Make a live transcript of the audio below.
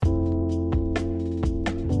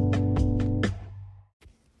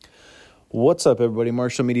What's up, everybody?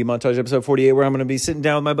 Marshall Media Montage, episode 48, where I'm going to be sitting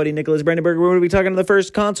down with my buddy Nicholas Brandenburg. We're going to be talking to the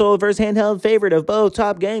first console, the first handheld favorite of both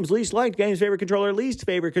top games, least liked games, favorite controller, least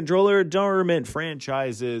favorite controller, dormant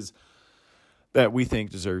franchises that we think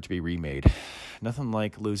deserve to be remade. Nothing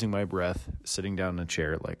like losing my breath, sitting down in a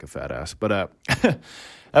chair like a fat ass. But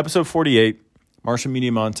episode 48, Marshall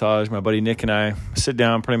Media Montage, my buddy Nick and I sit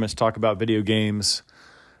down, pretty much talk about video games,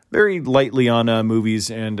 very lightly on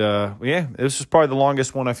movies, and this was probably the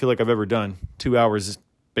longest one I feel like I've ever done. 2 hours,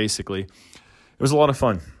 basically. It was a lot of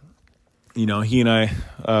fun. You know, he and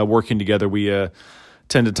I working together, we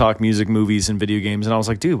tend to talk music, movies, and video games, and I was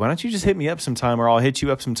like, dude, why don't you just hit me up sometime, or I'll hit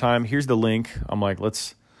you up sometime. Here's the link. I'm like,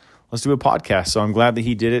 let's do a podcast. So I'm glad that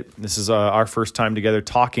he did it. This is our first time together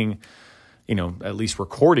talking, you know, at least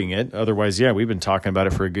recording it. Otherwise, yeah, we've been talking about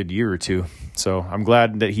it for a good year or two. So I'm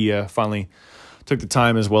glad that he finally took the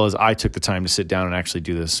time, as well as I took the time to sit down and actually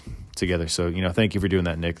do this together. So, you know, thank you for doing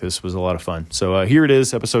that, Nick. This was a lot of fun. So here it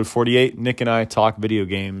is, episode 48. Nick and I talk video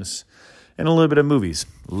games and a little bit of movies.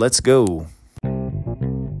 Let's go.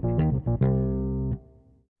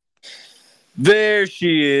 There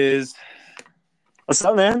she is. What's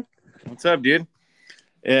up, man? What's up, dude?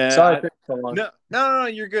 Sorry it took so long. No,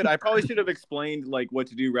 you're good. I probably should have explained like what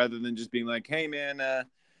to do rather than just being like, hey, man,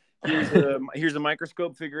 here's a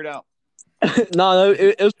microscope, figure it out. No,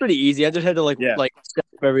 it was pretty easy. I just had to like set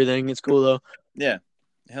up everything. It's cool though. Yeah,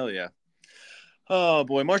 hell yeah. Oh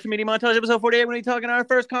boy, Marshall Media Montage, episode 48. When we talking our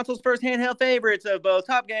first consoles, first handheld favorites of both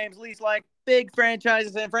top games, least like big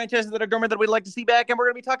franchises, and franchises that are dormant that we'd like to see back, and we're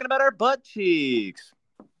gonna be talking about our butt cheeks.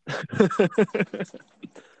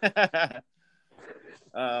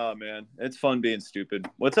 Oh man, it's fun being stupid.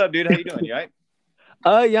 What's up, dude? How you doing? You all right?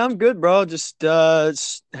 Yeah, I'm good, bro. Just had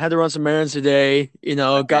to run some errands today. You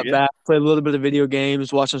know, got back, played a little bit of video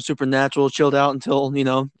games, watched some Supernatural, chilled out until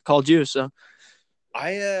called you. So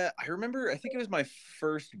I remember, I think it was my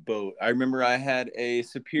first boat. I remember I had a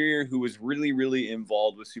superior who was really, really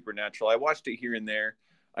involved with Supernatural. I watched it here and there.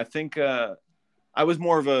 I think I was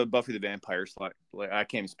more of a Buffy the Vampire Slayer. Like, I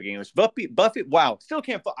can't even speak English. Buffy. Wow, still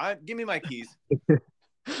can't. Give me my keys.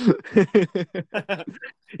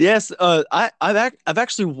 Yes, I've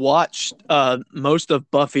actually watched most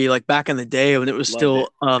of Buffy like back in the day when it was still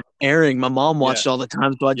airing. My mom watched all the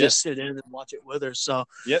time, so I just sit in and watch it with her. So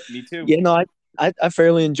yep, me too. You know, I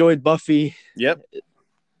fairly enjoyed Buffy. Yep,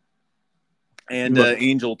 and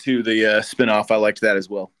Angel too, the spinoff. I liked that as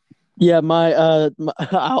well. Yeah, I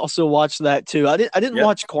also watched that too. I didn't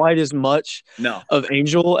watch quite as much of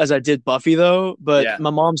Angel as I did Buffy though, but my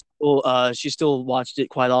mom still watched it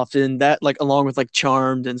quite often. That like along with like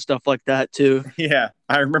Charmed and stuff like that too. Yeah,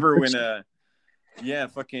 I remember when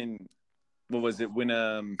what was it when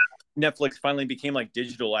Netflix finally became like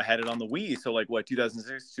digital. I had it on the Wii, so like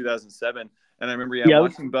 2006, 2007, and I remember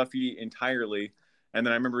watching Buffy entirely. And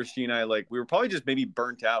then I remember she and I, like, we were probably just maybe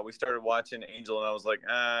burnt out. We started watching Angel, and I was like,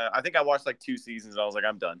 I think I watched like 2 seasons. And I was like,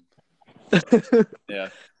 I'm done. Yeah.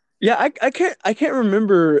 Yeah, I can't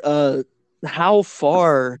remember how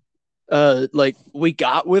far like we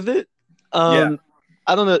got with it. I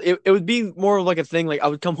don't know. It would be more of like a thing. Like I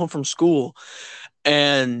would come home from school,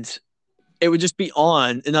 and it would just be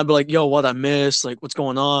on, and I'd be like, yo, what I missed, like what's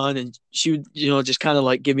going on? And she would, just kind of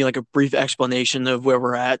like give me like a brief explanation of where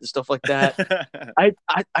we're at and stuff like that.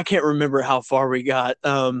 I can't remember how far we got.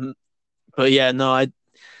 But yeah, no,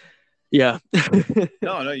 No,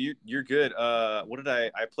 you're good. What did I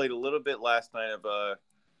played a little bit last night of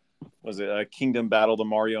was it Kingdom Battle, the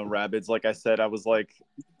Mario and Rabbids? Like I said, I was like,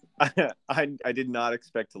 I did not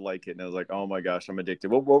expect to like it, and I was like, oh my gosh, I'm addicted.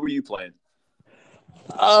 What were you playing?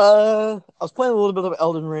 I was playing a little bit of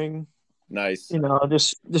Elden Ring. Nice.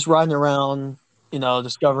 Just riding around,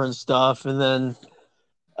 discovering stuff, and then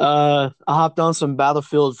I hopped on some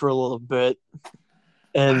Battlefield for a little bit.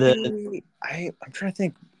 And then I'm trying to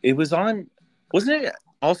think. It was on, wasn't it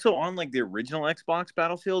also on like the original Xbox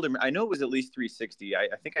Battlefield? I know it was at least 360. I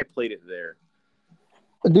think I played it there.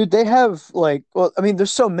 Dude, they have like, well, I mean,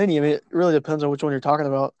 there's so many. I mean, it really depends on which one you're talking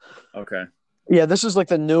about. Okay. Yeah, this is like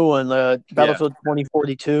the new one, Battlefield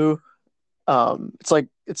 2042. It's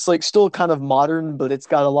like still kind of modern, but it's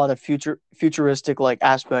got a lot of futuristic like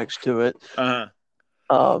aspects to it.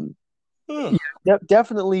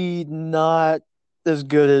 Definitely not as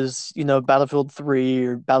good as Battlefield 3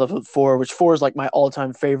 or Battlefield 4, which 4 is like my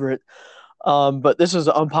all-time favorite. But this is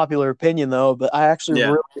an unpopular opinion though. But I actually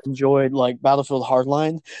really enjoyed like Battlefield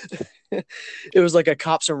Hardline. It was like a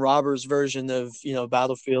cops and robbers version of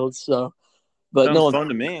Battlefield. So. But sounds fun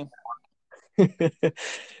to me.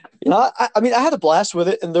 I mean, I had a blast with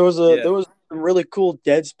it, and there was some really cool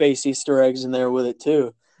Dead Space Easter eggs in there with it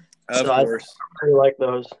too. Of course, I really like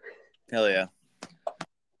those. Hell yeah.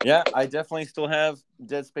 Yeah, I definitely still have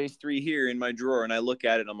Dead Space 3 here in my drawer, and I look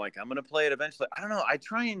at it and I'm like, I'm gonna play it eventually. I don't know. I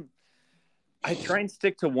try and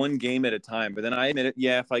stick to one game at a time, but then I admit it,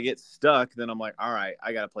 yeah, if I get stuck, then I'm like, all right,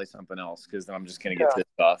 I gotta play something else because then I'm just gonna get Yeah.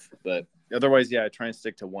 pissed off. But otherwise, yeah, I try and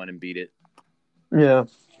stick to one and beat it. Yeah.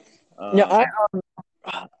 Yeah. Um,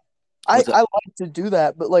 I what's up? I like to do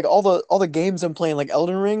that, but like all the games I'm playing, like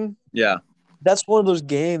Elden Ring, Yeah, that's one of those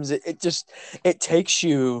games. It just it takes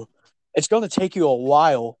you. It's going to take you a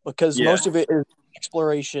while because yeah, most of it is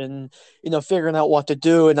exploration, figuring out what to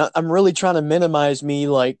do, and I'm really trying to minimize me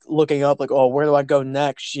like looking up, like, oh, where do I go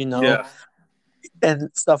next, yeah, and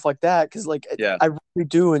stuff like that. Because like yeah, I really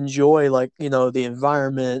do enjoy like the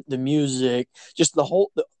environment, the music, just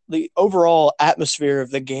the overall atmosphere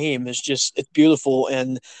of the game is just it's beautiful,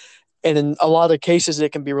 and in a lot of cases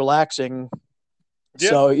it can be relaxing. yeah,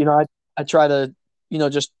 So I try to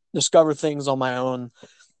just discover things on my own.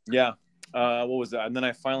 yeah. What was that? And then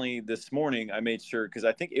I finally this morning I made sure because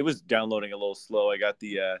I think it was downloading a little slow. I got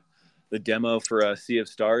the demo for Sea of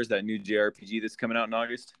Stars, that new JRPG that's coming out in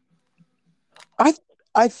August. I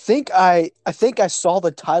I think I saw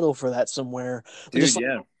the title for that somewhere, just Dude, like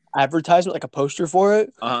yeah. advertisement, like a poster for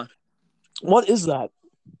it. Uh-huh. What is that?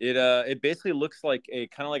 It basically looks like a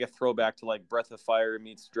kind of like a throwback to like Breath of Fire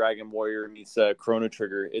meets Dragon Warrior meets Chrono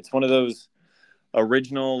Trigger. It's one of those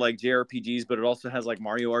original like JRPGs, but it also has like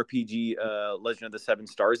Mario RPG, Legend of the Seven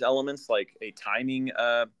Stars elements, like a timing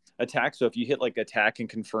attack. So if you hit like attack and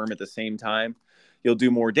confirm at the same time, you'll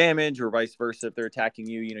do more damage, or vice versa. If they're attacking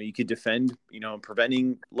you, you could defend,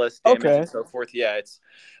 preventing less damage and Okay. so forth. Yeah,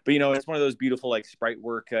 but it's one of those beautiful like sprite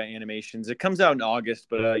work animations. It comes out in August,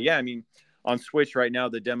 but yeah, I mean, on Switch right now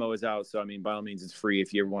the demo is out, so I mean, by all means, it's free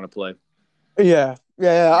if you ever want to play. Yeah.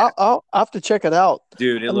 Yeah. Yeah, I'll have to check it out.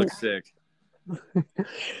 dude, it I mean, looks sick.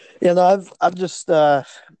 I've just I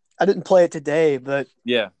didn't play it today, but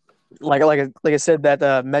Yeah, like I said, that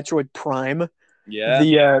Metroid Prime,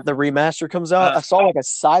 yeah, the remaster comes out. uh, I saw like a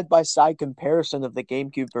side by side comparison of the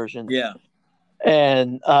GameCube version, yeah,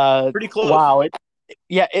 and pretty close. wow,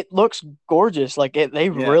 it looks gorgeous. Like they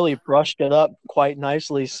Yeah. really brushed it up quite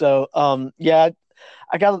nicely. So yeah,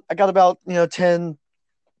 I got about 10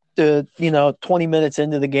 to 20 minutes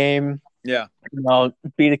into the game. Yeah,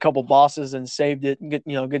 Beat a couple bosses and saved it. Good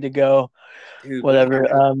to go. dude, but Whatever.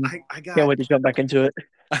 I Can't got wait to jump back into it.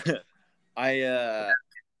 I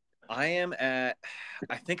I am at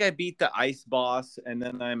I think I beat the ice boss, and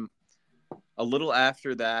then I'm a little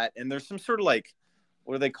after that, and there's some sort of like,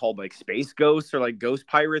 what are they called, like space ghosts or like ghost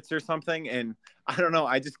pirates or something, and I don't know,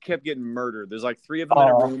 I just kept getting murdered. There's like three of them in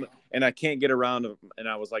a Oh, room, and I can't get around them, and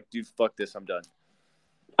I was like, dude, fuck this, I'm done.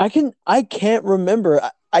 I can't remember.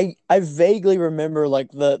 I vaguely remember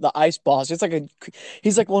like the ice boss.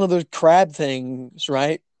 He's like one of those crab things,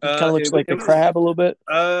 right? He kind of looks like It a was crab a little bit.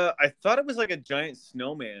 I thought it was like a giant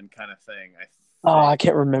snowman kind of thing, I Oh, I think.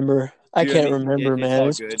 can't remember. I Dude, I can't mean, remember, it's man. all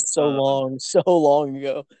It's good. just so long, so long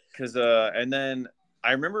ago. Because and then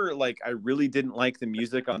I remember like I really didn't like the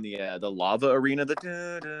music on the lava arena,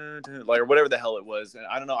 the like, or whatever the hell it was, and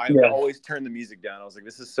I don't know, I would Yeah. always turn the music down. I was like,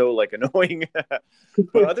 this is so like annoying.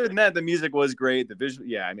 But other than that, the music was great. The visual,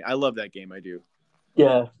 yeah, I mean, I love that game. I do.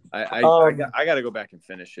 Yeah. I got to go back and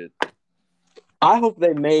finish it. I hope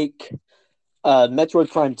they make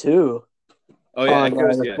Metroid Prime 2 Oh yeah, on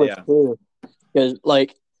Echoes. the Yeah, Switch yeah, too. Because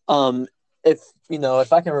like if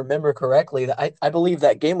if I can remember correctly, I believe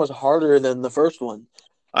that game was harder than the first one,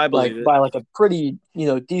 I like believe it. by like a pretty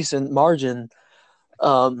decent margin.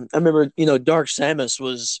 I remember Dark Samus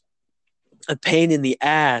was a pain in the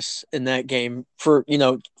ass in that game for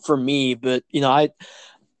me, but I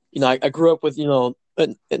grew up with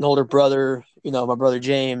an older brother, my brother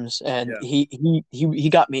James, and Yeah, he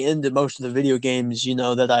got me into most of the video games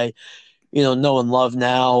that I know and love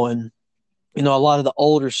now, and a lot of the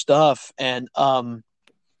older stuff. And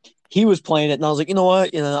he was playing it, and I was like, you know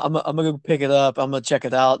what, I'm gonna go pick it up. I'm gonna check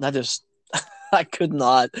it out, and I just I could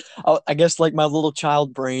not. I guess like my little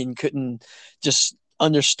child brain couldn't just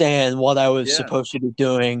understand what I was yeah. supposed to be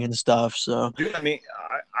doing and stuff. So Dude, I mean,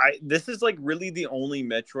 I this is like really the only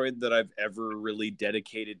Metroid that I've ever really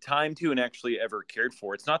dedicated time to and actually ever cared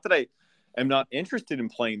for. It's not that I am not interested in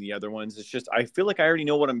playing the other ones. It's just I feel like I already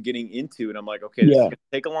know what I'm getting into, and I'm like, okay, this is yeah, gonna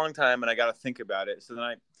take a long time, and I got to think about it. So then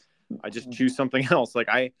I just choose something else. Like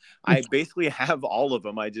I basically have all of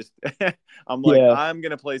them. I just I'm like, yeah, I'm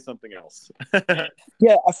gonna play something else.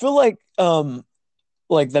 yeah. I feel like the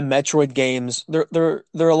Metroid games, they're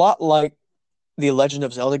a lot like the Legend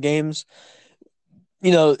of Zelda games.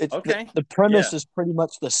 It's Okay, the yeah, premise is pretty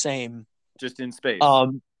much the same. just in space.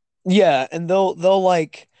 Um, yeah, and they'll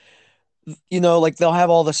like like they'll have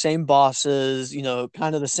all the same bosses,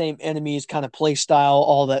 kind of the same enemies, kind of play style,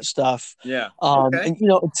 all that stuff. Yeah. Okay. And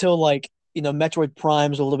until like, Metroid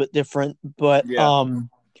Prime's a little bit different, but Yeah.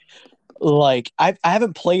 like I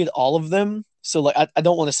haven't played all of them, so like I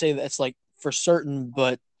don't want to say that it's like for certain,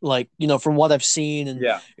 but like, from what I've seen and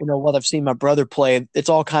Yeah. what I've seen my brother play, it's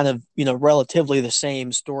all kind of, relatively the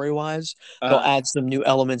same story wise. They'll Uh, add some new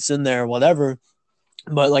elements in there, whatever.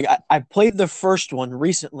 But like I played the first one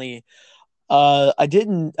recently. I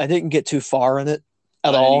didn't get too far in it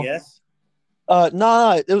at on all. NES.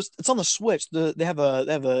 No, it's on the Switch. They have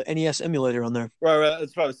a NES emulator on there. Right, right.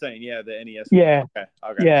 That's what I was saying. Yeah, the NES one. Yeah, Okay.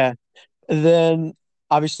 Okay. yeah. And then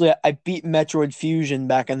obviously I beat Metroid Fusion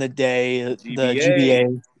back in the day, the GBA.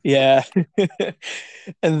 GBA. Yeah.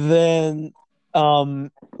 And then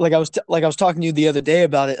like I was talking to you the other day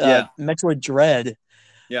about it, Yeah. Metroid Dread,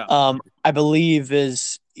 Yeah. I believe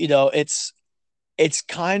is, it's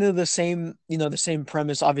kind of the same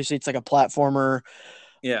premise. Obviously it's like a platformer,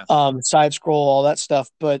 Yeah. side scroll, all that stuff,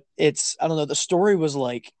 but it's, I don't know, the story was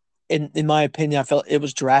like, in my opinion, I felt it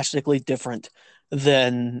was drastically different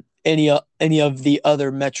than any of the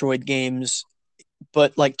other Metroid games,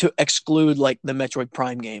 but like to exclude like the Metroid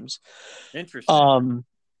Prime games. Interesting. Um,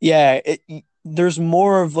 yeah, there's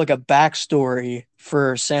more of like a backstory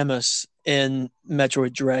for Samus in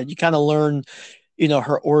Metroid Dread. You kind of learn,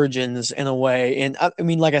 her origins in a way. And I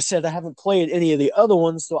mean, like I said, I haven't played any of the other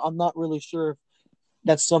ones, so I'm not really sure if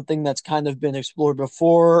that's something that's kind of been explored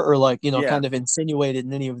before or like, Yeah. kind of insinuated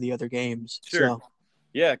in any of the other games. Sure. So,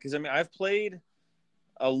 Yeah, because I mean, I've played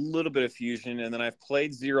a little bit of Fusion, and then I've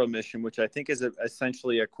played Zero Mission, which I think is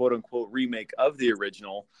essentially a quote unquote remake of the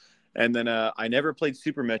original. And then I never played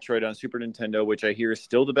Super Metroid on Super Nintendo, which I hear is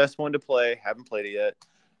still the best one to play. Haven't played it yet.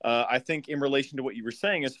 I think in relation to what you were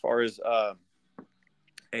saying, as far as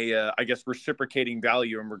I guess reciprocating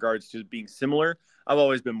value in regards to being similar, I've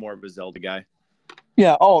always been more of a Zelda guy.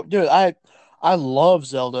 yeah. Oh, dude, I love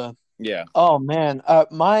Zelda. Yeah. Oh man,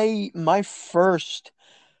 my first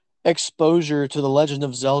exposure to the Legend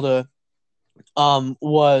of Zelda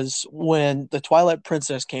was when the Twilight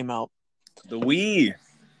Princess came out. The Wii.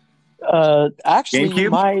 Actually,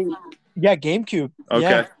 GameCube? yeah, GameCube. Yeah.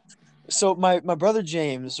 Okay. So my brother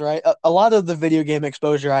James, right? A lot of the video game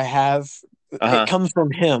exposure I have, it Uh-huh. comes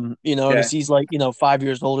from him, Okay. because he's like, 5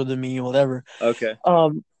 years older than me, whatever. Okay.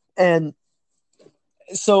 And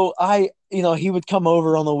so he would come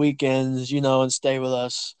over on the weekends, and stay with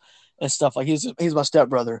us and stuff. Like he's my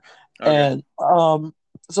stepbrother, Okay. and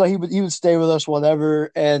so he would stay with us,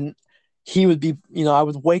 whatever, and he would be, I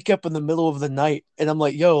would wake up in the middle of the night, and I'm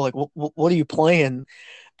like, yo, like, what are you playing?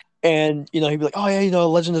 And he'd be like, oh yeah,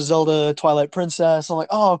 Legend of Zelda, Twilight Princess. I'm like,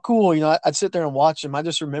 oh cool. I'd sit there and watch him. I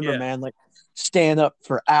just remember, Yeah. man, like staying up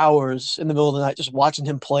for hours in the middle of the night just watching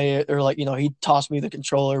him play it, or like, he'd toss me the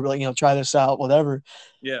controller, like, try this out, whatever,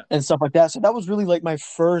 Yeah. and stuff like that. So that was really like my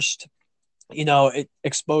first,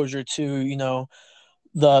 exposure to,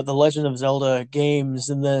 the Legend of Zelda games.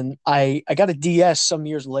 And then I got a DS some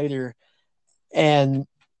years later, and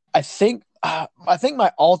I think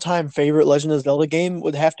my all-time favorite Legend of Zelda game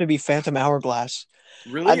would have to be Phantom Hourglass. I,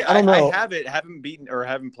 Really? I don't I know. have it, haven't beaten or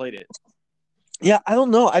haven't played it. Yeah, I don't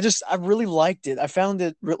know. I really liked it. I found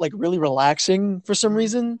it like really relaxing for some Mhm.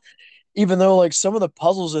 reason, even though like some of the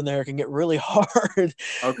puzzles in there can get really hard,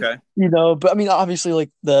 Okay. But I mean, obviously, like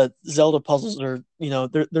the Zelda puzzles are,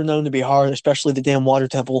 they're known to be hard, especially the damn water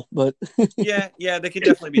temple. But Yeah, yeah, they could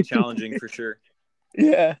definitely be challenging for sure.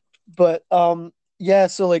 yeah, but yeah.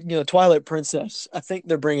 So like, Twilight Princess, I think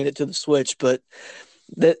they're bringing it to the Switch, but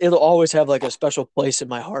that it'll always have like a special place in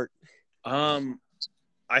my heart. Um,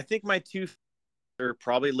 I think my two are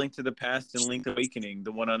probably Link to the Past and Link Awakening,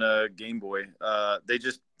 the one on a Game Boy.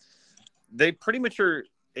 They pretty much are.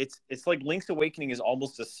 It's like Link's Awakening is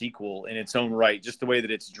almost a sequel in its own right, just the way that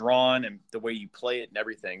it's drawn and the way you play it and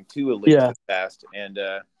everything to a Link to Yeah. the Past. And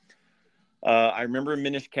I remember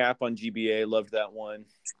Minish Cap on GBA, loved that one.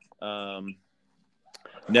 Um,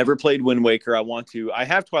 Never played Wind Waker. I want to. I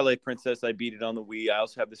have Twilight Princess. I beat it on the Wii. I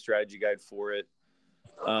also have the strategy guide for it.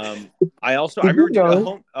 I Did you remember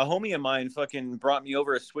know? a homie of mine fucking brought me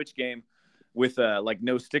over a Switch game with like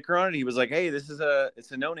no sticker on it. He was like, "Hey, it's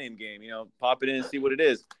a no name game. Pop it in and see what it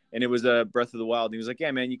is." And it was Breath of the Wild. And he was like,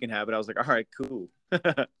 "Yeah, man, you can have it." I was like, "All right, cool."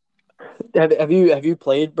 Have you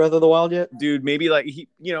played Breath of the Wild yet? Dude, maybe like he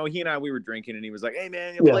and I, we were drinking and he was like, "Hey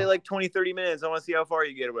man, you play Yeah. like 20, 30 minutes. I want to see how far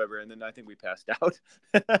you get or whatever." And then I think we passed out.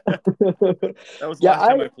 That was the Yeah, last I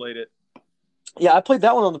time I played it. yeah, I played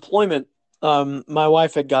that one on deployment. My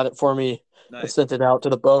wife had got it for me and Nice. sent it out to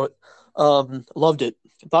the boat. Loved it.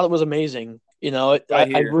 Thought it was amazing. I I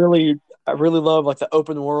hear. really love like the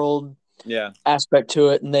open world, Yeah. aspect to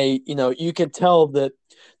it, and they, you could tell that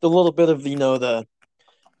the little bit of,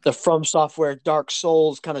 the From Software Dark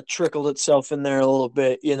Souls kind of trickled itself in there a little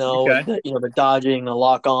bit, with Okay. the dodging, the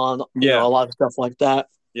lock on, Yeah. a lot of stuff like that.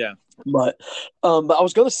 Yeah. But but I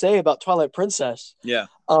was going to say about Twilight Princess. Yeah.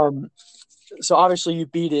 Um, so obviously you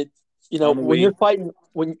beat it. On the When Wii. you're fighting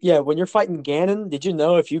when you're fighting Ganon, did you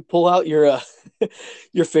know if you pull out your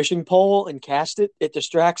your fishing pole and cast it, it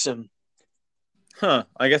distracts him? Huh.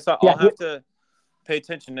 I guess Yeah, I'll have to pay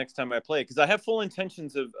attention next time I play because I have full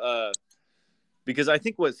intentions of because I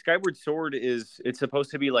think what Skyward Sword is, it's supposed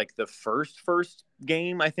to be like the first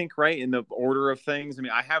game, I think, right, in the order of things. I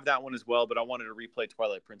mean, I have that one as well, but I wanted to replay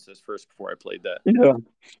Twilight Princess first before I played that.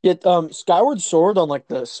 yeah. Skyward Sword on like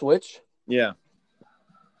the Switch, Yeah.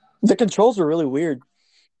 the controls are really weird.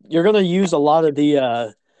 You're gonna use a lot of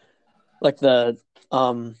the like the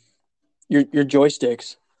um your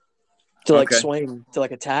joysticks to like Okay. swing to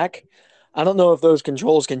like attack. I don't know if those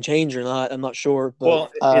controls can change or not. I'm not sure, but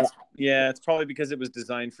Well, it's probably because it was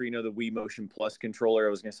designed for the Wii Motion Plus controller. I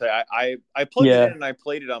was gonna say I plugged it yeah, in and I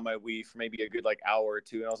played it on my Wii for maybe a good like hour or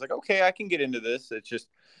two, and I was like, okay, I can get into this. It's just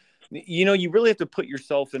you really have to put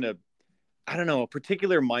yourself in a I don't know a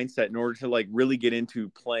particular mindset in order to like really get into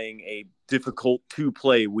playing a difficult to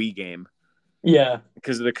play Wii game yeah,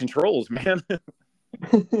 because of the controls, man.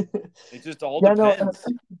 It just all yeah. No, depends.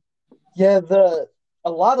 yeah. A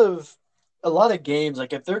lot of games,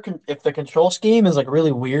 like if the control scheme is like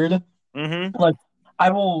really weird, Mm-hmm. like I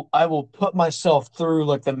will put myself through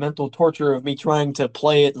like the mental torture of me trying to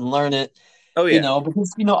play it and learn it, Oh yeah,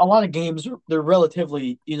 because a lot of games they're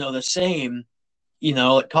relatively the same,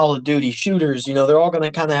 like Call of Duty shooters, they're all going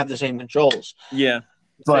to kind of have the same controls. yeah.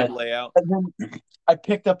 Same But layout. and then I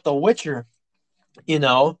picked up The Witcher, you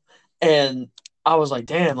know, and I was like,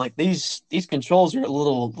 damn, like these controls are a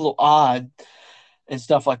little odd and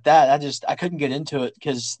stuff like that. I couldn't get into it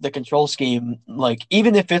because the control scheme, like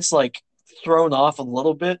even if it's like thrown off a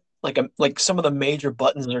little bit, like some of the major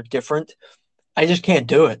buttons are different. I just can't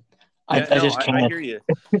do it. Yeah, I no, just I can't. hear you.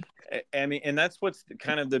 I mean, and that's what's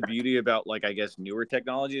kind of the beauty about, like, I guess newer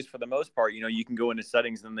technologies for the most part. You can go into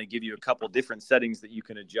settings and they give you a couple different settings that you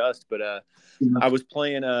can adjust. But I was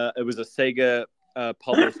playing it was a Sega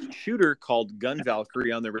published shooter called Gun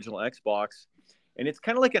Valkyrie on the original Xbox, and it's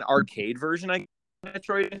kind of like an arcade version, I guess,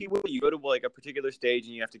 Metroid, if you will. You go to like a particular stage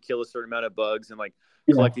and you have to kill a certain amount of bugs and like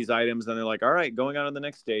Yeah. collect these items, and they're like, all right, going on to the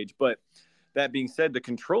next stage. But that being said, the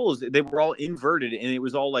controls, they were all inverted, and it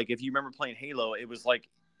was all like, if you remember playing Halo, it was like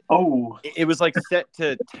Oh. set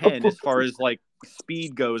to 10 as far as like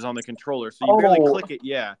speed goes on the controller, so you barely Oh. click it.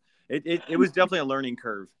 Yeah, it was definitely a learning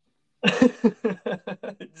curve.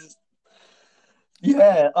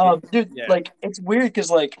 Yeah. It, Dude, yeah, like it's weird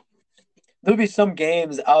because like there'll be some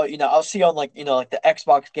games I'll see on like like the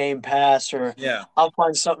Xbox Game Pass, or yeah. I'll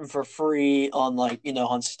find something for free on like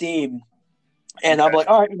on Steam, and I'm Okay. like,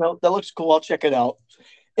 all right, that looks cool, I'll check it out.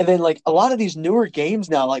 And then like a lot of these newer games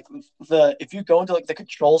now, like the if you go into like the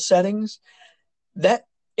control settings, that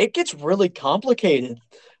it gets really complicated.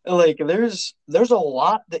 Like there's a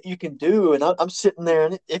lot that you can do, and I'm sitting there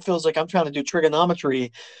and it feels like I'm trying to do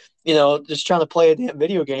trigonometry, just trying to play a damn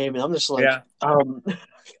video game, and I'm just like, Yeah,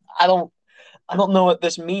 I don't I don't know what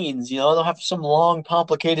this means. I don't have some long,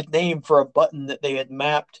 complicated name for a button that they had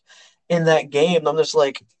mapped in that game. I'm just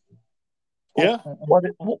like, yeah.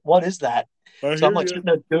 what is that? I So I'm hear like you. sitting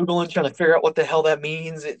there googling, trying to figure out what the hell that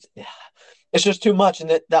means. It's just too much, and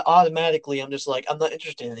that automatically, I'm just like, I'm not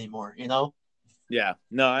interested anymore. Yeah,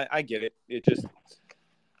 no, I get it. It just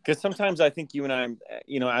because sometimes I think you and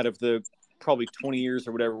I, out of the probably 20 years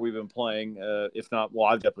or whatever we've been playing, if not, well,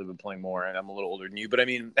 I've definitely been playing more, and I'm a little older than you. But I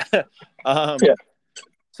mean, Yeah.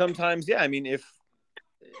 sometimes, yeah. I mean, if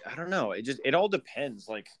I don't know, it all depends.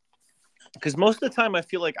 Like, because most of the time, I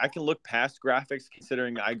feel like I can look past graphics,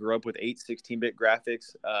 considering I grew up with 16-bit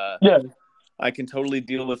graphics. Yeah. I can totally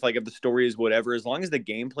deal with like if the story is whatever, as long as the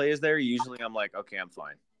gameplay is there. Usually, I'm like, okay, I'm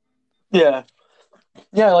fine. Yeah.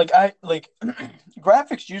 Yeah. Like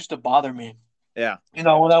graphics used to bother me, Yeah, when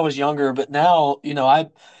I was younger, but now, I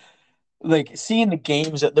like seeing the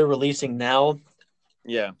games that they're releasing now.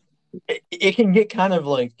 yeah, It can get kind of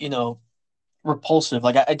like, repulsive.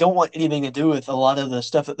 Like I don't want anything to do with a lot of the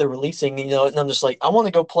stuff that they're releasing, and I'm just like, I want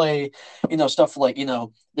to go play, stuff like,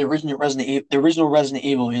 the original Resident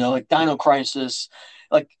Evil, like Dino Crisis,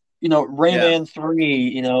 like, yeah, Rayman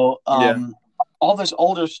 3, yeah, all this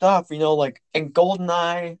older stuff, like, and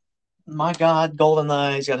GoldenEye, my God,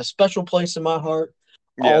 GoldenEye's got a special place in my heart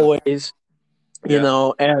yeah, always.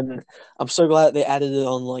 yeah, And I'm so glad they added it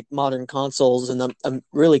on like modern consoles, and I'm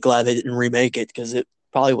really glad they didn't remake it because it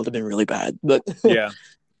probably would have been really bad. But yeah.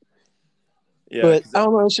 Yeah, But I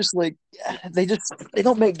don't know. It's just like they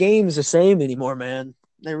don't make games the same anymore, man.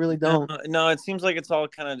 They really no, don't. no, it seems like it's all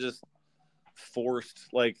kind of just forced.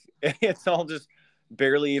 Like it's all just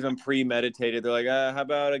barely even premeditated. They're like, how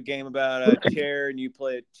about a game about a chair, and you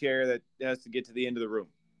play a chair that has to get to the end of the room.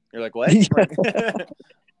 You're like, what?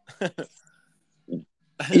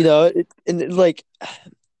 Like, Like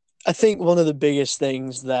I think one of the biggest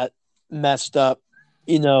things that messed up,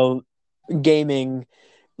 you know, gaming,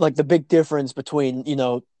 like the big difference between,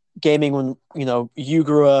 gaming when, you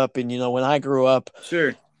grew up and, when I grew up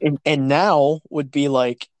sure. and now would be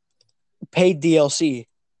like paid DLC.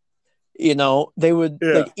 They would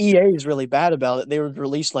Yeah. like EA is really bad about it. They would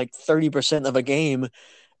release like 30% of a game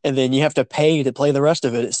and then you have to pay to play the rest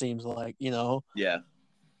of it, it seems like. Yeah.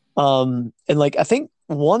 And like I think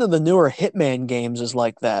one of the newer Hitman games is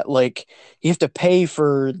like that. Like you have to pay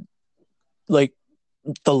for like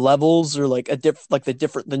the levels or like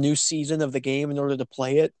the new season of the game in order to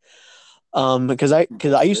play it. Because I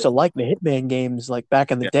used to Bullshit. like the Hitman games like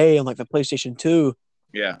back in the Yeah. day on like the PlayStation 2,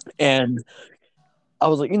 Yeah. and I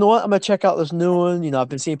was like, you know what, I'm gonna check out this new one. I've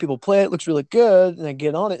been seeing people play it, looks really good, and I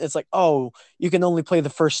get on it. It's like, oh, you can only play the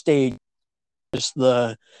first stage, just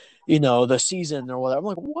the season or whatever. I'm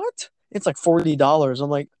like, what? It's like $40. I'm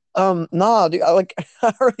like, nah, dude, I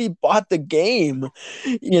already bought the game,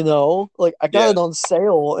 like I got Yeah. it on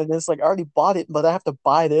sale and it's like I already bought it, but I have to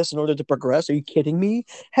buy this in order to progress. Are you kidding me?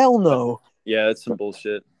 Hell no. Yeah. That's some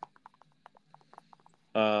bullshit.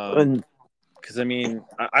 And Because I mean,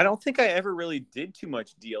 I don't think I ever really did too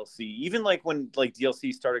much DLC, even like when like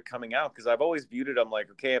DLC started coming out. Because I've always viewed it, I'm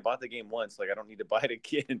like, okay, I bought the game once, like I don't need to buy it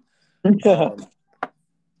again. yeah,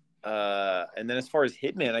 Um, and then as far as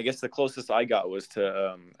Hitman, I guess the closest I got was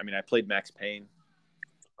to, I mean, I played Max Payne.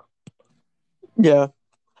 yeah.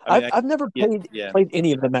 I mean, I've never yeah, played yeah. played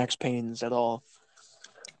any of the Max Paynes at all.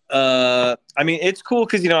 I mean, it's cool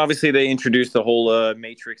because obviously they introduced the whole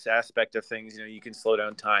Matrix aspect of things. You can slow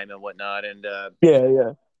down time and whatnot, and Yeah,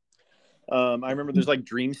 yeah. I remember there's like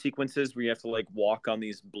dream sequences where you have to like walk on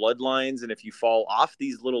these bloodlines, and if you fall off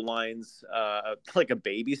these little lines, like a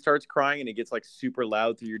baby starts crying and it gets like super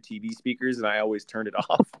loud through your TV speakers, and I always turned it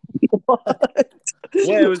off.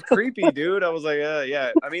 Yeah, it was creepy, dude. I was like,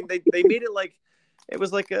 yeah. I mean, they made it like it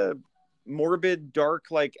was like a morbid, dark,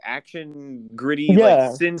 like action, gritty, like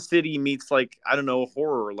Yeah, Sin City meets like I don't know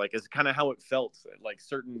horror. Like it's kind of how it felt, like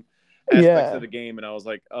certain aspects of yeah. the game, and I was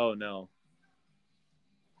like, oh no.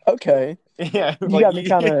 Okay. Yeah, You like got me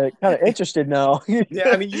kind of interested now. yeah.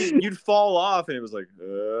 I mean, you'd fall off, and it was like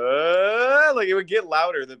it would get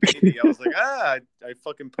louder. The baby, I was like, I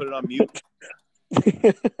fucking put it on mute.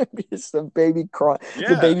 It's the baby cry. The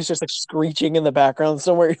Yeah, baby's just like screeching in the background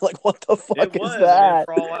somewhere. You're like, what the it fuck is was. I mean, that?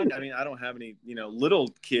 for all I mean, I don't have any, little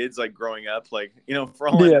kids like growing up. Like, for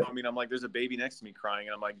all I Yeah. know, I mean, I'm like, there's a baby next to me crying,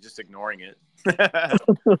 and I'm like, just ignoring it.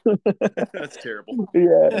 That's terrible.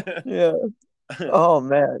 Yeah. Yeah. Oh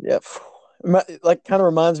man. Yeah. Like kind of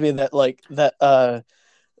reminds me of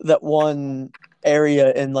that one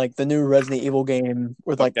area in like the new Resident Evil game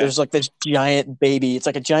where like Okay, there's like this giant baby. It's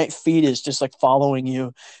like a giant fetus just like following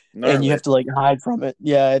you and you gnarly. have to like hide from it.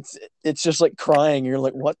 Yeah, it's just like crying. You're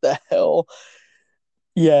like, what the hell?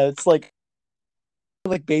 Yeah, it's like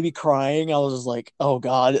baby crying. I was just like, oh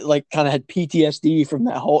god, it like kind of had PTSD from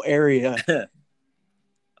that whole area.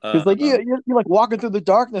 Because like um, you're like walking through the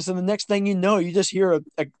darkness, and the next thing you know, you just hear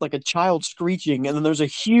like a child screeching, and then there's a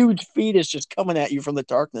huge fetus just coming at you from the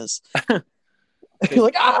darkness. You're because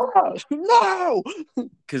like, ah, no.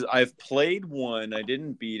 I've played one, I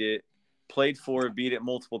didn't beat it. Played four, beat it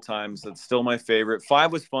multiple times. That's still my favorite.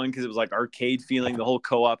 Five was fun because it was like arcade feeling, the whole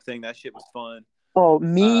co-op thing. That shit was fun. Oh, Uh,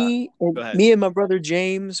 me and Go ahead. me and my brother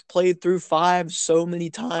James played through five so many I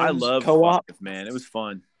times loved five, co-op. man. It was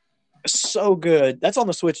fun. So good. That's on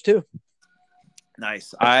the Switch too.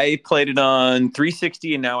 Nice. I played it on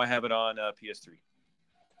 360 and now I have it on PS3.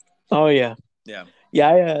 Oh yeah. Yeah.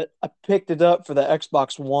 Yeah, I picked it up for the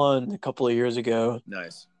Xbox One a couple of years ago.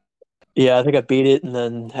 Nice. Yeah, I think I beat it and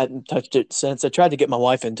then hadn't touched it since. I tried to get my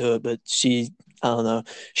wife into it, but I don't know.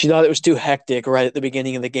 She thought it was too hectic right at the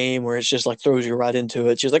beginning of the game where it's just like throws you right into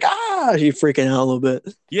it. She's like, she's freaking out a little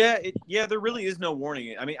bit. Yeah, there really is no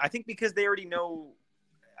warning. I mean, I think because they already know,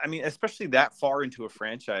 I mean, especially that far into a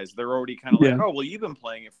franchise, they're already kind of like, Yeah. oh, well, you've been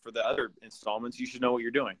playing it for the other installments. You should know what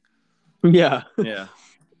you're doing. Yeah. Yeah.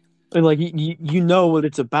 And like you know what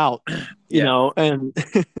it's about, Yeah. and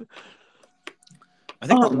I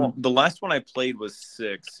think the last one I played was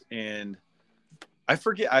 6, and I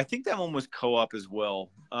forget. I think that one was co-op as well.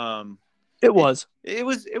 it was. It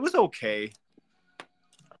was okay.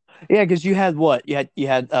 Yeah, because you had what? You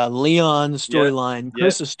had Leon's Yep. storyline, Yep.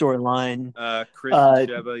 Chris's storyline. Chris and Uh,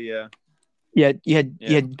 Sheba. Yeah. you Yeah.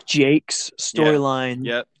 had Jake's Yeah. storyline,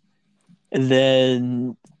 Yep. and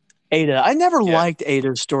then Ada. I never Yeah. liked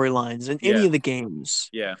Ada's storylines in any Yeah. of the games.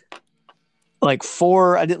 Yeah. Like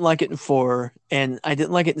four, I didn't like it in four, and I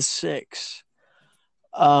didn't like it in six.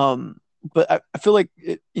 Um, but I feel like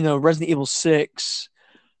Resident Evil 6.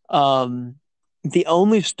 Um, the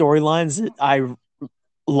only storylines that I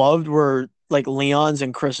loved were like Leon's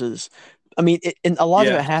and Chris's. I mean, and a lot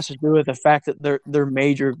of Yeah. it has to do with the fact that they're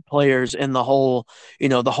major players in the whole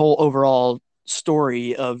overall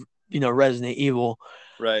story of Resident Evil.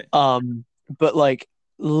 Right. Um, but like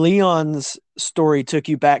Leon's story took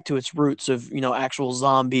you back to its roots of actual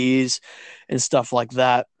zombies and stuff like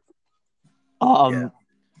that. Yeah. Um,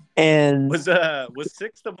 and Was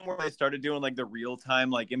six the one where they started doing like the real time,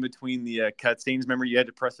 like in between the cutscenes? Remember, you had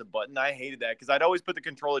to press a button. I hated that because I'd always put the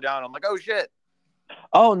controller down. I'm like, oh shit.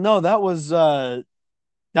 oh no, that was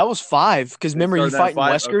five. Because It remember, you started on fighting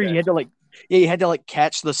five. Wesker, Okay. you had to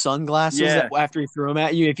catch the sunglasses that Yeah. after he threw them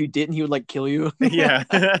at you. If you didn't, he would like kill you. Yeah.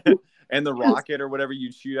 And the rocket or whatever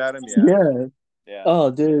you'd shoot at him. Yeah. Yeah. Yeah.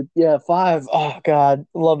 Oh, dude. Yeah, five. Oh God,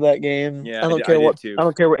 love that game. Yeah. I don't I care did what too. I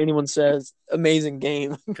don't care what anyone says. Amazing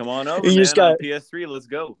game. Come on over, You just man. On got PS3. Let's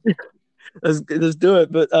go. let's do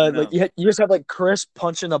it. But I like know. you just have like Chris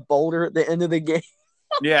punching a boulder at the end of the game.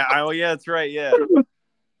 Yeah. Oh, yeah. That's right. Yeah.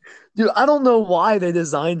 Dude, I don't know why they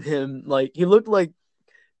designed him. Like he looked like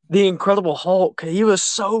the Incredible Hulk. He was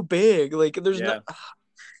so big. Like there's no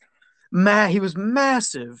Yeah. he was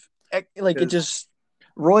massive. Like it Because just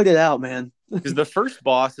roided out, man. the first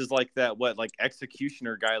boss is like that. What, like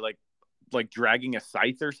executioner guy, like dragging a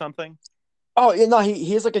scythe or something. Oh, yeah, no,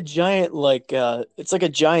 he has like a giant it's like a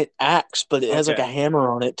giant axe, but it has like Okay. a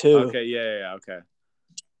hammer on it too. Okay. Yeah. Yeah. Okay.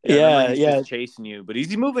 Yeah. I remember Yeah, he's yeah. just chasing you, but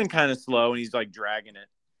he's moving kind of slow and he's like dragging it.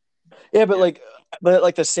 Yeah, but Yeah. at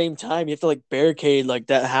like the same time you have to like barricade like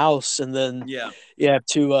that house, and then Yeah. you have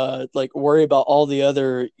to like worry about all the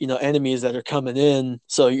other, enemies that are coming in.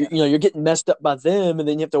 So Yeah. you're getting messed up by them, and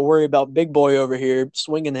then you have to worry about Big Boy over here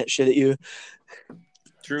swinging that shit at you.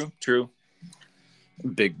 True. True.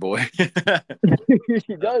 Big boy.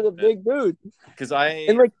 He does a big dude. Because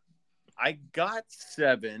And like I got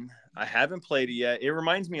 7. I haven't played it yet. It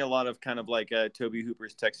reminds me a lot of kind of like Toby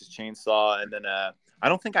Hooper's Texas Chainsaw, and then I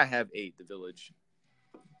don't think I have 8, The Village.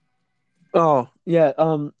 oh yeah,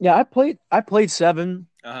 yeah, I played 7.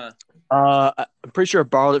 Uh huh. I'm pretty sure I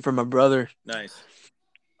borrowed it from my brother. Nice.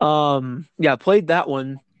 Yeah, I played that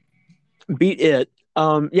one, beat it.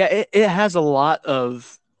 Yeah, it has a lot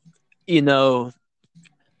of, you know,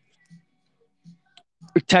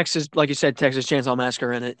 Texas, like you said, Texas Chainsaw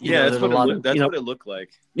Massacre in it. Yeah, There's a lot of, that's what it looked like.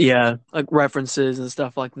 yeah, like references and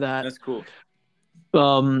stuff like that. That's cool.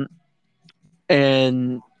 Um,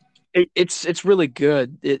 and it's really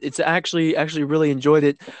good. It's actually really enjoyed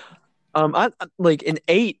it. I like in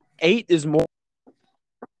eight is more.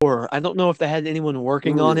 I don't know if they had anyone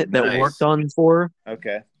working on Ooh, it that worked nice. on 4.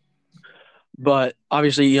 Okay. But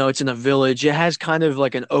obviously, it's in a village. It has kind of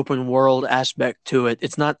like an open world aspect to it.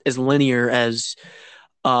 It's not as linear as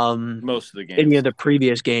Most of the any games. of the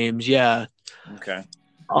previous games. Yeah. Okay.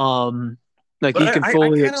 Like But you can I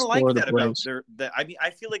fully kind of like explore the that about place. that. I mean, I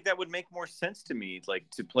feel like that would make more sense to me, like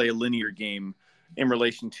to play a linear game in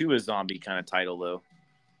relation to a zombie kind of title, though.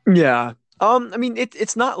 Yeah. I mean,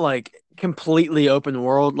 it's not like completely open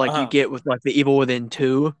world like you Uh-huh. get with like the Evil Within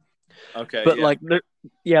 2, Okay. but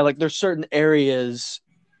Yeah. like there's certain areas,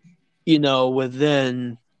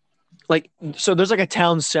 within, like, so there's like a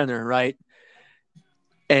town center, right?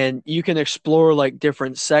 And you can explore like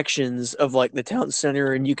different sections of like the town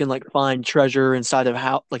center, and you can like find treasure inside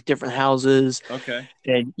of like different houses, Okay.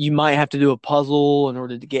 and you might have to do a puzzle in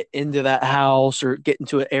order to get into that house or get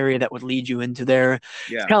into an area that would lead you into there. It's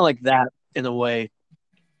Yeah. kind of like that in a way.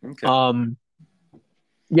 Okay.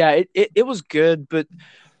 Yeah, it was good, but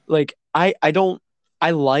like I don't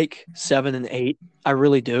I like 7 and 8. I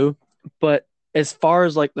really do. But as far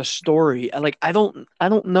as like the story, I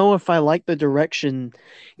don't know if I like the direction,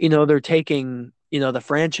 they're taking, the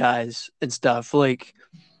franchise and stuff. Like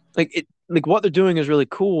what they're doing is really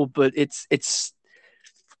cool, but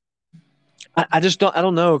I just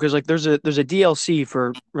don't know, because like there's a DLC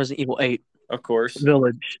for Resident Evil 8 Of course.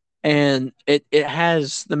 Village, and it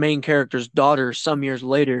has the main character's daughter some years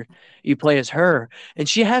later. You play as her, and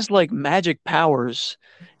she has like magic powers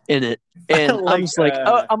in it, and I'm Like just like,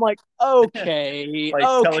 oh, I'm like, okay, like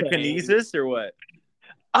okay. telekinesis or what?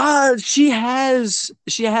 She has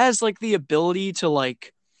like the ability to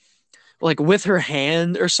like like with her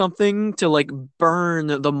hand or something to like burn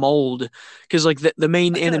the mold, because like the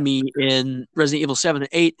main enemy in Resident Evil 7 and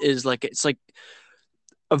 8 is like it's like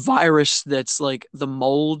a virus that's like the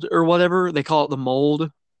mold or whatever they call it, the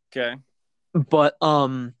mold. Okay. But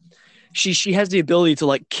she has the ability to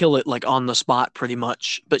like kill it like on the spot pretty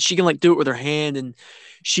much, but she can like do it with her hand, and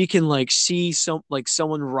she can like see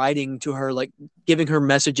someone writing to her, like giving her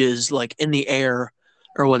messages like in the air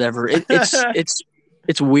or whatever.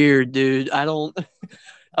 It's weird, dude. I don't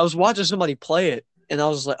I was watching somebody play it and I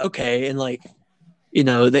was like, okay, and like,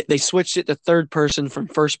 they switched it to third person from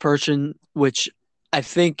first person, which I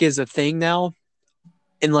think is a thing now.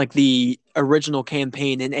 In like the original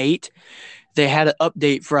campaign in 8, they had an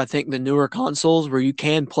update for I think the newer consoles where you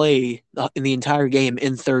can play in the entire game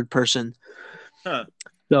in third person. Huh.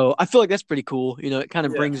 So I feel like that's pretty cool. It kind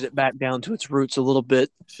of Yeah. brings it back down to its roots a little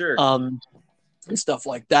bit, Sure. and stuff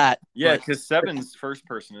like that. Yeah, But because 7's first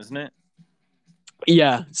person, isn't it?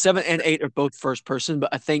 yeah, 7 and 8 are both first person, but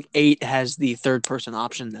I think 8 has the third person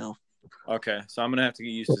option now. Okay, so I'm gonna have to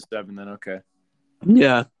get used to 7 then. Okay.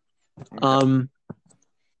 Yeah. Okay.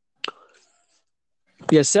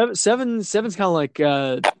 Yeah, seven's kind of like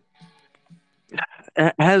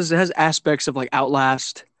has aspects of like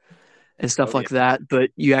Outlast and stuff like that, but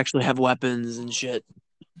you actually have weapons and shit.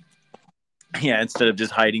 Yeah, instead of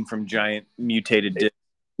just hiding from giant mutated discs.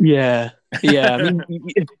 Yeah. I mean,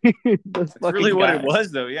 that's really what it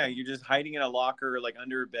was, though. Yeah, you're just hiding in a locker, like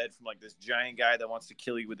under a bed, from like this giant guy that wants to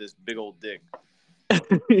kill you with this big old dick.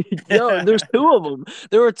 Yo, there's two of them.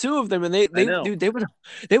 There were two of them, and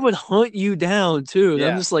they would hunt you down too. And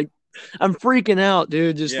I'm just like, I'm freaking out,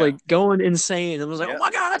 dude. Just like going insane. I was like, oh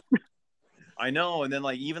my god. I know, and then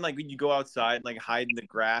like even like when you go outside, like hide in the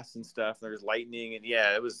grass and stuff, there's lightning, and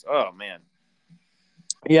it was, oh man.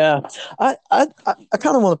 Yeah, I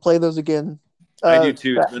kind of want to play those again. I do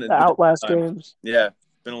too. The Outlast games. Yeah,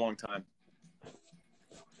 it's been a long time.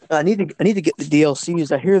 I need to get the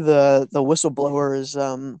DLCs. I hear the Whistleblower is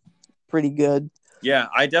pretty good. Yeah,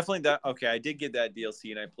 I definitely I did get that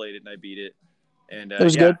DLC and I played it and I beat it, and it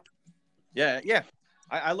was good. Yeah.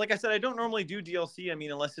 I like I said, I don't normally do DLC. I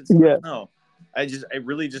mean, unless it's no. It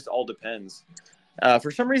really just all depends.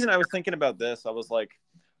 For some reason, I was thinking about this. I was like,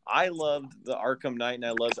 I loved the Arkham Knight and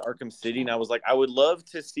I loved Arkham City, and I was like, I would love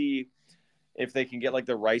to see if they can get like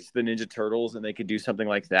the rights to the Ninja Turtles and they could do something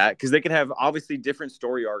like that, because they could have obviously different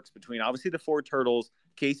story arcs between obviously the 4 Turtles,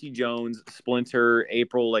 Casey Jones, Splinter,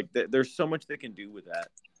 April. Like there's so much they can do with that.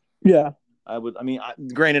 Yeah.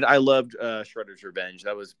 Granted, I loved Shredder's Revenge.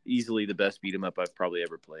 That was easily the best beat 'em up I've probably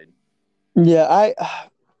ever played. Yeah,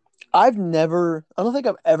 I don't think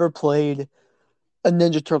I've ever played a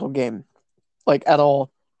Ninja Turtle game, like at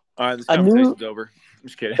all. All right, this conversation's over. I'm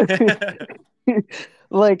just kidding.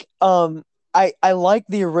 Like, I like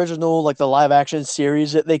the original, like the live action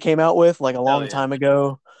series that they came out with like a long time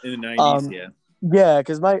ago. In the 90s, yeah. Yeah,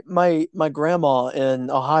 because my grandma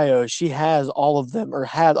in Ohio, she has all of them, or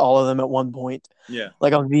had all of them at one point. Yeah.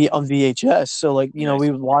 Like on VHS. So like, we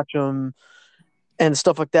would watch them and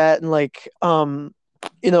stuff like that. And like, growing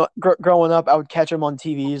up, I would catch them on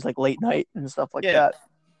TVs like late night and stuff like that.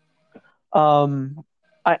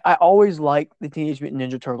 I always liked the Teenage Mutant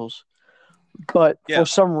Ninja Turtles, but for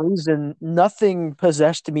some reason, nothing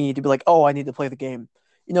possessed me to be like, oh, I need to play the game.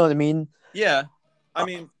 You know what I mean? Yeah. I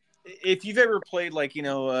mean, if you've ever played like,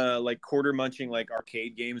 like quarter munching, like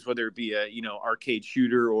arcade games, whether it be a, arcade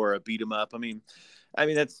shooter or a beat 'em up. I mean,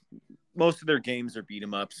 that's most of their games are beat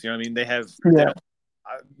 'em ups. You know what I mean? They have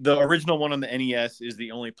the original one on the NES is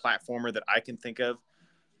the only platformer that I can think of.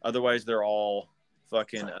 Otherwise, they're all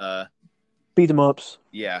fucking beat 'em ups.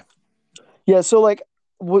 Yeah. Yeah. So like,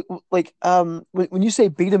 when you say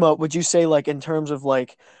beat 'em up, would you say like in terms of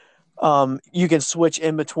like, you can switch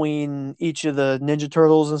in between each of the Ninja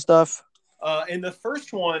Turtles and stuff? In the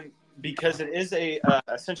first one, because it is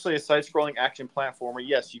essentially a side-scrolling action platformer,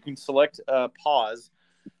 yes, you can select pause,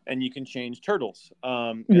 and you can change turtles.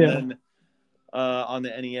 And then on the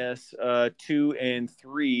NES, 2 and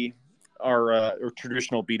 3 are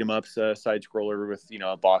traditional beat 'em ups, side scroller with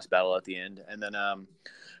a boss battle at the end, and then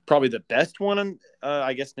probably the best one on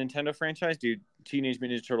I guess Nintendo franchise, dude. Teenage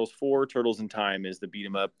Mutant Ninja Turtles 4, Turtles in Time is the beat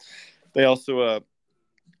 'em up. They also,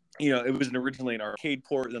 it was originally an arcade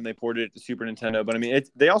port, then they ported it to Super Nintendo. But I mean,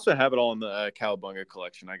 they also have it all in the Cowabunga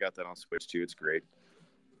collection. I got that on Switch too. It's great.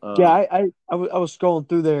 I was scrolling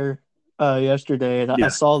through there yesterday, and I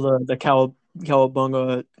saw the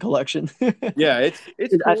Cowabunga collection. Yeah, it's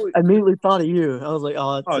cool. I immediately thought of you. I was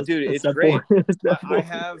like, dude, it's great.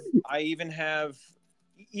 I even have,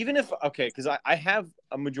 even if okay, because I have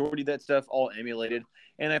a majority of that stuff all emulated,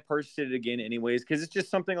 and I purchased it again anyways because it's just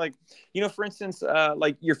something like, for instance,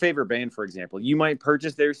 like your favorite band, for example, you might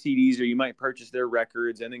purchase their CDs or you might purchase their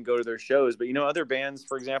records and then go to their shows. But other bands,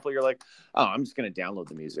 for example, you're like, oh, I'm just gonna download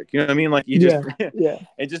the music. You know what I mean? Like you just Yeah, yeah,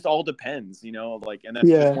 it just all depends, like, and that's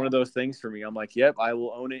just yeah. one of those things for me. I'm like, yep, I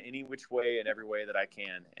will own it any which way and every way that I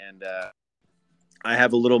can. And I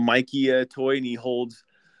have a little Mikey toy, and he holds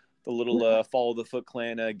the little Follow the Foot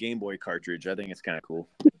Clan Game Boy cartridge. I think it's kind of cool.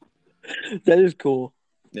 That is cool.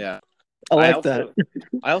 Yeah. I I like that. also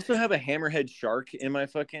I also have a hammerhead shark in my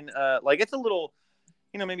fucking like it's a little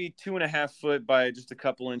maybe 2.5 foot by just a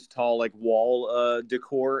couple inch tall like wall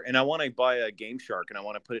decor, and I want to buy a game shark and I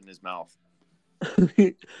want to put it in his mouth.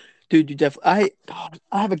 Dude, you definitely.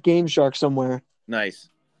 I have a Game Shark somewhere, Nice.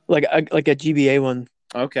 like a GBA one,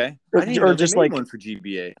 Okay. I or, didn't even or know they just made like one for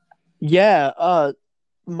GBA. yeah.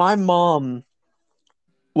 My mom,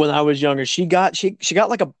 when I was younger, she got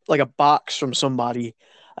like a box from somebody.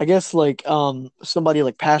 I guess like somebody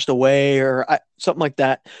like passed away or something like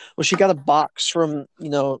that. Well, she got a box from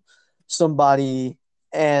somebody,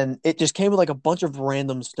 and it just came with like a bunch of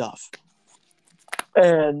random stuff.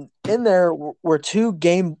 And in there were two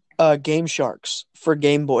Game Sharks for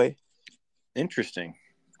Game Boy. Interesting.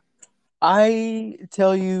 I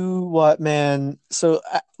tell you what, man. So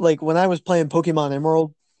like when I was playing Pokemon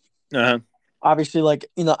Emerald, Uh-huh. obviously like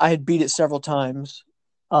I had beat it several times.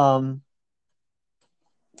 Um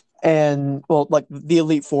and well like the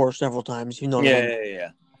Elite Four several times, you know what I Yeah, mean? yeah, yeah.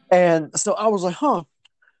 And so I was like, huh.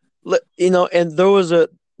 And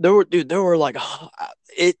there were like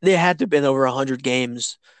they had to have been over 100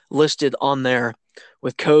 games listed on there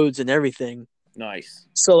with codes and everything. Nice.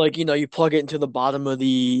 So like, you plug it into the bottom of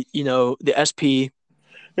the SP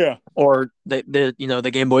Yeah. or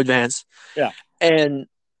the Game Boy Advance, Yeah. and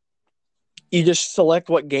you just select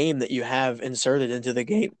what game that you have inserted into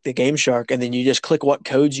the Game Shark, and then you just click what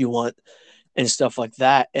codes you want and stuff like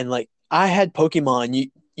that. And like I had Pokemon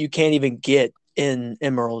you can't even get in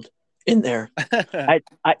Emerald in there. I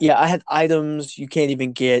had items you can't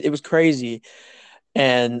even get. It was crazy.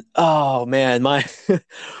 And oh man, my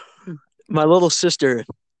little sister,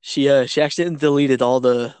 she accidentally deleted all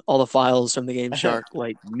the files from the Game Shark.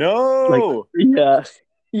 Like No. yeah.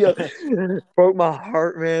 Yeah, broke my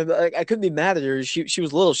heart, man. I couldn't be mad at her. She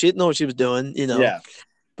was little. She didn't know what she was doing. Yeah.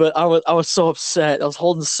 But I was so upset. I was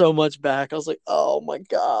holding so much back. I was like, oh my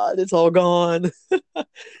God, it's all gone.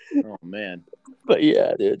 Oh man. But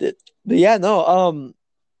yeah, dude. But yeah, no.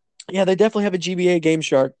 Yeah, they definitely have a GBA Game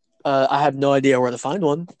Shark. I have no idea where to find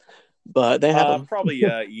one, but they have them. Probably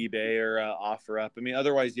eBay or OfferUp. I mean,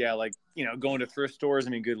 otherwise, yeah, like going to thrift stores. I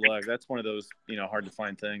mean, good luck. That's one of those hard to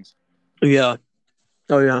find things. Yeah.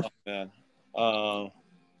 Oh yeah. Oh, man.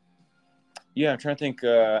 Yeah, I'm trying to think.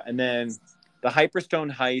 And then the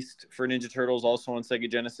Hyperstone Heist for Ninja Turtles, also on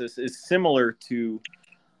Sega Genesis, is similar to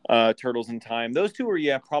Turtles in Time. Those two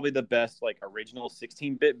are probably the best like original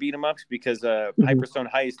 16-bit beat 'em ups because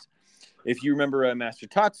Hyperstone Heist. If you remember Master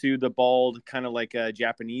Tatsu, the bald kind of like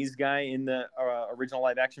Japanese guy in the original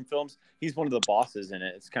live action films, he's one of the bosses in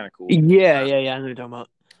it. It's kind of cool. Yeah. I know what you're talking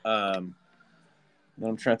about.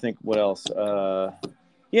 I'm trying to think what else.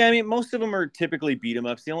 Yeah, I mean, most of them are typically beat 'em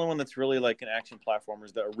ups. The only one that's really like an action platformer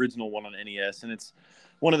is the original one on NES, and it's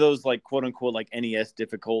one of those like quote unquote like NES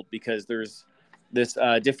difficult because there's this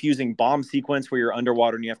diffusing bomb sequence where you're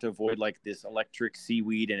underwater and you have to avoid like this electric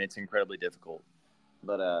seaweed, and it's incredibly difficult.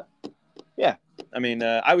 But yeah, I mean,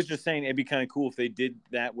 I was just saying it'd be kind of cool if they did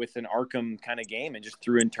that with an Arkham kind of game and just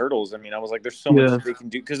threw in Turtles. I mean, I was like, there's so much they can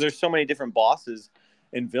do because there's so many different bosses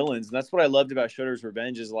and villains, and that's what I loved about Shredder's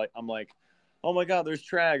Revenge. Is like, I'm like, oh my god, there's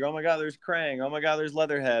Trag. Oh my god, there's Krang. Oh my god, there's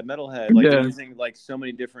Leatherhead, Metalhead. Like they're using like so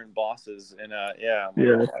many different bosses, and yeah,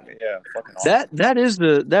 I'm like, oh, yeah, fucking awesome.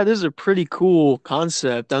 That is a pretty cool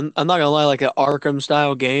concept. I'm not gonna lie, like an Arkham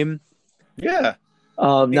style game. Yeah.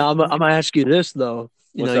 Now I'm gonna ask you this though.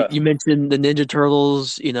 What's up? You mentioned the Ninja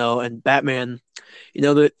Turtles, and Batman.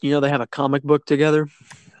 They have a comic book together.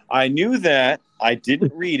 I knew that. I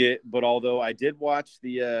didn't read it, but although I did watch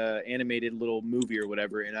the animated little movie or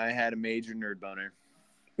whatever, and I had a major nerd boner.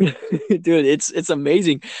 Dude, it's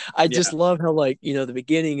amazing. I just love how the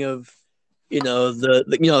beginning of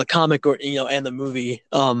the comic or and the movie,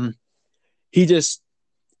 he just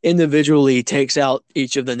individually takes out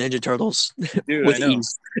each of the Ninja Turtles Dude, with I know.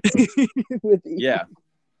 ease. With ease. Yeah.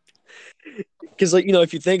 Because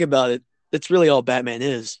if you think about it, that's really all Batman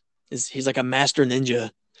is he's like a master ninja.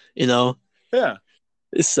 Yeah.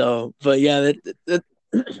 So, but yeah,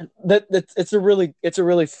 it's a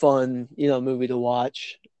really fun movie to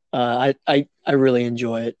watch. I really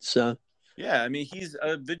enjoy it. So Yeah, I mean, he's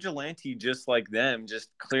a vigilante just like them, just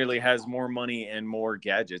clearly has more money and more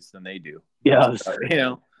gadgets than they do. Yeah. You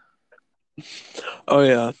know. Oh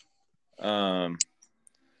yeah. Um,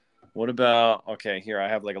 what about, okay, here I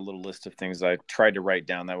have like a little list of things I tried to write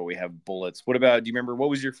down. That way we have bullets. What about, do you remember what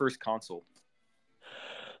was your first console?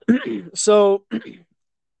 So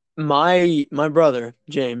my brother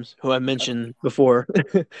James, who I mentioned before,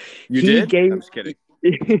 You he did? gave I'm just kidding.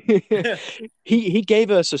 he gave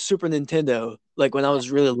us a Super Nintendo like when I was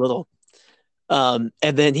really little. And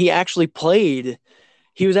then he was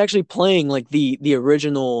actually playing like the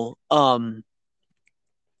original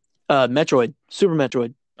Metroid, Super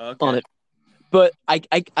Metroid on Okay. it. But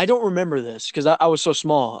I don't remember this because I was so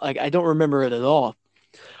small. Like I don't remember it at all.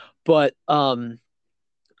 But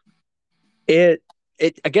it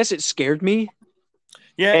I guess it scared me.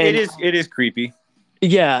 Yeah, And it is creepy.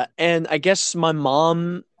 yeah, and I guess my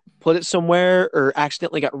mom put it somewhere or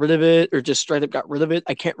accidentally got rid of it or just straight up got rid of it.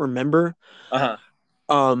 I can't remember. Uh-huh.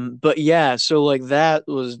 But yeah, so like that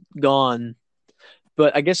was gone.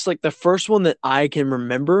 But I guess like the first one that I can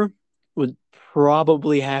remember would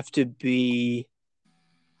probably have to be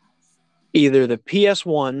either the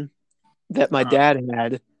PS1 that my Uh-huh. dad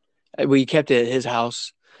had, we kept it at his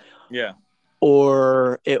house, Yeah.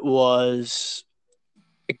 or it was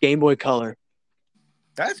a Game Boy Color.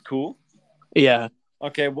 That's cool. Yeah.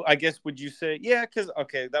 Okay, well, I guess would you say yeah? Because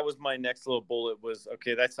okay, that was my next little bullet. Was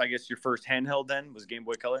okay. That's I guess your first handheld then was Game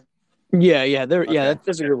Boy Color. Yeah, yeah, there yeah, Okay,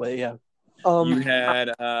 that's a good way, yeah. you Um had.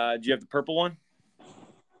 Do you have the purple one?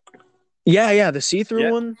 yeah, yeah, the see-through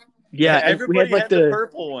Yeah, one. yeah. Yeah, and we had Everybody like had the the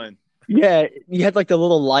purple one. yeah, you had like the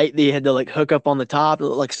little light that you had to like hook up on the top,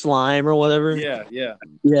 like slime or whatever. Yeah, yeah.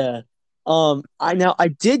 Yeah. I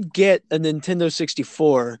did get a Nintendo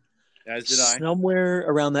 64 As did I. somewhere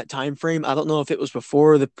around that time frame. I don't know if it was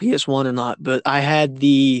before the PS1 or not, but I had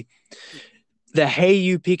the Hey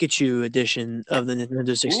You Pikachu edition of the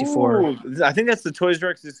Nintendo 64. Ooh, I think that's the Toys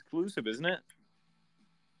R Us exclusive, isn't it?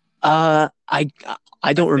 Uh, I I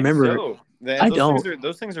I don't think remember. so. I don't.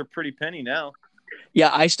 Those things are pretty penny now. Yeah,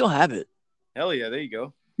 I still have it. Hell yeah, there you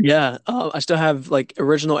go. Yeah, I still have like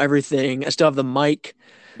original everything. I still have the mic,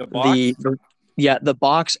 The the, box, the yeah, the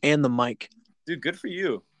box and the mic. dude. Good for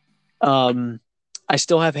you. Um, I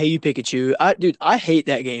still have Hey You Pikachu. Dude, I hate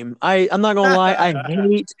that game. I'm not gonna lie, I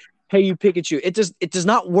hate Hey You Pikachu. It does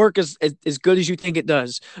not work as good as you think it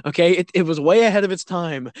does. Okay, it was way ahead of its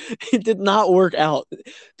time. It did not work out.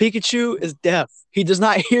 Pikachu is deaf. He does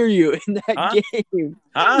not hear you in that Huh? game.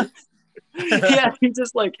 Huh? Yeah, he's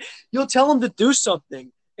just like you'll tell him to do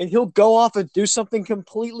something. And he'll go off and do something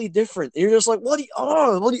completely different. And you're just like, what do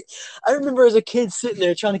you? I remember as a kid sitting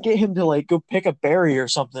there trying to get him to like go pick a berry or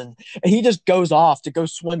something, and he just goes off to go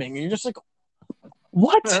swimming, and you're just like,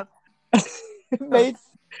 what? It made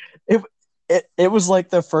it. It was like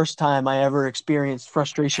the first time I ever experienced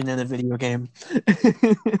frustration in a video game.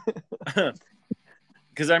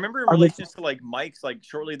 Because I remember in I was, relation to like Mike's, like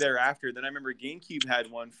shortly thereafter, then I remember GameCube had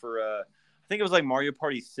one for I think it was like Mario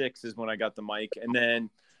Party 6 is when I got the mic, and then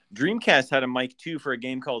Dreamcast had a mic too for a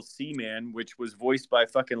game called Seaman, which was voiced by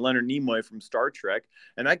fucking Leonard Nimoy from Star Trek,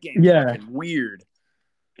 and that game's yeah, fucking weird.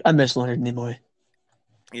 I miss Leonard Nimoy.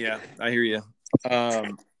 Yeah, I hear you.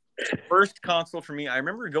 Um, First console for me, I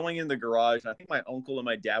remember going in the garage, and I think my uncle and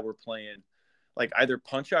my dad were playing like either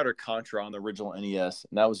Punch Out or Contra on the original NES,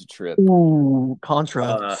 and that was a trip. Ooh,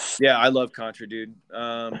 Contra. Yeah, I love Contra, dude.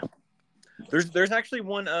 There's actually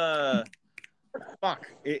one. Fuck,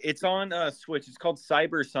 it's on Switch. It's called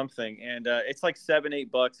Cyber something, and it's like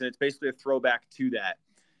 $7-8, and it's basically a throwback to that.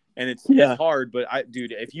 And it's Yeah, hard, but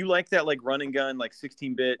dude, if you like that like run and gun, like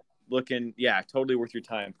 16-bit looking, yeah, totally worth your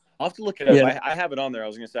time. I'll have to look it up. yeah. I have it on there. I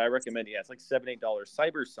was gonna say I recommend it. Yeah, it's like $7-8.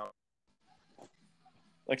 Cyber something,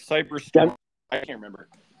 like Cyber Yeah, Storm. I can't remember.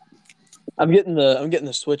 I'm getting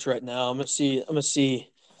the Switch right now. I'm gonna see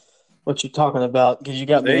what you're talking about because you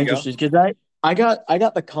got There me you go. interested. Because I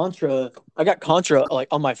got the Contra. I got Contra like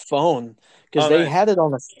on my phone because Oh, they nice. had it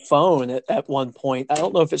on the phone at one point. I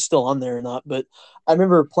don't know if it's still on there or not, but I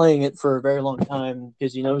remember playing it for a very long time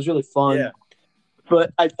because it was really fun. Yeah.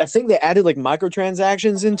 But I think they added like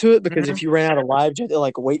microtransactions into it because if Mhm. you ran out of lives, you had to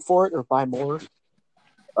like wait for it or buy more.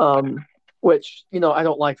 Which I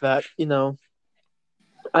don't like that.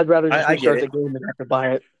 I'd rather just I get restart it. the game than have to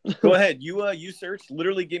buy it. Go ahead. You search.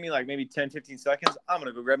 Literally give me like maybe 10-15 seconds. I'm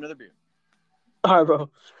gonna go grab another beer. All right, bro.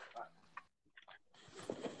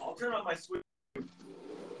 I'll turn on my Switch.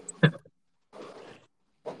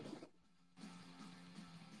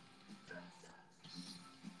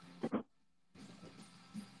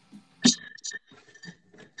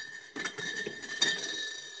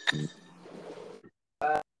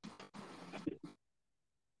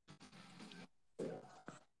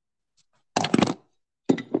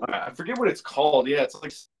 I forget what it's called. Yeah, it's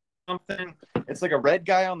like something. It's like a red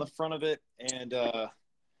guy on the front of it, and so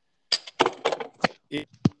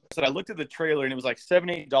I looked at the trailer and it was like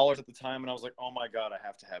 $7-8 at the time, and I was like, oh my god, I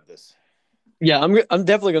have to have this. Yeah, I'm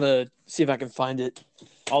definitely gonna see if I can find it.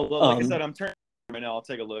 Like I said, I'm turning right now. I'll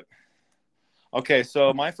take a look. Okay,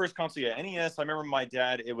 so my first console, yeah, NES. I remember my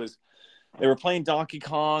dad. They were playing Donkey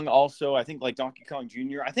Kong. Also, I think like Donkey Kong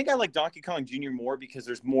Jr. I think I like Donkey Kong Jr. more because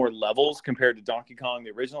there's more levels compared to Donkey Kong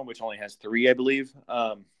the original, which only has 3, I believe.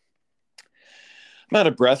 I'm out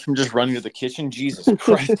of breath from just running to the kitchen. Jesus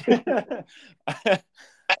Christ.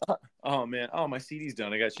 Oh man. Oh, my CD's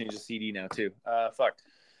done. I got to change the CD now too. Fuck.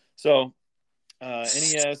 So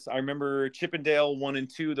NES. I remember Chip and Dale 1 and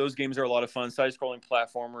 2. Those games are a lot of fun. Side-scrolling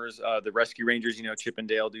platformers. The Rescue Rangers. Chip and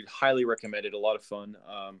Dale, dude. Highly recommended. A lot of fun.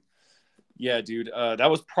 Yeah, dude. That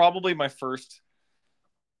was probably my first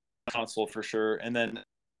console for sure. And then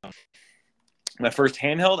my first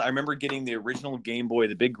handheld. I remember getting the original Game Boy,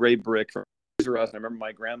 the big gray brick from Toys R Us. And I remember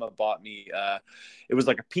my grandma bought me. It was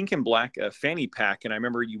like a pink and black fanny pack, and I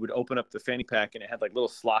remember you would open up the fanny pack, and it had like little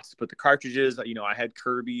slots to put the cartridges. I had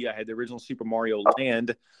Kirby, I had the original Super Mario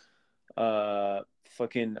Land. I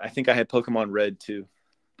think I had Pokemon Red too.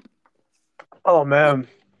 Oh man.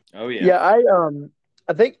 Oh yeah. Yeah,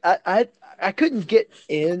 I think I couldn't get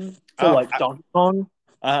in to like Donkey Kong.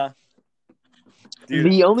 Dude.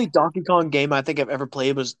 The only Donkey Kong game I think I've ever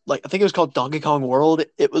played was I think it was called Donkey Kong World.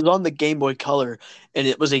 It was on the Game Boy Color, and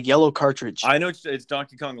it was a yellow cartridge. I know it's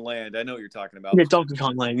Donkey Kong Land. I know what you're talking about. Yeah, Donkey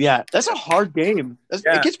Kong Land. Yeah, that's a hard game.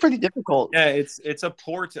 It gets pretty difficult. Yeah, it's a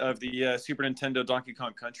port of the Super Nintendo Donkey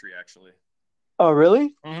Kong Country, actually. Oh,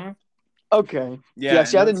 really? Mm-hmm. Okay. Yeah.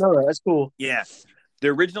 See, I didn't know that. That's cool. Yeah. The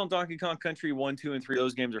original Donkey Kong Country 1, 2, and 3,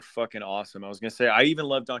 those games are fucking awesome. I was going to say, I even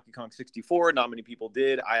loved Donkey Kong 64. Not many people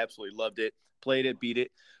did. I absolutely loved it. Played it, beat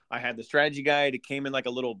it. I had the strategy guide. It came in like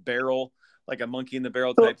a little barrel, like a monkey in the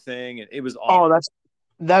barrel type thing. And it was awesome. Oh,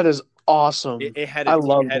 that is awesome. It had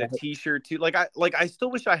a t-shirt too. I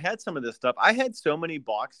still wish I had some of this stuff. I had so many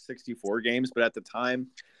boxed 64 games, but at the time,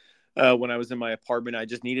 when I was in my apartment, I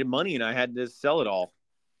just needed money and I had to sell it all.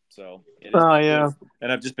 So, and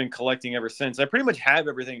I've just been collecting ever since. I pretty much have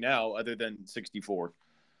everything now other than 64.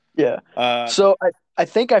 Yeah. So I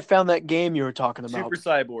think I found that game you were talking about. Super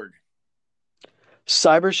Cyborg.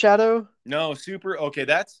 Cyber Shadow? No, Super. Okay,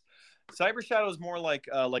 that's Cyber Shadow is more like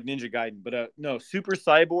Ninja Gaiden, but no, Super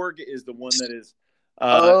Cyborg is the one that is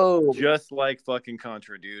just like fucking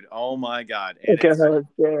Contra, dude. Oh my god. And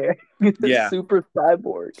yeah. Super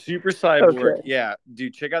Cyborg. Super Cyborg. Okay. Yeah,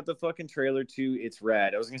 dude, check out the fucking trailer too. It's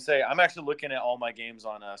rad. I was gonna say, I'm actually looking at all my games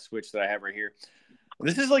on Switch that I have right here.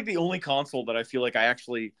 This is like the only console that I feel like I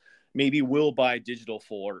actually maybe will buy digital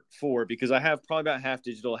for because I have probably about half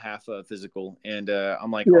digital, half physical, and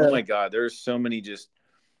I'm like, oh my god, there's so many.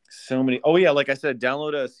 Oh yeah, like I said,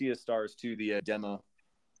 download Sea of Stars to the demo.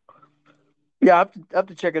 Yeah, I have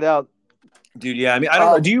to check it out. Dude, yeah. I mean, I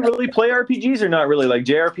don't know. Do you really play RPGs or not really? Like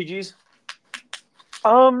JRPGs?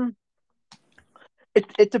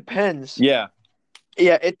 It depends. Yeah.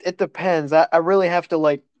 Yeah, it depends. I really have to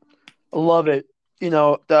love it,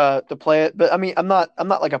 to play it. But I mean, I'm not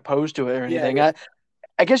like opposed to it or anything. Yeah.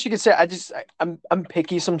 I guess you could say I'm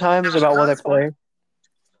picky sometimes about what I play.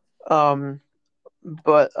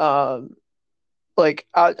 But I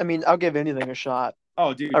mean, I'll give anything a shot.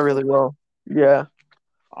 Oh, dude. I really will. Yeah.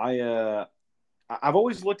 I've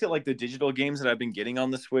always looked at like the digital games that I've been getting on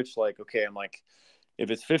the Switch. Like, okay, I'm like, if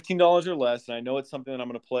it's $15 or less, and I know it's something that I'm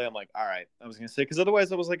going to play, I'm like, all right. I was going to say, because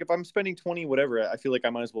otherwise I was like, if I'm spending 20, whatever, I feel like I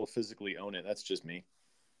might as well physically own it. That's just me.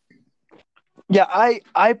 Yeah,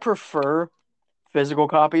 I prefer physical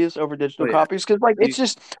copies over digital copies because it's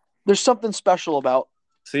just there's something special about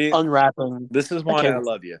unwrapping. This is why I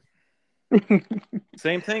love you.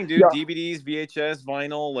 Same thing, dude. Yeah. DVDs, VHS,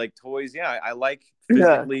 vinyl, like toys. Yeah, I like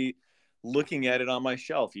physically looking at it on my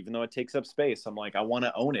shelf, even though it takes up space. I'm like, I want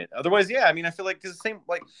to own it. Otherwise, yeah, I mean, I feel like it's the same.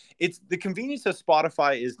 Like, it's the convenience of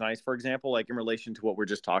Spotify is nice, for example, like in relation to what we're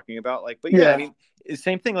just talking about. Like, but yeah, I mean, it's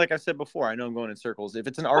same thing. Like I said before, I know I'm going in circles. If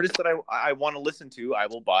it's an artist that I want to listen to, I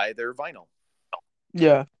will buy their vinyl.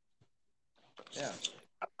 Yeah. Yeah.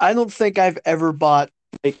 I don't think I've ever bought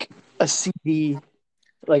like a CD,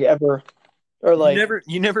 like ever. Or like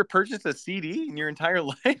you never purchased a CD in your entire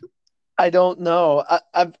life? I don't know.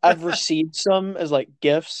 I've received some as like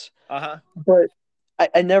gifts, but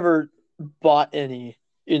I never bought any.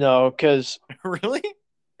 Because really,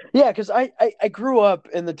 yeah, because I grew up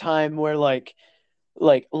in the time where like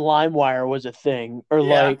LimeWire was a thing, or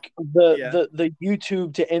like the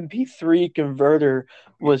YouTube to MP3 converter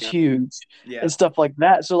was huge, and stuff like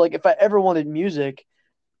that. So like if I ever wanted music,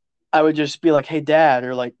 I would just be like, "Hey, Dad,"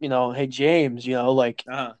 or like, "Hey, James," like,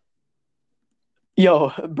 Uh-huh. "Yo,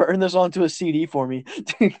 burn this onto a CD for me."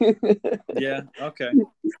 Yeah. Okay.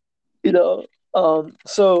 you know.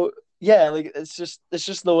 So yeah, like it's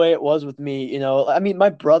just the way it was with me. I mean, my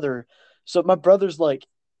brother. So my brother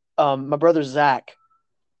Zach,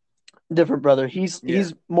 different brother. He's Yeah.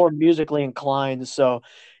 he's more musically inclined. So,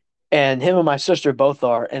 and him and my sister both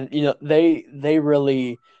are, and they're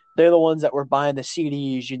the ones that were buying the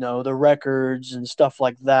CDs, the records and stuff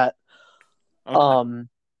like that. Okay. Um,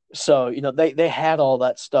 so they had all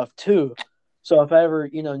that stuff too. So if I ever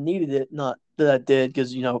needed it, not that I did,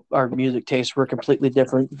 because our music tastes were completely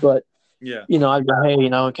different, but Yeah. I'd go,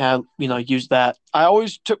 hey, can I use that? I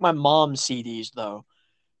always took my mom's CDs though,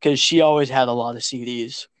 because she always had a lot of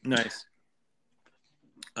CDs. Nice.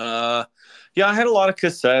 Uh, yeah, I had a lot of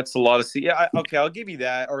cassettes, a lot of yeah. Okay, I'll give you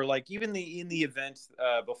that. Or like even in the events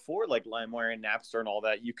before like LimeWire and Napster and all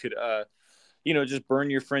that, you could just burn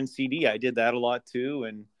your friend's CD. I did that a lot too,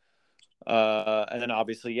 and then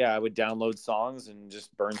obviously yeah, I would download songs and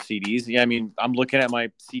just burn CDs. Yeah, I mean I'm looking at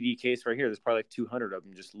my CD case right here. There's probably like 200 of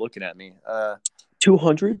them just looking at me.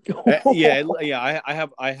 200. Yeah.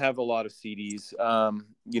 I have a lot of CDs.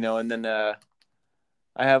 And then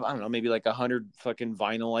I have, I don't know, maybe like 100 fucking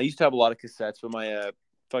vinyl. I used to have a lot of cassettes, but my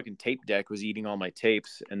fucking tape deck was eating all my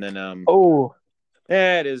tapes. And then Oh,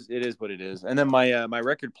 yeah, it is what it is. And then my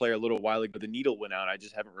record player a little while ago, the needle went out. I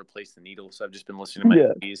just haven't replaced the needle, so I've just been listening to my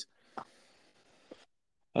yeah. CDs.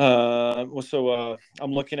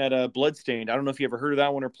 I'm looking at Bloodstained. I don't know if you ever heard of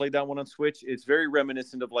that one or played that one on Switch. It's very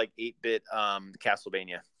reminiscent of like 8-bit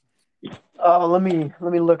Castlevania. Let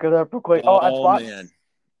me look it up real quick. Oh, Oh man, it's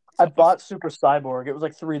I awesome. bought Super Cyborg. It was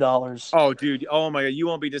like $3. Oh, dude. Oh my god, you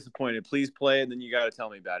won't be disappointed. Please play it, and then you got to tell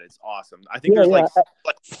me about it. It's awesome. I think Yeah, there's like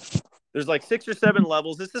yeah, there's like 6 or 7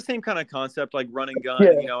 levels. It's the same kind of concept, like run and gun,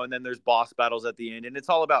 yeah, and then there's boss battles at the end, and it's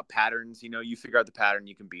all about patterns. You figure out the pattern,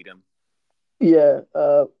 you can beat them. yeah.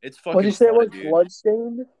 It's What did fucking you say it fun, was? dude.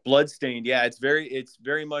 Bloodstained? Bloodstained, yeah. It's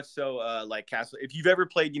very much so like Castle. If you've ever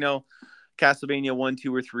played, Castlevania 1,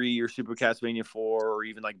 2, or 3, or Super Castlevania 4, or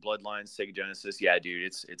even like Bloodlines, Sega Genesis, yeah, dude,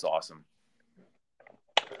 it's awesome.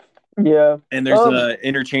 Yeah. And there's Um.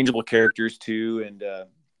 interchangeable characters too, and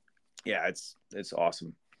yeah, it's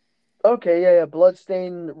awesome. Okay. Yeah. Yeah.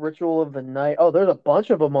 Bloodstained Ritual of the Night. Oh, there's a bunch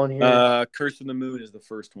of them on here. Curse of the Moon is the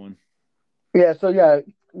first one. Yeah. So yeah,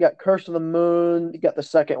 you got Curse of the Moon. You got the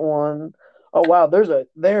second one. Oh wow.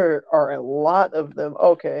 There are a lot of them.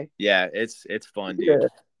 Okay. Yeah, it's fun, dude. Yeah.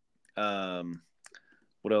 Um,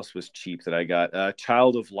 what else was cheap that I got?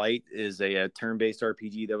 Child of Light is a turn-based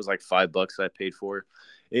RPG that was like $5 I paid for.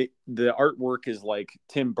 The artwork is like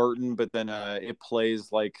Tim Burton, but then it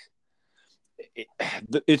plays like it,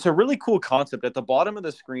 it's a really cool concept. At the bottom of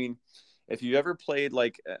the screen, if you ever played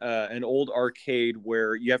like an old arcade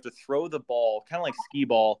where you have to throw the ball, kind of like skee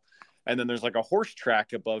ball, and then there's like a horse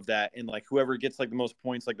track above that, and like whoever gets like the most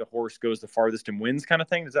points, like the horse goes the farthest and wins, kind of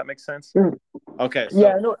thing. Does that make sense? Mm. Okay,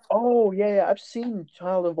 Yeah. so I know. Oh yeah. Yeah. I've seen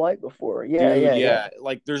Child of Light before. Yeah. dude, Yeah. Yeah. yeah,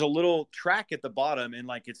 like there's a little track at the bottom, and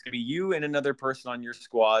like it's gonna be you and another person on your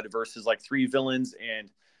squad versus like 3 villains,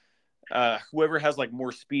 and whoever has like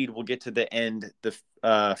more speed will get to the end, the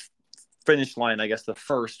finish line, I guess, the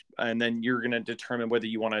first, and then you're gonna determine whether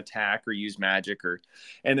you want to attack or use magic,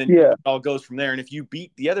 and then it Yeah. all goes from there. And if you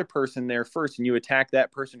beat the other person there first and you attack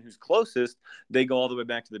that person who's closest, they go all the way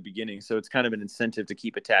back to the beginning. So it's kind of an incentive to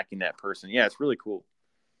keep attacking that person. Yeah, it's really cool.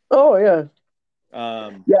 Oh yeah.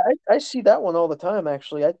 Um, Yeah. I see that one all the time.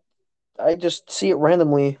 Actually, I just see it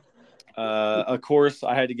randomly. of course,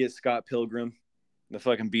 I had to get Scott Pilgrim to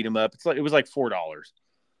fucking beat him up. It was like $4.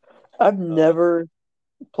 I've Uh, never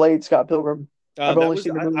played Scott Pilgrim. I've that only was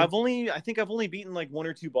seen the movie. I think I've only beaten like 1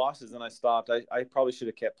 or 2 bosses and I stopped. I probably should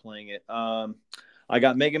have kept playing it. I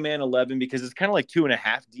got Mega Man 11 because it's kind of like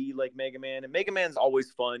 2.5D like Mega Man, and Mega Man's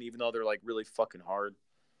always fun even though they're like really fucking hard.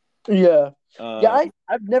 Yeah, yeah. Um,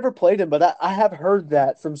 I've never played him, but I have heard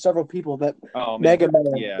that from several people that oh man, Mega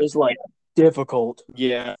Man yeah, is like difficult.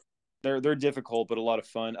 yeah, they're difficult but a lot of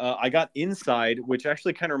fun. I got Inside, which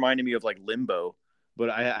actually kind of reminded me of like Limbo,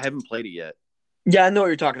 but I haven't played it yet. Yeah, I know what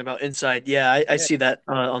you're talking about. Inside. Yeah, I Yeah, see that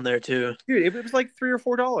on there too. dude, it was like $3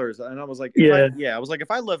 or $4, and I was like, Yeah.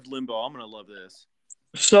 if I loved Limbo, I'm gonna love this.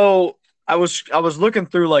 So I was looking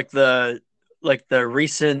through like the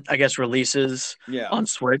recent, I guess, releases Yeah. on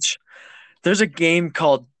Switch. There's a game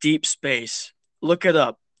called Deep Space. Look it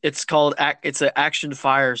up. It's an action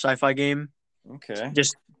fire sci-fi game. Okay.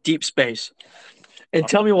 Just Deep Space. And I'm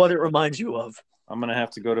tell me what it reminds you of. I'm gonna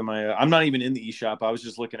have to go to my. I'm not even in the eShop. I was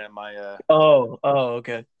just looking at my. Oh,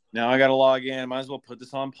 okay. Now I gotta log in. Might as well put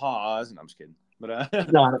this on pause. And I'm just kidding.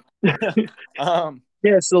 But Nah. um,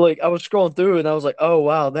 Yeah, so like I was scrolling through and I was like, oh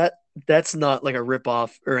wow, that's not like a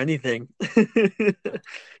ripoff or anything.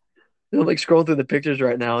 I'm like scrolling through the pictures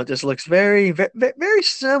right now. It just looks very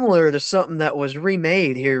similar to something that was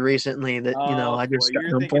remade here recently that, oh I boy, just got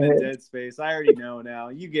you're done thinking of playing. Dead Space. I already know now.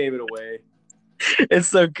 You gave it away.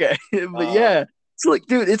 It's okay. But Uh, yeah, it's like,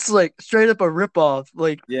 dude, it's like straight up a ripoff.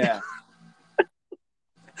 Like, yeah.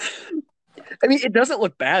 I mean, it doesn't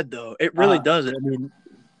look bad though. It really Uh, doesn't. I mean,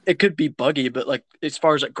 it could be buggy, but like as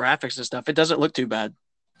far as like graphics and stuff, it doesn't look too bad.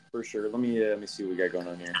 for sure. Let me see what we got going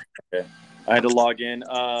on here. Okay. I had to log in.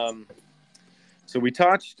 So we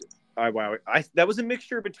touched. Wow. That was a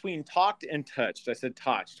mixture between talked and touched. I said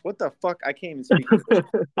touched. What the fuck? I can't even speak English.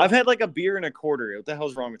 I've had like a beer and a quarter. What the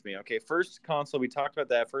hell's wrong with me? Okay, first console. We talked about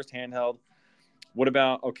that. First handheld. What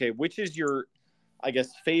about which is your, I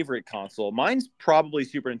guess, favorite console? Mine's probably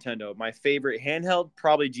Super Nintendo. My favorite handheld,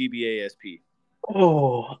 probably GBA SP.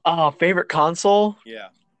 Favorite console? Yeah.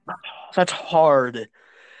 That's hard.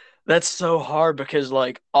 That's so hard because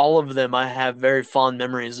like all of them I have very fond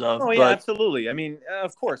memories of. Oh yeah, But absolutely. I mean,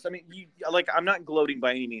 of course. I mean, you like. I'm not gloating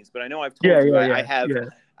by any means, but I know I've yeah, told you yeah, I yeah, have, yeah,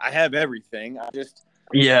 I have everything. I just,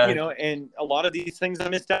 yeah, and a lot of these things I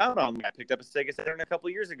missed out on. I picked up a Sega Saturn a couple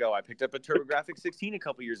years ago. I picked up a TurboGrafx 16 a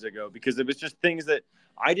couple years ago because it was just things that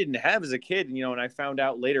I didn't have as a kid. And I found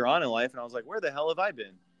out later on in life, and I was like, where the hell have I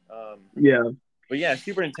been? yeah. But yeah,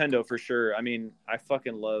 Super Nintendo for sure. I mean, I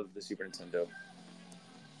fucking love the Super Nintendo.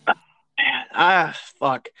 Man,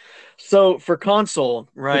 fuck. So for console,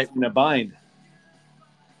 Puts right? you in a bind.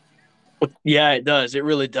 Yeah, it does. It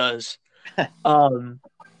really does. Um,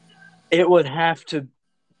 it would have to.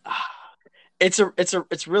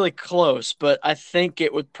 It's really close, but I think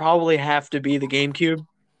it would probably have to be the GameCube.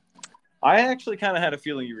 I actually kind of had a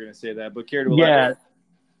feeling you were going to say that, but care to Yeah.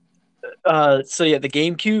 elaborate? So yeah, the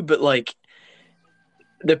GameCube, but like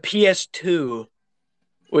the PS2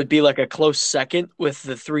 would be like a close second, with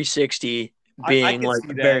the 360 I being could like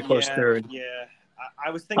see a very that. close Yeah, third. yeah.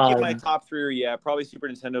 I was thinking my Um, top three are probably Super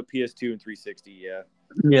Nintendo, PS2, and 360. Yeah,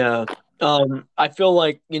 yeah. I feel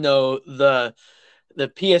like the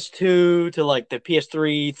PS2 to like the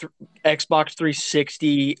PS3, Xbox 360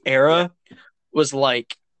 yeah, era was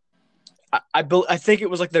like I think it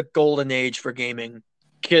was like the golden age for gaming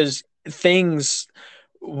because things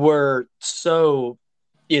were so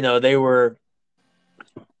they were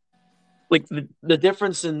like the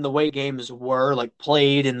difference in the way games were like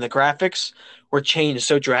played and the graphics were changed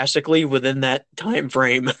so drastically within that time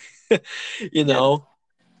frame. you yeah. know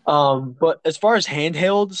but as far as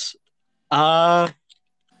handhelds, uh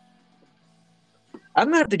I'm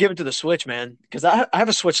gonna have to give it to the Switch, man, because I have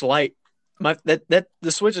a Switch Lite. That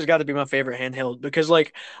the Switch has got to be my favorite handheld because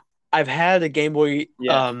like I've had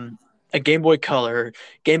Yeah, a Game Boy Color,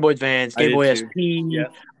 Game Boy Advance, I Game did Boy too. SP. Yeah,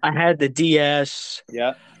 I had the DS,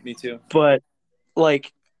 yeah, me too. but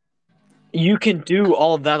like you can do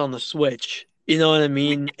all of that on the Switch. You know what I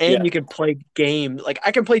mean? And Yeah, you can play games. Like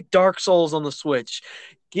I can play Dark Souls on the Switch.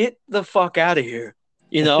 Get the fuck out of here.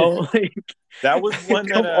 You know? that was one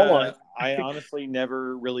that Come on. I honestly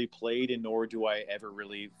never really played, and nor do I ever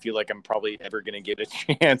really feel like I'm probably ever gonna get a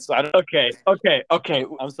chance. I don't. Okay, okay, okay.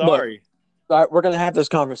 I'm Look, sorry. all right, we're gonna have this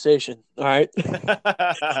conversation. All right.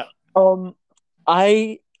 Um,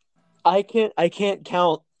 I I can't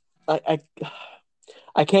count.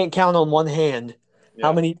 I can't count on one hand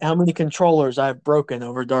Yeah. how many controllers I've broken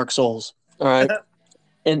over Dark Souls. All right,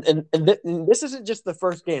 and this isn't just the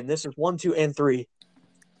first game. This is one, two, and three.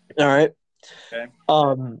 All right. Okay.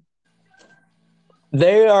 Um,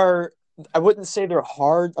 they are. I wouldn't say they're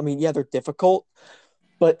hard. I mean, yeah, they're difficult,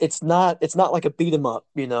 but it's not like a beat 'em up.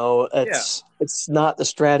 Yeah. It's not the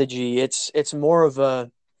strategy. It's more of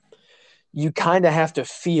a you kind of have to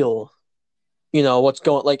feel what's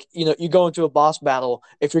going like you go into a boss battle.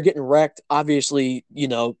 If you're getting wrecked, obviously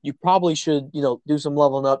you probably should do some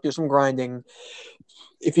leveling up, do some grinding.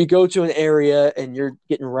 If you go to an area and you're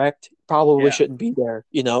getting wrecked, probably Yeah. shouldn't be there.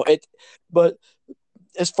 But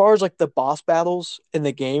as far as like the boss battles in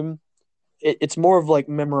the game, it's more of like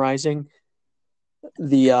memorizing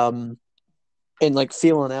the and like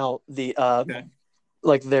feeling out the Okay.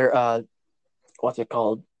 like their what's it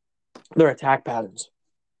called, their attack patterns,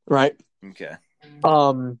 right? Okay.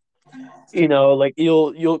 um like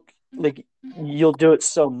you'll do it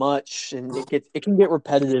so much and it can get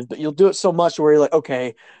repetitive, but you'll do it so much where you're like,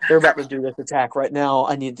 okay, they're about to do this attack right now,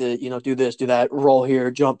 I need to do this, do that, roll here,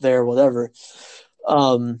 jump there, whatever,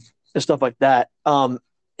 um and stuff like that.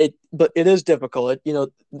 But it is difficult.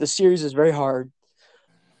 The series is very hard.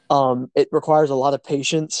 It requires a lot of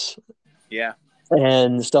patience Yeah.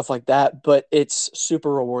 and stuff like that, but it's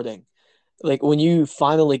super rewarding. like when you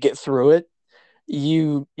finally get through it,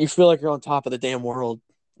 you feel like you're on top of the damn world.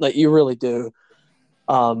 Like you really do.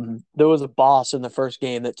 There was a boss in the first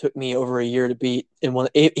game that took me over a year to beat, and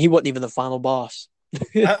he wasn't even the final boss.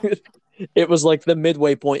 Uh, It was like the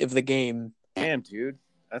midway point of the game, Damn, dude,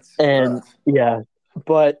 that's and rough. yeah,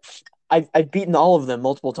 but I've beaten all of them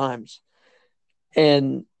multiple times,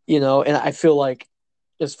 and and I feel like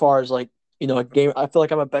as far as like a game, I feel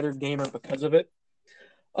like I'm a better gamer because of it.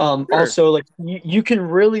 Sure. Also, like you can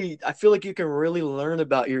really, I feel like you can really learn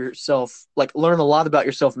about yourself, like learn a lot about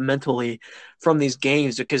yourself mentally from these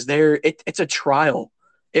games because it's a trial.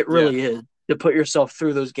 It Yeah. really is to put yourself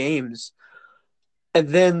through those games. And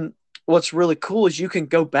then what's really cool is you can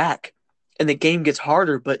go back and the game gets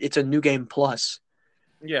harder, but it's a new game plus.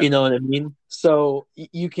 Yeah. You know what I mean? So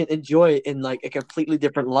you can enjoy it in like a completely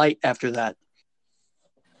different light after that.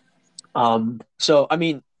 So I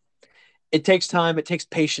mean, it takes time, it takes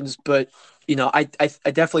patience, but I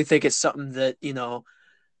definitely think it's something that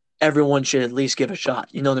everyone should at least give a shot.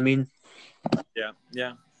 You know what I mean? Yeah.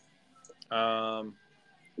 Yeah. Um,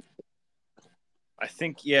 I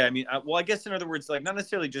think, yeah. I mean, well, I guess in other words, like not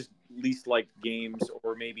necessarily just least liked games,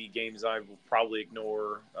 or maybe games I will probably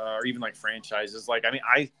ignore, or even like franchises. Like, I mean,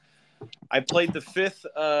 I played the fifth,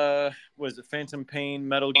 was it Phantom Pain,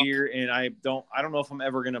 Metal Gear, and I don't know if I'm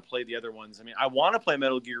ever gonna play the other ones. I mean, I want to play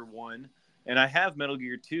Metal Gear One, and I have Metal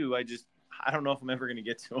Gear Two. I don't know if I'm ever gonna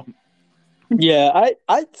get to them. Yeah,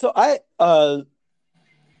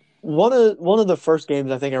 one of the first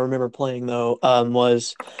games I think I remember playing though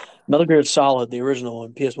was Metal Gear Solid, the original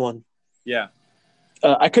one, PS1. Yeah.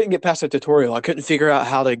 I couldn't get past the tutorial. I couldn't figure out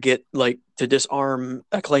how to get like to disarm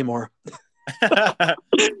a claymore.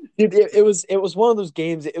 Dude, it was one of those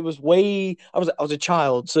games. It was way. I was a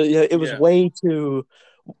child, so yeah, Yeah. it was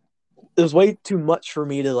way too much for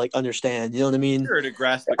me to like understand. You know what I mean? Sure, to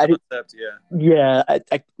grasp the I did. concept. Yeah. Yeah,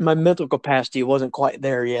 my mental capacity wasn't quite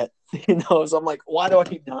there yet. So I'm like, why do I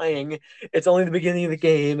keep dying? It's only the beginning of the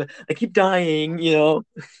game. I keep dying.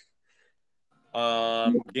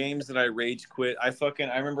 Games that I rage quit. I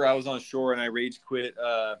remember I was on shore and I rage quit.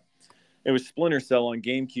 It was Splinter Cell on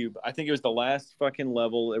GameCube. I think it was the last fucking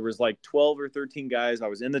level. It was like 12 or 13 guys. I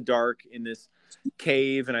was in the dark in this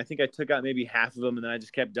cave, and I think I took out maybe half of them, and then I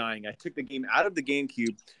just kept dying. I took the game out of the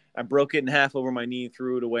GameCube. I broke it in half over my knee,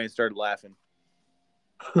 threw it away, and started laughing.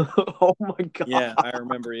 Oh my Yeah, god. I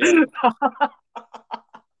remember. Yeah,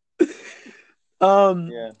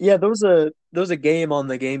 yeah. Yeah, there was a game on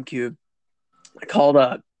the GameCube called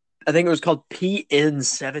I think it was called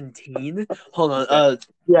PN17. Hold on. Okay.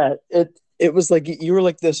 Yeah, it was like you were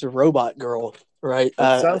like this robot girl, right?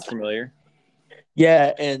 That sounds familiar.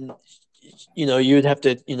 Yeah, and you would have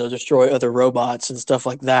to, destroy other robots and stuff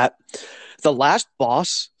like that. The last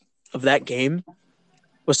boss of that game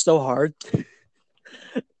was so hard.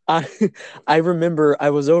 I I remember I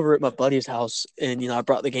was over at my buddy's house and I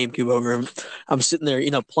brought the GameCube over and I'm sitting there,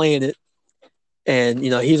 playing it and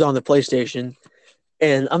he's on the PlayStation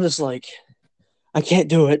and I'm just like I can't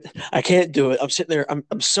do it. I can't do it. I'm sitting there. I'm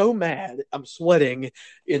so mad. I'm sweating,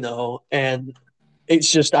 and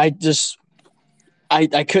it's just I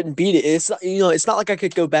couldn't beat it. It's not like I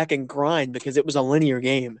could go back and grind because it was a linear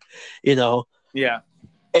game, you know. Yeah.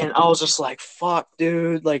 And I was just like, fuck,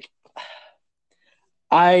 dude. Like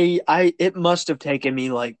I it must have taken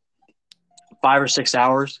me like 5 or 6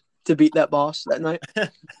 hours to beat that boss that night.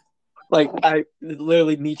 Like I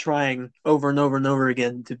literally me trying over and over and over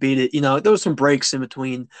again to beat it. There was some breaks in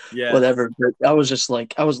between, Yeah. whatever. But I was just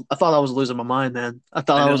like I thought I was losing my mind, man. I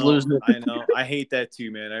thought I I was know. losing I it. know. I hate that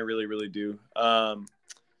too, man. I really, really do. Wow.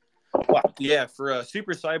 Yeah. For a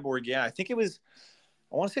Super Cyborg, yeah, I think it was.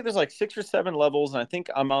 I want to say there's like 6 or 7 levels, and I think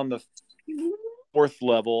I'm on the fourth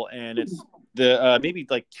level, and it's the maybe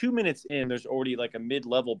like 2 minutes in. There's already like a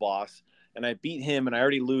mid-level boss, and I beat him, and I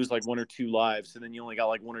already lose like 1 or 2 lives, and then you only got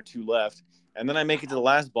like 1 or 2 left, and then I make it to the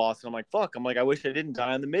last boss, and I'm like, fuck. I'm like, I wish I didn't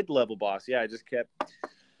die on the mid-level boss. Yeah, I just kept.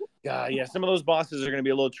 Yeah. Some of those bosses are going to be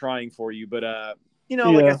a little trying for you, but like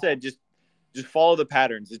I Yeah. said, just follow the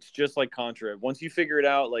patterns. It's just like Contra. Once you figure it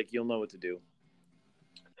out, like you'll know what to do.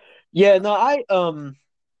 Yeah, no,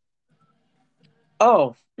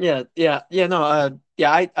 oh, yeah, no,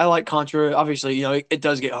 yeah, I like Contra. Obviously, it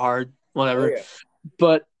does get hard, Oh whatever. yeah.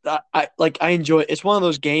 But I enjoy it. It's one of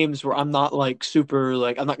those games where I'm not like super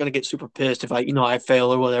like I'm not gonna get super pissed if I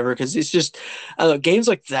fail or whatever because it's just I don't know, games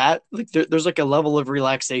like that like there's like a level of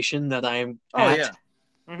relaxation that I'm Oh at, yeah.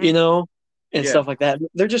 you Hmm. know, and Yeah. stuff like that.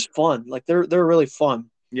 They're just fun. Like they're really fun.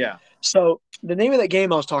 Yeah. So the name of that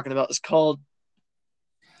game I was talking about is called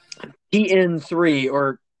PN3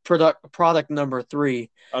 or product number 3.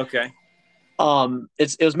 Okay.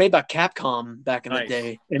 It was made by Capcom back in the Nice,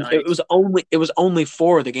 day, and it nice. was only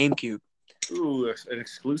for the GameCube. Ooh, an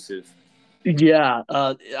exclusive. Yeah,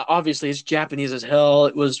 obviously it's Japanese as hell.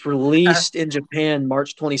 It was released in Japan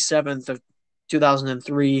March 27th of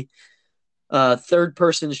 2003. Third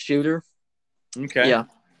person shooter. Okay. Yeah.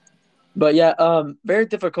 But yeah, very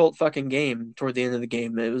difficult fucking game toward the end of the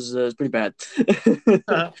game. It was pretty bad.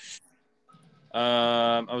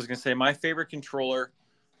 I was gonna say my favorite controller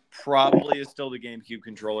probably is still the GameCube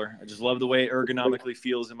controller. I just love the way it ergonomically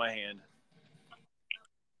feels in my hand.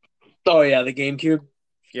 Oh yeah, the GameCube.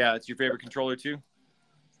 Yeah, it's your favorite controller too?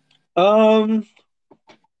 Um,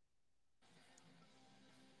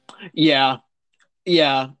 yeah,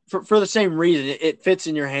 yeah. For the same reason, it fits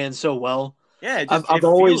in your hand so well. Yeah, I've it feels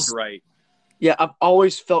always right. I've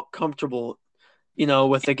always felt comfortable,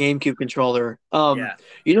 with the GameCube controller. Yeah.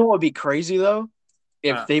 You know what would be crazy though?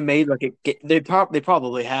 If Huh. they made like they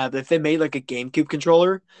probably have. If they made like a GameCube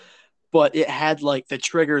controller, but it had like the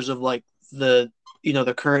triggers of like the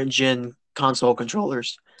current gen console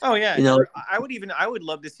controllers. Oh yeah, You know, I would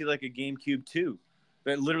love to see like a GameCube too.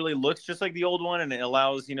 That literally looks just like the old one and it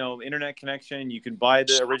allows, internet connection. You can buy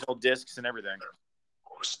the original discs and everything.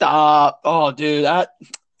 stop. Oh, dude, that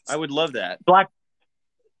I would love that. Black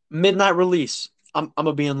midnight release. I'm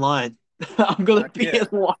gonna be in line. I'm gonna Heck be yeah.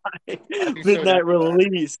 in line. I'd be so down Midnight with that.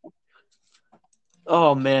 release.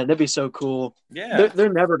 Oh man, that'd be so cool. Yeah.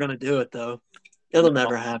 They're never gonna do it though. It'll No,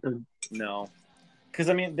 never happen. no. Because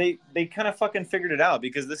I mean they kind of fucking figured it out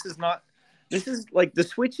because this is like the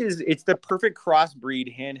Switch it's the perfect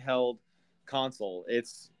crossbreed handheld console.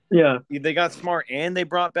 Yeah, They got smart and they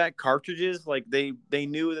brought back cartridges. Like they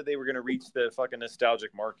knew that they were gonna reach the fucking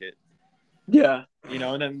nostalgic market. yeah,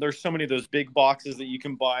 And then there's so many of those big boxes that you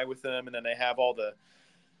can buy with them, and then they have all the,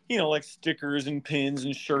 like stickers and pins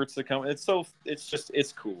and shirts that come. It's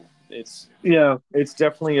cool. yeah. It's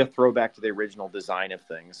definitely a throwback to the original design of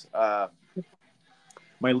things.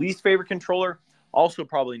 My least favorite controller, also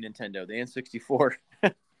probably Nintendo, the N64.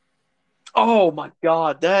 Oh my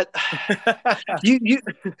God, that you.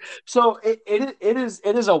 So it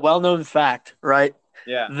is a well known fact, right?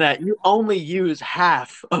 Yeah. That you only use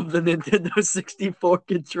half of the Nintendo 64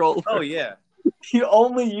 controller. Oh yeah. You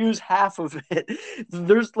only use half of it.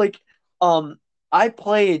 There's like, um, I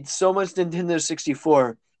played so much Nintendo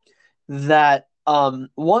 64 that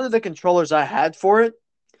one of the controllers I had for it,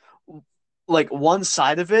 like one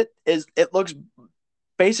side of it looks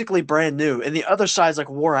basically brand new, and the other side's like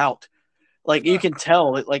wore out. Like you can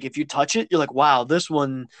tell it, like if you touch it, you're like, wow, this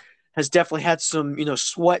one has definitely had some,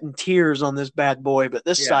 sweat and tears on this bad boy, but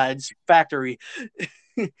this Yeah. side's factory.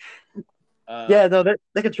 Uh, Yeah, no, that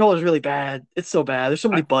controller is really bad. It's so bad. There's so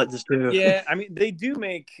many buttons too. yeah. I mean, they do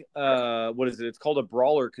make what is it? It's called a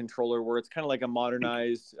brawler controller, where it's kind of like a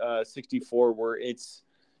modernized 64, where it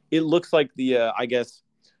looks like the I guess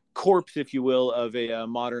corpse, if you will, of a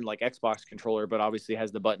modern like Xbox controller, but obviously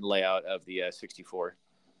has the button layout of the 64.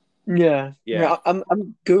 Yeah, Yeah. I'm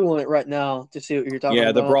googling it right now to see what you're talking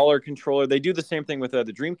Yeah, the about. brawler controller. They do the same thing with the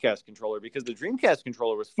Dreamcast controller because the Dreamcast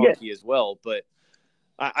controller was Yeah, funky as well, but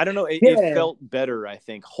I don't know. It yeah, felt better, I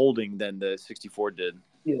think, holding than the 64 did.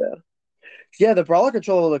 yeah, yeah. The brawler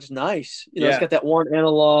controller looks nice. It's Yeah. got that one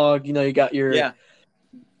analog. You got Yeah.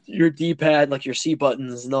 your D-pad, like your C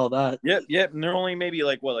buttons and all that. Yep. Yep. And they're only maybe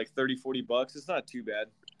like what, like 30, $40. It's not too bad.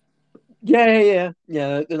 Yeah, yeah, yeah.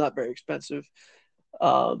 Yeah, they're not very expensive.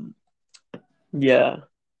 Um, yeah.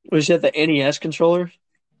 Was that the NES controller?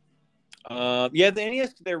 Yeah, the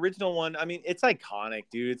NES, the original one. I mean, it's iconic,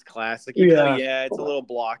 dude. It's classic. Even though, Yeah, yeah, it's a little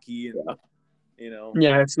blocky, and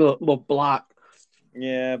yeah. It's a little block.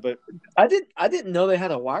 yeah, but I didn't know they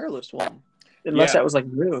had a wireless one, unless yeah. that was like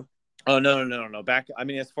new. Oh no. Back, I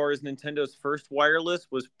mean, as far as Nintendo's first wireless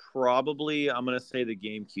was probably, I'm gonna say the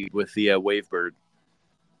GameCube with the Wavebird.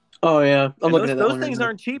 Oh yeah, I'm And looking those at that those one right things now.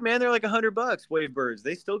 aren't cheap, man. They're like $100. Wavebirds,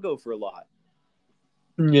 they still go for a lot.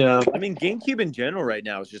 Yeah, I mean, GameCube in general right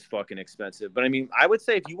now is just fucking expensive. But I mean, I would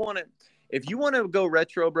say if you want to go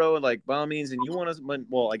retro, bro, like by all means, and you want to,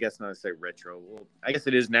 well, I guess not to say retro. Well, I guess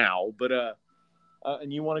it is now, but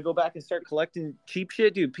and you want to go back and start collecting cheap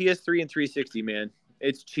shit, dude. PS3 and 360, man,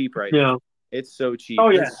 it's cheap right now. yeah. It's so cheap. Oh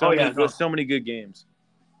yeah, There's so oh yeah, many, no. so many good games.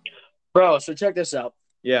 Bro. So check this out.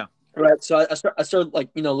 Yeah. Right. So I started like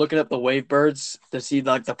looking up the wave birds to see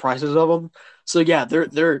like the prices of them. So yeah,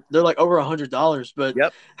 they're like over $100, but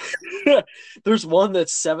Yep. there's one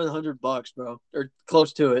that's $700, bro, or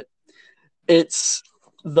close to it. It's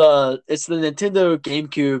it's the Nintendo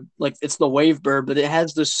GameCube, like it's the Wave Bird, but it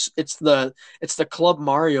has this. It's the Club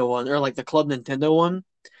Mario one or like the Club Nintendo one,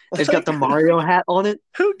 It's got the Mario hat on it.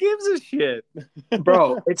 Who gives a shit?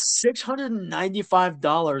 Bro, it's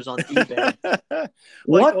 $695 on eBay.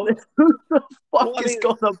 Like, What? Who the well, fuck I is mean,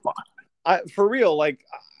 gonna buy? for real, like,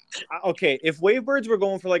 okay, if Wavebirds were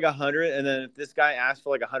going for like 100, and then if this guy asked for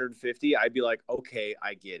like 150, I'd be like, okay,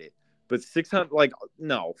 I get it. But 600, like,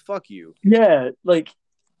 no, fuck you. Yeah, like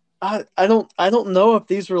I don't know if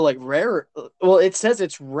these were like rare. Well, it says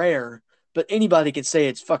it's rare, but anybody can say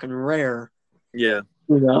it's fucking rare, Yeah,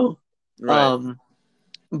 you know? right. Um,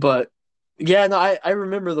 but yeah, no, I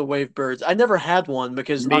remember the wave birds. I never had one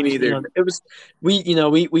because Me obviously, neither. it was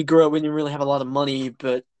we grew up, we didn't really have a lot of money,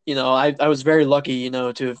 but I was very lucky, to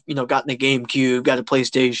have, gotten a GameCube, got a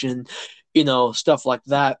PlayStation, stuff like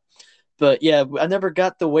that. But yeah, I never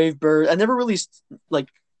got the wave bird. I never really like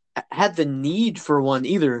had the need for one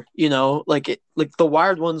either, like the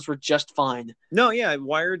wired ones were just fine. No, yeah,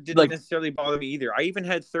 wired didn't Like, necessarily bother me either. I even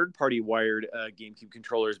had third-party wired GameCube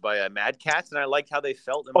controllers by Mad Catz, and I liked how they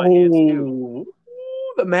felt in my hands too.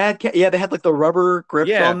 oh, the Mad Cat. Yeah, they had like the rubber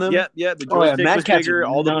grips Yeah, on them. yeah, yeah. The Oh yeah, joystick Mad was Cats are bigger,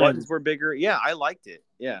 all the buttons nice. were bigger. Yeah, I liked it.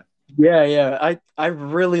 Yeah, Yeah, yeah. I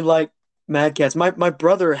really like Mad Cats. My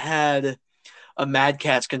brother had a Mad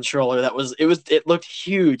Cats controller it looked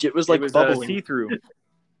huge. It was it like was bubbly. see-through.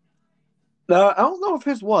 No, I don't know if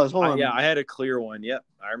his was. Hold Yeah, on. I had a clear one. Yep,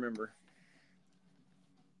 I remember.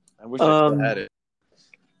 I wish I still had Um, it.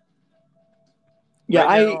 yeah,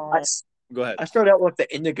 Right now, go ahead. I started out with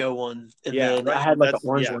the indigo one, and Yeah, then I right. had like an That's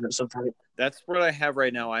orange yeah. one at some point. That's what I have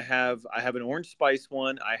right now. I have an orange spice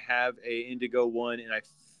one. I have a indigo one, and I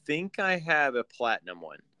think I have a platinum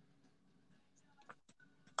one.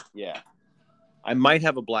 Yeah, I might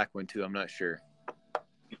have a black one too. I'm not sure.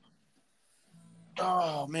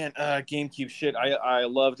 Oh man, GameCube shit. I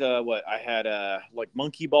loved what I had. Like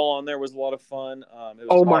Monkey Ball on there was a lot of fun. It was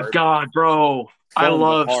Oh my hard, god, bro! I fun but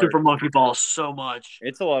love Super hard. Monkey Ball so much.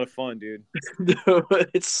 It's a lot of fun, dude. Dude,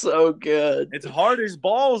 it's so good. It's hard as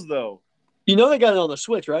balls though. You know they got it on the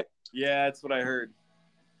Switch, right? Yeah, that's what I heard.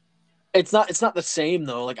 It's not the same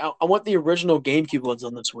though. Like I want the original GameCube ones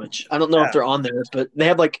on the Switch. I don't know if Yeah, they're on there, but they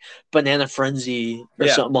have like Banana Frenzy or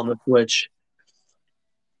yeah. something on the Switch.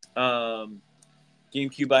 Um,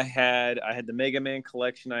 GameCube. I had the Mega Man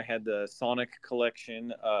collection. I had the Sonic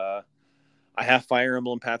collection. I have Fire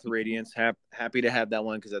Emblem Path of Radiance. Happy to have that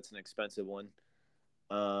one because that's an expensive one.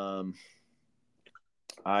 Um,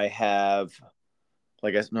 I have,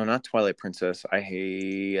 like, no, not Twilight Princess.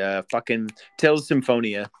 Fucking Tales of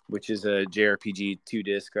Symphonia, which is a JRPG 2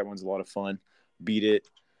 disc. That one's a lot of fun. Beat it.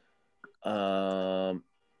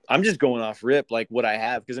 I'm just going off rip like what I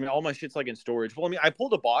have because I mean all my shit's like in storage. Well, I mean I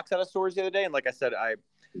pulled a box out of storage the other day, and like I said, I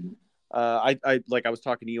like I was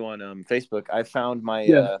talking to you on Facebook. I found my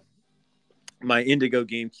Yeah. My Indigo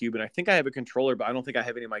GameCube, and I think I have a controller, but I don't think I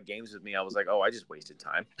have any of my games with me. I was like, oh, I just wasted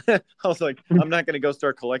time. I was like, I'm not going to go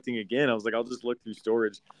start collecting again. I was like, I'll just look through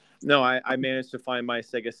storage. No, I managed to find my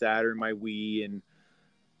Sega Saturn, my Wii, and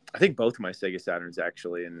I think both of my Sega Saturns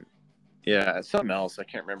actually. And yeah, something else. I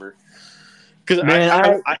can't remember. Because Man,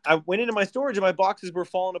 I went into my storage and my boxes were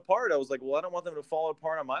falling apart. I was like, well, I don't want them to fall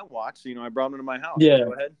apart on my watch. So, I brought them to my house. Yeah.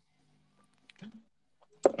 Go ahead.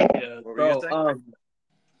 yeah, What were you bro. gonna say?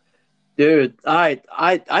 Dude,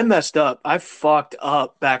 I messed up. I fucked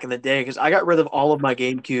up back in the day because I got rid of all of my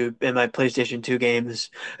GameCube and my PlayStation 2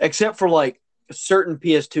 games, except for like certain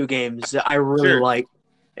PS2 games that I really Sure. like,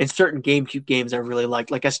 and certain GameCube games I really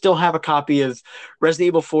like. Like I still have a copy of Resident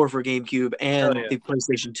Evil 4 for GameCube Hell and yeah. the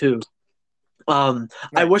PlayStation 2. I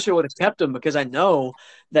Nice. wish I would have kept them because I know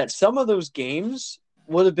that some of those games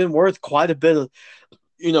would have been worth quite a bit of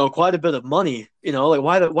money. Like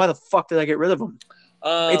why the fuck did I get rid of them?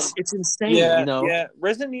 Um, It's insane. yeah.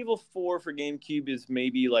 Resident Evil 4 for GameCube is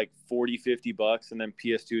maybe like $40-$50, and then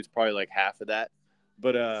PS2 is probably like half of that.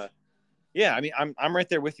 But yeah, I mean, I'm right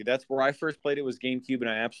there with you. That's where I first played it was GameCube, and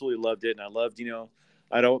I absolutely loved it. And I loved,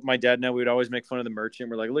 my dad and I would always make fun of the merchant.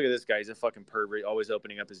 We're like, look at this guy, he's a fucking pervert, always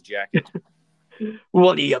opening up his jacket.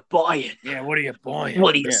 What are you buying? Yeah, what are you buying?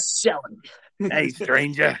 What are you Yeah. selling? Hey,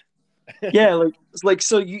 stranger. Yeah, like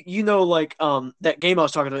so like that game I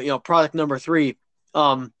was talking about, product number 3.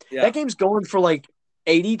 Yeah, That game's going for like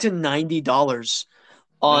 $80 to $90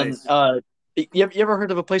 on nice. you ever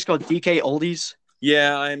heard of a place called DK Oldies?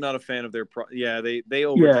 Yeah, I am not a fan of their yeah, they Yeah.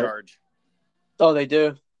 overcharge. Oh, they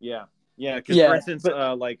do. Yeah, because for Yeah, instance,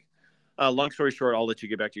 but long story short, I'll let you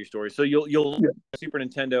get back to your story. So you'll yeah. Super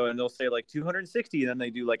Nintendo and they'll say like 260, and then they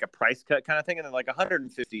do like a price cut kind of thing, and then like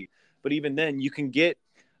 150. But even then, you can get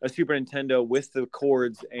a Super Nintendo with the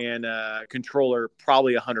cords and controller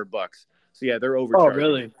probably $100. So yeah, they're Oh, overcharging.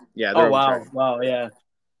 really? Yeah, Oh, they're wow. overcharging. Wow, yeah.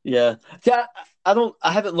 Yeah.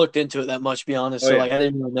 I haven't looked into it that much, to be honest. Oh So yeah, like I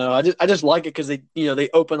didn't really know. I just like it because they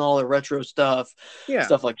open all the retro stuff, yeah.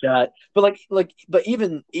 stuff like that. But but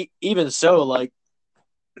even so, like,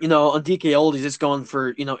 on DK Oldies it's going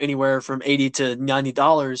for, anywhere from $80 to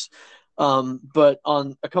 $90. But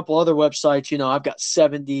on a couple other websites, I've got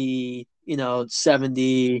 70,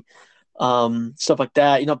 70, stuff like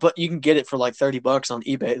that. But you can get it for like $30 on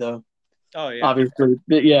eBay though. Oh yeah. Obviously.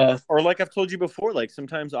 But yeah. Or like I've told you before, like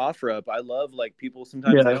sometimes OfferUp, I love like people.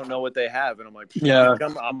 Sometimes they Yeah. don't know what they have, and I'm like, Yeah.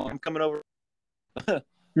 I'm coming over.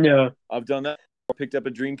 Yeah. I've done that. I picked up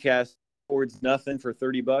a Dreamcast towards nothing for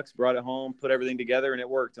 $30, brought it home, put everything together, and it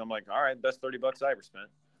worked. I'm like, all right, best $30 I ever spent.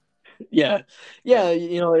 Yeah, Yeah.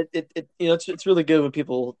 yeah. It's really good when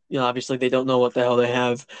people, obviously they don't know what the hell they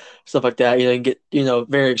have, stuff like that. And get,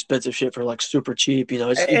 very expensive shit for like super cheap.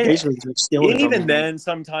 It's And, basically like stealing and it from even them. then,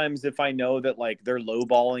 sometimes if I know that like they're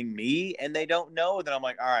lowballing me and they don't know, then I'm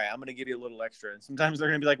like, all right, I'm gonna give you a little extra. And sometimes they're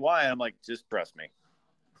gonna be like, why? And I'm like, just trust me.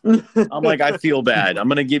 I'm like, I feel bad. I'm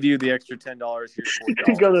gonna give you the extra $10. Here's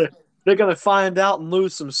they're $40. gonna they're gonna find out and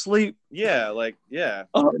lose some sleep. Yeah, like yeah.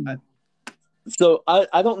 I, So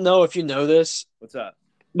I don't know if you know this, what's up?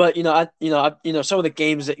 but some of the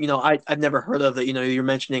games that I've never heard of that you're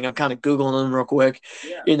mentioning. I'm kind of googling them real quick.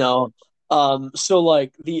 Yeah, So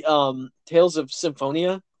like the Tales of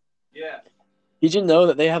Symphonia. yeah, Did you know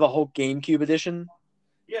that they have a whole GameCube edition?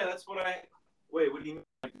 yeah. That's what I. Wait, what do you mean?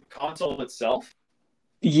 Like the console itself?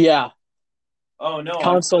 Yeah, Oh no,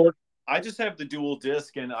 console. I just have the dual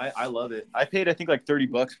disc and I love it. I paid I think like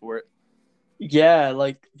 $30 for it. Yeah,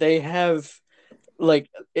 like they have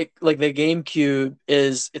like the GameCube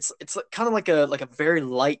it's kind of like a very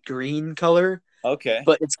light green color, Okay.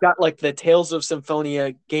 but it's got like the Tales of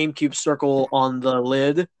Symphonia GameCube circle on the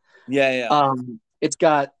lid. Yeah, yeah. It's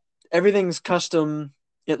got everything's custom.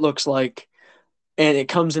 It looks like, and it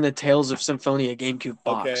comes in a Tales of Symphonia GameCube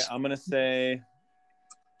Okay, box. I'm gonna say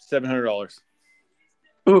 $700.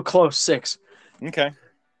 Ooh, close, six. Okay.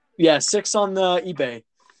 Yeah, six on the eBay.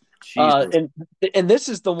 Jesus. And this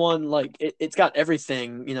is the one like it's got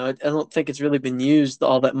everything. I don't think it's really been used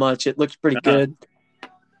all that much. It looks pretty Uh-huh. good.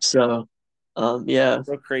 So, yeah,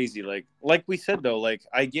 So crazy. Like we said though, like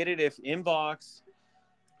I get it if inbox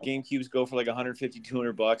GameCubes go for like 150,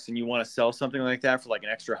 $200 and you want to sell something like that for like an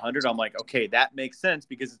extra 100, I'm like, okay, that makes sense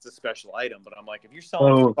because it's a special item. But I'm like, if you're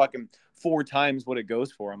selling for oh, fucking four times what it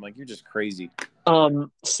goes for, I'm like, you're just crazy.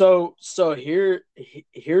 so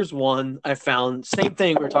here's one I found. Same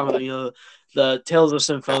thing we are talking about. The Tales of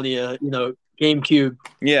Symphonia. GameCube.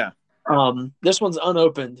 Yeah. This one's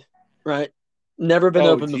unopened, right? Never been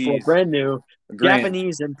Oh opened before. geez. Brand new. Grand.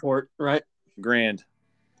 Japanese import, right? Grand.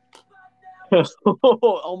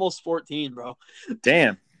 Almost 14, bro.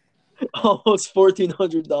 Damn. Almost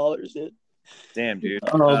 $1,400, dude. Damn, dude.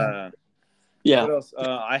 Yeah. What else?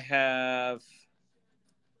 I have.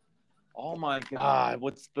 Oh my god,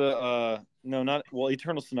 what's the? No, not well.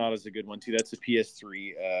 Eternal Sonata is a good one too. That's a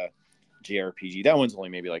PS3 JRPG. That one's only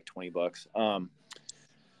maybe like $20.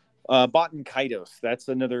 Baten Kaitos. That's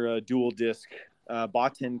another dual disc.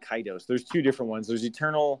 Baten Kaitos. There's two different ones. There's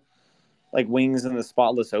Eternal, like Wings in the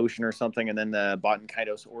Spotless Ocean or something, and then the Baten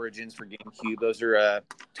Kaitos Origins for GameCube. Those are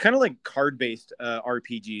kind of like card-based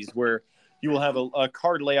RPGs where you will have a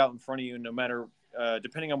card layout in front of you, and no matter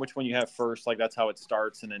depending on which one you have first, like that's how it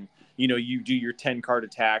starts, and then you do your 10 card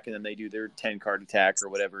attack, and then they do their 10 card attack or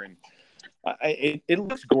whatever, and it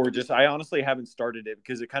looks gorgeous. I honestly haven't started it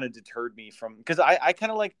because it kind of deterred me from because I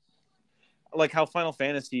kind of like how Final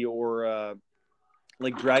Fantasy or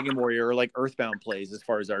like Dragon Warrior or like Earthbound plays as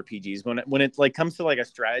far as RPGs. When it like comes to like a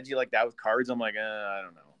strategy like that with cards, I'm like, I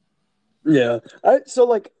don't know. Yeah. So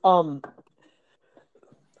like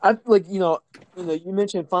I like you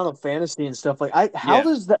mentioned Final Fantasy and stuff like how Yeah.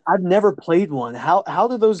 does that I've never played one. How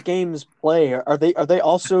do those games play? Are they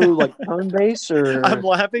also like turn based I'm or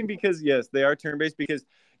laughing because yes, they are turn based because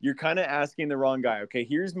you're kind of asking the wrong guy. Okay,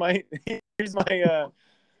 here's my here's my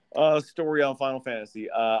story on Final Fantasy.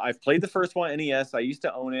 I've played the first one NES. I used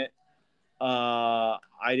to own it. I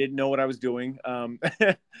didn't know what I was doing.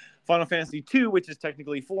 Final Fantasy 2, which is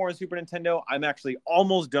technically 4 on Super Nintendo, I'm actually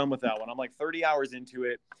almost done with that one. I'm like 30 hours into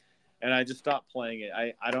it, and I just stopped playing it.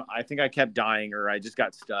 I think I kept dying, or I just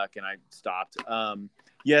got stuck and I stopped.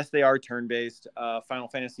 Yes, they are turn based. Final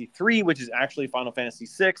Fantasy 3, which is actually Final Fantasy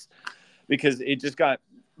 6, because it just got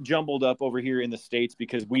jumbled up over here in the States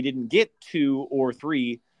because we didn't get 2 or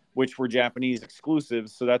 3, which were Japanese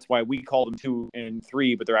exclusives. So that's why we call them 2 and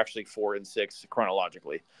 3, but they're actually 4 and 6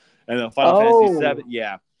 chronologically. And then Final Fantasy oh 7,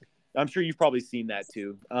 yeah. I'm sure you've probably seen that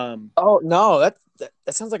too. Oh no, that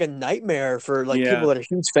sounds like a nightmare for like Yeah, people that are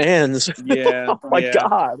huge fans. yeah, Oh my yeah.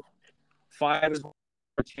 god. 5 is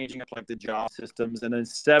changing up like the job systems, and then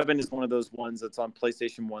 7 is one of those ones that's on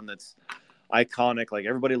PlayStation 1 that's iconic. Like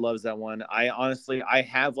everybody loves that one. I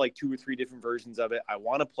have like 2 or 3 different versions of it. I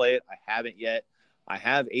want to play it. I haven't yet. I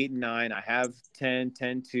have 8 and 9. I have 10,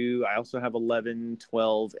 10 2. I also have 11,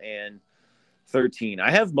 12, and 13.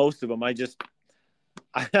 I have most of them. I,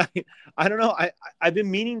 I don't know. I've been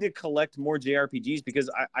meaning to collect more JRPGs because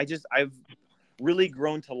I've really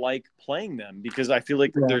grown to like playing them because I feel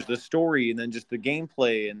like Yeah. there's the story and then just the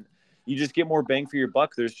gameplay, and you just get more bang for your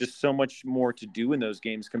buck. There's just so much more to do in those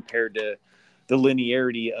games compared to the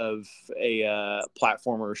linearity of a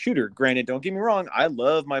platformer or shooter. Granted, don't get me wrong, I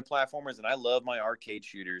love my platformers and I love my arcade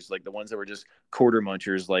shooters, like the ones that were just quarter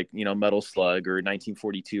munchers, like, you know, Metal Slug or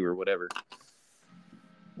 1942 or whatever.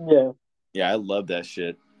 Yeah. Yeah, I love that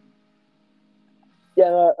shit.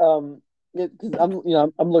 Yeah, because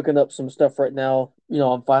I'm looking up some stuff right now,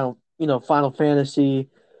 on Final Fantasy.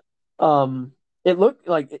 Um, it looked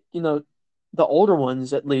like, the older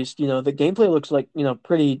ones at least, the gameplay looks like,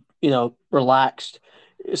 pretty, relaxed.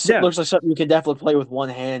 It Yeah. looks like something you could definitely play with one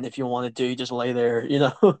hand if you wanted to. You just lay there, you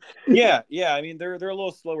know. Yeah, yeah. I mean, they're a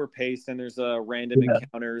little slower paced, and there's random Yeah.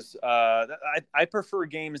 encounters. I prefer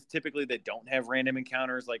games typically that don't have random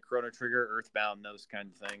encounters, like Chrono Trigger, Earthbound, those kind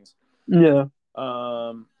of things. Yeah.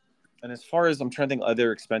 Um, and as far as I'm trying to think,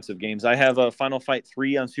 other expensive games, I have a Final Fight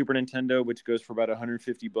 3 on Super Nintendo, which goes for about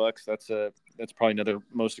 $150. That's probably another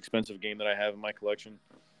most expensive game that I have in my collection.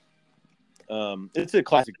 It's a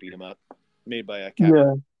classic beat 'em up made by Capcom.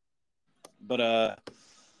 Yeah. But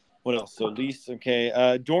what else? So least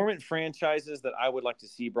okay. Dormant franchises that I would like to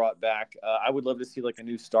see brought back. I would love to see like a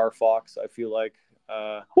new Star Fox. I feel like,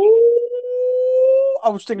 I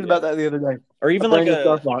was thinking yeah, about that the other day. or A even like brand new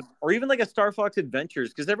Star a, Fox. or even like a Star Fox Adventures,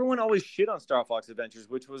 because everyone always shit on Star Fox Adventures,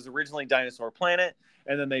 which was originally Dinosaur Planet,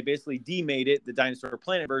 and then they basically demade it the Dinosaur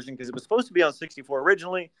Planet version because it was supposed to be on 64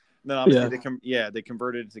 originally. And then obviously they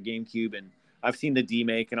converted it to GameCube, and I've seen the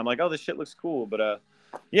demake, and I'm like, oh, this shit looks cool, but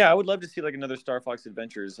yeah, I would love to see like another Star Fox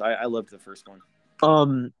Adventures. I loved the first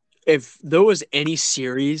one. If there was any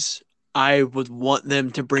series I would want them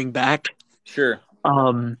to bring back, Sure.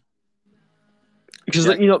 um, because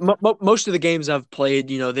Yeah. most of the games I've played,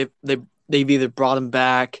 they've either brought them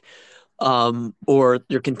back, or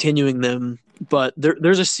they're continuing them. But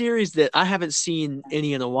there's a series that I haven't seen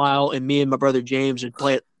any in a while, and me and my brother James would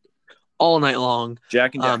play it all night long.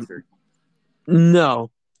 Jack and Um, Dexter.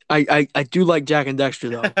 no, I do like Jack and Dexter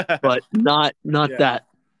though, but not Yeah. that.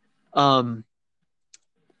 Um,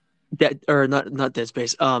 or not Dead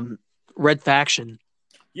Space. Red Faction.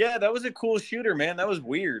 Yeah, that was a cool shooter, man. That was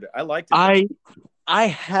weird. I liked it though. I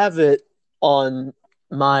have it on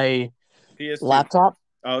my PS2. laptop.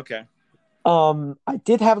 Oh, okay. I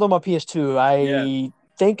did have it on my PS2. Yeah. I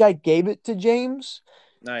think I gave it to James,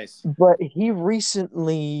 Nice. but he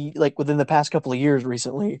recently, like within the past couple of years,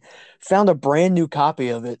 recently found a brand new copy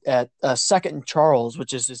of it at Second and Charles,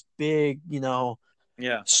 which is this big,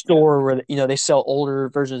 Yeah. store where they sell older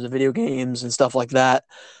versions of video games and stuff like that.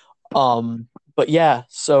 But yeah,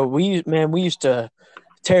 so we used to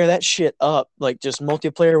tear that shit up, like just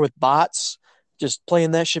multiplayer with bots, just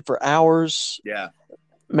playing that shit for hours. Yeah.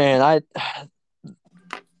 Man,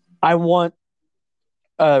 I want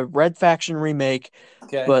a Red Faction remake,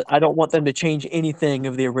 Okay. but I don't want them to change anything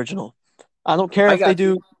of the original. I don't care I if they got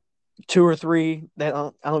you. do 2 or 3.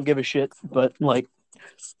 I don't give a shit. But like,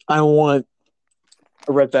 I want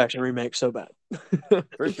a Red Faction remake so bad.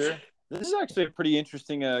 For sure. This is actually a pretty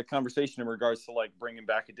interesting conversation in regards to like bringing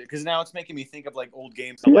back it, because now it's making me think of like old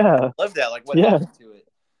games. I'm like, Yeah, I love that. Like, what yeah, happened to it?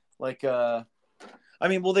 Like, I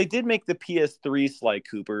mean, well, they did make the PS3 Sly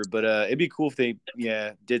Cooper, but it'd be cool if they,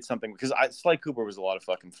 did something, because Sly Cooper was a lot of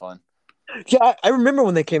fucking fun. yeah. I remember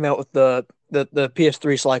when they came out with the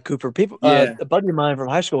PS3 Sly Cooper. People, Yeah. a buddy of mine from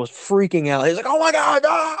high school was freaking out. He's like, "Oh my god,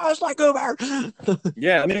 Sly Cooper!"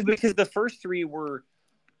 Yeah, I mean, because the first 3 were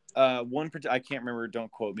I can't remember,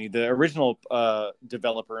 don't quote me, the original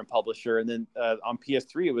developer and publisher, and then on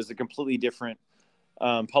PS3 it was a completely different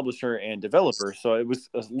publisher and developer, so it was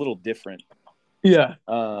a little different. Yeah.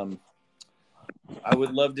 I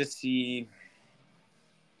would love to see,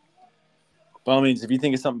 by all means, if you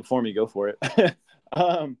think of something before me, go for it.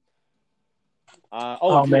 Oh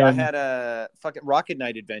Dude, I man. had a fucking Rocket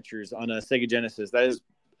Knight Adventures on a Sega Genesis. That is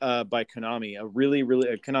by Konami. A really, really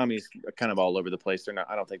Konami's kind of all over the place. They're not.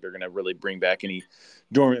 I don't think they're going to really bring back any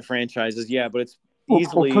dormant franchises. Yeah, but it's Well,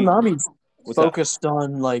 easily. Konami's What's up? focused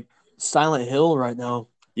on like Silent Hill right now.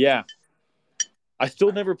 Yeah, I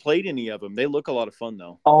still never played any of them. They look a lot of fun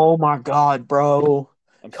though. Oh my God, bro.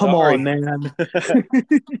 I'm Come on, sorry. man.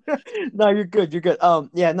 No, you're good. You're good.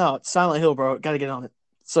 Yeah, no, Silent Hill, bro. Gotta get on it.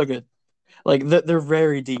 So good. Like they're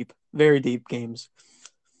very deep games.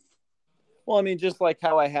 Well, I mean, just like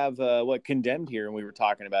how I have what Condemned here, and we were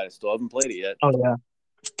talking about it. Still haven't played it yet. Oh yeah.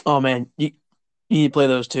 Oh man, you need to play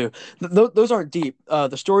those too. Those aren't deep.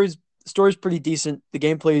 The story's pretty decent. The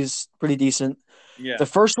gameplay's pretty decent. Yeah, The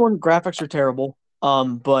first one, graphics are terrible.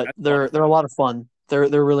 But that's they're a lot of fun. They're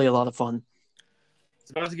really a lot of fun.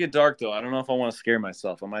 it's about to get dark though. I don't know if I want to scare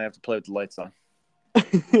myself. I might have to play with the lights on.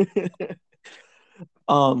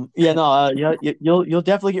 Yeah, no, yeah, you'll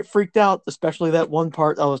definitely get freaked out, especially that one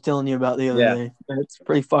part I was telling you about the other Yeah. day. It's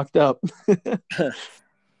pretty fucked up.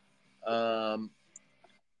 Um,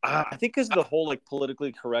 I think because of the whole like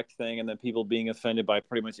politically correct thing, and then people being offended by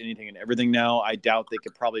pretty much anything and everything now, I doubt they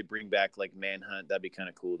could probably bring back like Manhunt. That'd be kind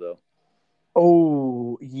of cool though.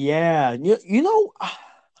 Oh, yeah.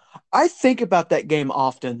 I think about that game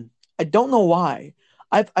often. I don't know why.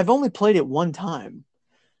 I've only played it one time.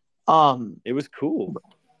 Um, It was cool.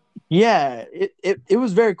 yeah, it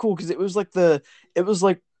was very cool because it was like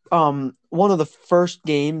one of the first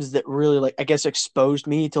games that really like I guess exposed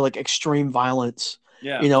me to like extreme violence,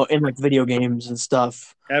 Yeah, in like video games and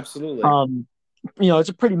stuff. absolutely. Um, it's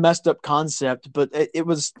a pretty messed up concept, but it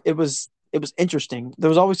was interesting. There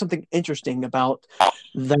was always something interesting about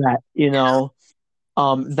that.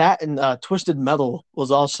 That and Twisted Metal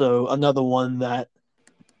was also another one that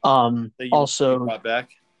That you also brought back.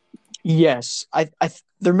 yes,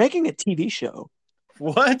 they're making a TV show.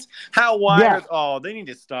 What? How Yeah, wide? Oh, they need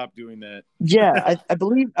to stop doing that. yeah, I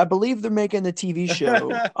believe they're making a TV show.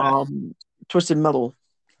 Twisted Metal.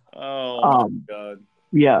 Oh my Um, god.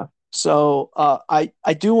 yeah. So I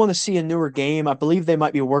do want to see a newer game. I believe they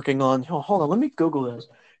might be working on. Hold on, let me Google this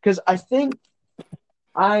because I think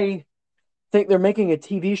they're making a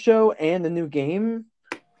TV show and a new game.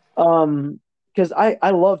 Because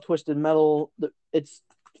I love Twisted Metal. It's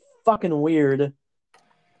fucking weird.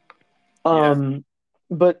 Yeah,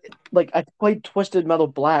 But like I played Twisted Metal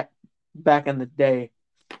Black back in the day.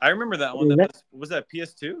 I remember that one. That was that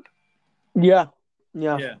PS2. Yeah,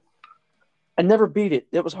 yeah. Yeah. I never beat it.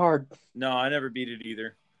 It was hard. No, I never beat it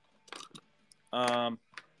either. Um,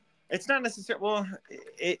 it's not necessarily. Well,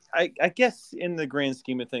 I guess in the grand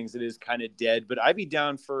scheme of things, it is kind of dead. But I'd be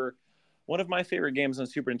down for one of my favorite games on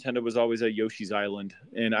Super Nintendo was always a Yoshi's Island,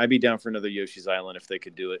 and I'd be down for another Yoshi's Island if they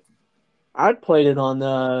could do it. I played it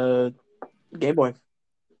on Game Boy.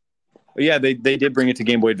 But yeah, they did bring it to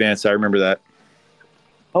Game Boy Advance. I remember that.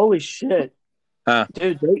 Holy shit, Huh.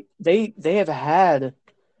 dude! They have had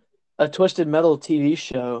a Twisted Metal TV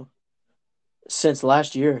show since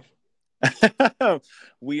last year.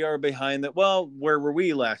 We are behind that. Well, where were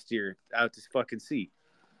we last year? Out to fucking sea.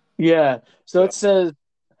 Yeah. So So it says,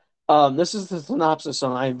 this is the synopsis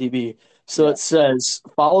on IMDb. So yeah. it says,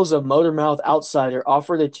 follows a motormouth outsider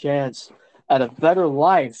offered a chance at a better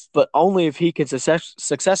life, but only if he can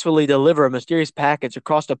successfully deliver a mysterious package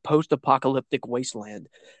across a post-apocalyptic wasteland.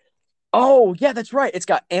 Oh, yeah, that's right. It's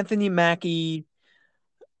got Anthony Mackie.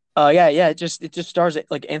 Yeah. It just stars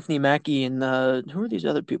like Anthony Mackie and who are these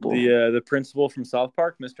other people? The principal from South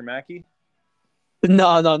Park, Mr. Mackey.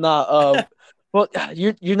 No, no, no. Well,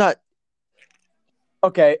 you're not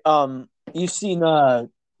okay. You've seen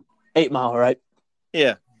 8 Mile, right?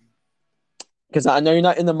 Yeah. Because I know you're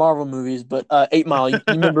not in the Marvel movies, but 8 Mile, you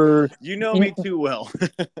remember? You know You, me too well.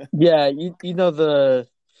 yeah, you know the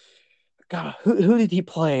God. Who did he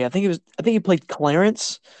play? I think he played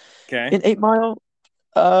Clarence Okay. in 8 Mile.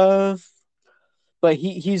 Uh, but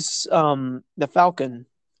he's the Falcon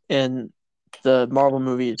in the Marvel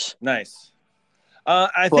movies. Nice.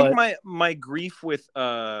 I think But my grief with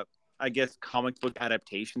I guess comic book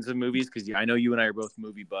adaptations of movies, because I know you and I are both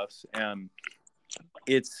movie buffs.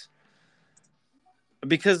 It's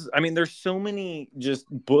because I mean there's so many just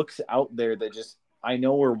books out there that just I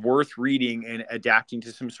know are worth reading and adapting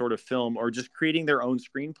to some sort of film or just creating their own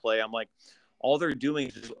screenplay. I'm like, all they're doing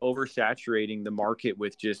is just oversaturating the market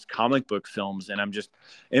with just comic book films, and I'm just,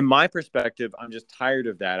 in my perspective, I'm just tired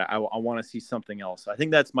of that. I want to see something else. I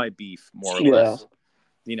think that's my beef, more or yeah, less.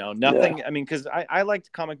 yeah, Nothing. I mean, because I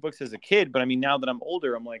liked comic books as a kid, but I mean, now that I'm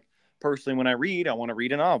older, I'm like, personally, when I read, I want to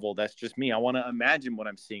read a novel. That's just me. I want to imagine what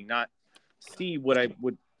I'm seeing, not see what I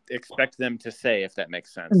would expect them to say, if that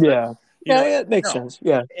makes sense. yeah, You know, yeah. It makes no. sense.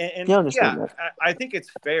 Yeah, And you yeah, understand that. I think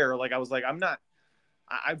it's fair. Like, I was like,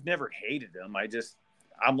 I've never hated them.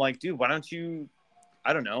 I'm like, dude, why don't you,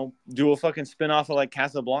 I don't know, do a fucking spinoff of like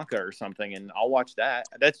Casablanca or something, and I'll watch that.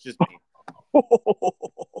 That's just me.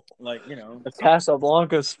 Like, you know, A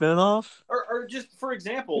Casablanca spinoff? or just for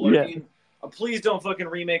example, I Yeah. mean, please don't fucking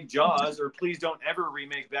remake Jaws, or please don't ever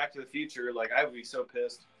remake Back to the Future. Like, I would be so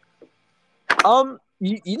pissed.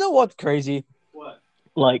 You know what's crazy? What?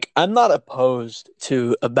 Like, I'm not opposed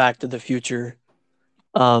to a Back to the Future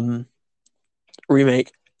um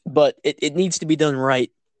remake, but it needs to be done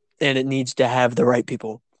right, and it needs to have the right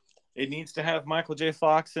people. It needs to have Michael J.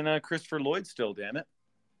 Fox and Christopher Lloyd still. Damn it!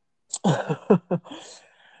 I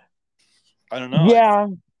don't know. Yeah,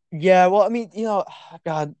 yeah. Well, I mean,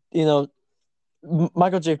 God,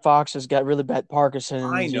 Michael J. Fox has got really bad I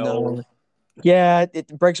Parkinson's. know. Yeah, it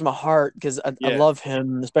breaks my heart because I Yeah. love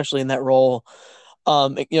him, especially in that role.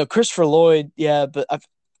 Christopher Lloyd, yeah, but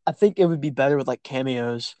I think it would be better with like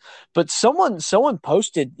cameos. But someone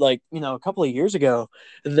posted like a couple of years ago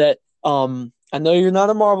that I know you're not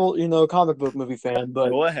a Marvel comic book movie fan, but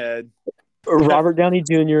Go ahead. Robert Downey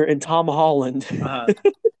Jr. and Tom Holland Uh-huh.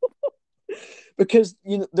 because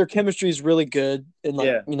their chemistry is really good in like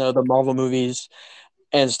Yeah. the Marvel movies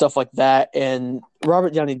and stuff like that. And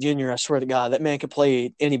Robert Downey Jr., I swear to God, that man could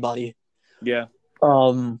play anybody. Yeah.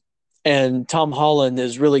 Um, and Tom Holland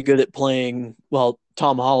is really good at playing, well,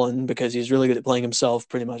 Tom Holland because he's really good at playing himself,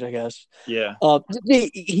 pretty much, I guess. Yeah.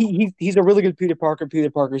 He's a really good Peter Parker. Peter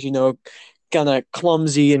Parker's, kind of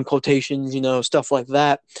clumsy in quotations, stuff like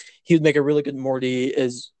that. He would make a really good Morty,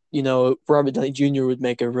 as Robert Downey Jr. would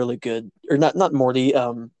make a really good, or not Morty,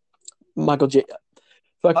 Michael J.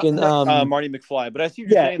 Fucking No, Marty McFly. But I see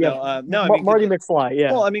what you're yeah, saying, yeah, though. No, I mean, Marty McFly,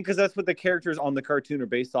 yeah. well, I mean, because that's what the characters on the cartoon are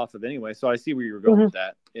based off of anyway. So I see where you were going with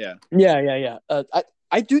that. Yeah. Yeah.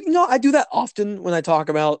 I do, I do that often when I talk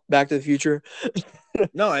about Back to the Future.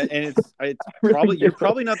 No, and it's Really you're do.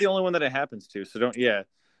 probably not the only one that it happens to. So don't. Yeah,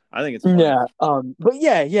 I think it's funny. Yeah. But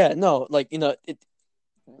yeah. No, like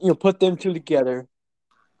put them two together.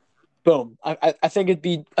 Boom. I think it'd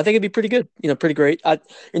be pretty good. Pretty great.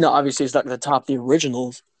 Obviously it's not going to top the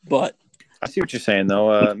originals, but I see what you're saying,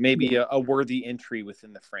 though. Maybe a worthy entry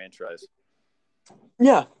within the franchise.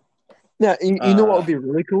 yeah. Yeah, you know what would Uh, be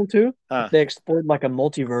really cool too? If huh, they explored like a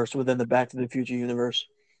multiverse within the Back to the Future universe.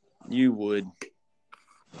 you would.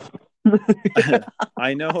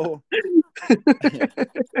 I know.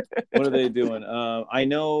 What are they doing? I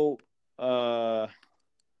know.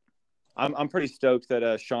 I'm pretty stoked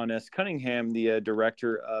that Sean S. Cunningham, the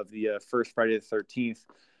director of the first Friday the 13th,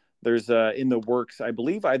 there's in the works, I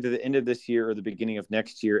believe, either the end of this year or the beginning of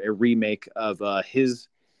next year, a remake of his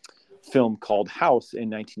film called House in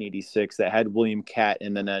 1986 that had William Catt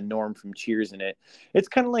and then Norm from Cheers in it. It's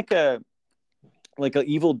kind of like a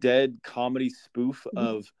Evil Dead comedy spoof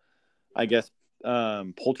of, I guess,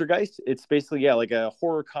 Poltergeist. It's basically like a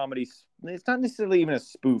horror comedy. It's not necessarily even a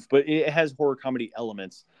spoof, but it has horror comedy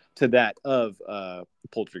elements to that of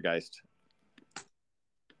Poltergeist.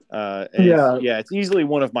 It's easily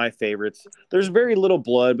one of my favorites. There's very little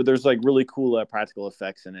blood, but there's like really cool practical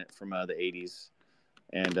effects in it from the 80s.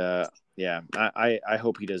 And I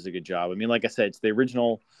hope he does a good job. I mean, like I said, it's the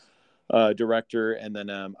original director, and then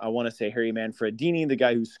I want to say Harry Manfredini, the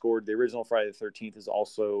guy who scored the original Friday the 13th, is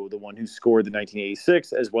also the one who scored the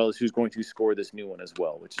 1986, as well as who's going to score this new one as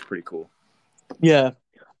well, which is pretty cool. Yeah.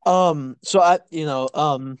 So I,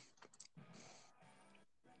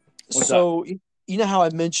 What's so you know how I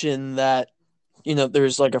mentioned that,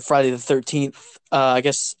 there's like a Friday the 13th, I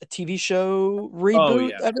guess a TV show Oh reboot,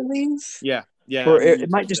 yeah, I believe, yeah. I or remember you it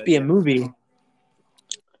might telling me just that. be a Yeah. movie.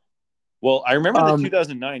 Well, I remember the Um,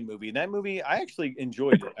 2009 movie. And that movie, I actually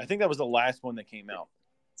enjoyed it. I think that was the last one that came out.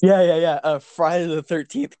 yeah. Friday the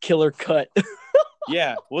 13th Killer Cut.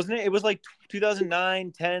 Yeah, wasn't it? It was like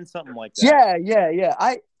 2009, 10, something like that. Yeah.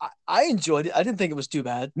 I enjoyed it. I didn't think it was too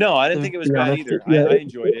bad, No, I didn't to think it was be bad honest. either. Yeah, I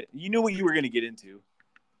enjoyed it. You knew what you were going to get into.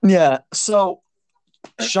 yeah. So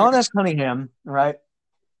Sean S. Cunningham, right?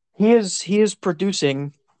 He is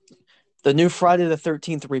producing the new Friday the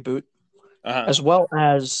 13th reboot, Uh-huh. as well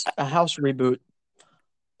as a House reboot.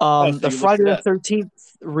 Oh, so The you looked Friday it the up.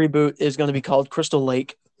 13th reboot is going to be called Crystal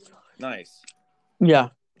Lake. Nice. Yeah.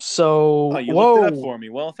 Oh, So, you looked it up whoa. for me.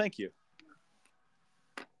 Well, thank you.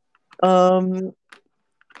 Um,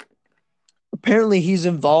 Apparently he's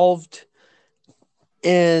involved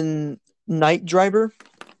in Night Driver.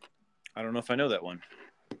 I don't know if I know that one.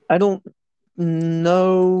 I don't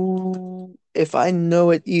know if I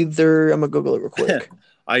know it either. I'm gonna Google it real quick.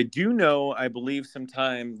 I do know, I believe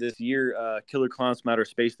sometime this year, Killer Clowns from Outer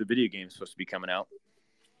Space, the video game, is supposed to be coming out.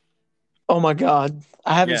 Oh my God,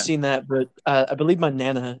 I haven't Yeah. seen that, but I believe my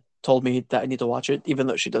nana told me that I need to watch it, even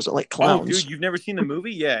though she doesn't like Oh, clowns. dude, you've never seen the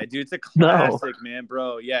movie? Yeah, dude, it's a No. classic, man,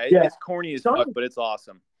 bro. Yeah, Yeah. it's corny as fuck, Sean, but it's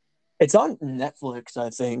awesome. It's on Netflix, I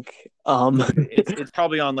think. It's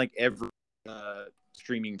probably on like every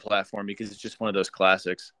streaming platform because it's just one of those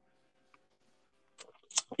classics.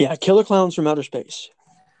 Yeah, Killer Clowns from Outer Space.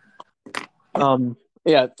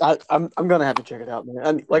 Yeah, I'm gonna have to check it out, man.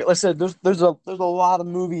 I mean, like I said, there's a lot of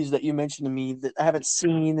movies that you mentioned to me that I haven't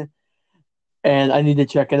seen, and I need to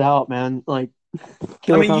check it out, man. Like I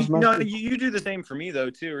Killer mean, Clowns from Outer Space. you do the same for me though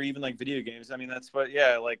too, or even like video games. I mean, that's what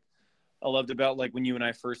like I loved about like when you and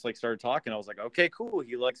I first like started talking. I was like, okay, cool.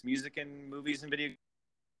 He likes music and movies and video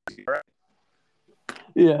games. Right.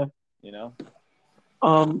 Yeah. You know.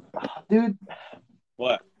 Um, dude,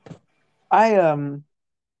 What? I um,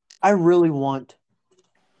 I really want,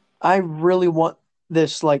 I really want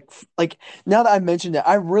this like now that I mentioned it,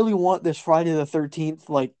 I really want this Friday the 13th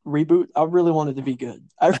like reboot. I really want it to be good.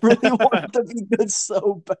 I really want it to be good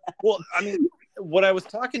so bad. Well, I mean, what I was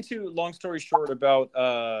talking to, long story short, about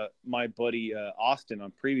my buddy Austin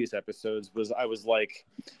on previous episodes was I was like,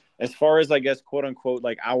 as far as I guess, quote unquote,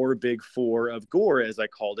 like our big four of gore, as I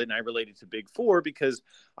called it, and I related to big four because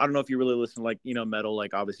I don't know if you really listen to like, metal,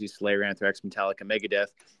 like obviously Slayer, Anthrax, Metallica, Megadeth.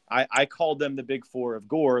 I called them the big four of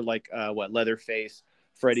gore, like Leatherface,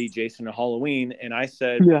 Freddy, Jason, and Halloween. And I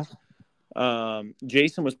said, Yeah.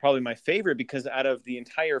 Jason was probably my favorite because out of the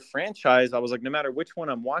entire franchise, I was like, no matter which one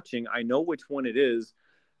I'm watching, I know which one it is,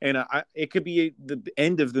 and it could be the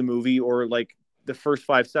end of the movie or like the first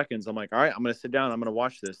 5 seconds. I'm like, all right, I'm gonna sit down, I'm gonna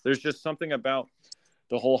watch this. There's just something about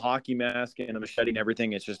the whole hockey mask and the machete and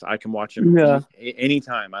everything. It's just I can watch him Yeah.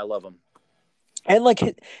 anytime. I love him. And like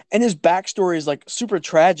and his backstory is like super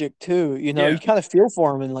tragic too. You Yeah, kind of feel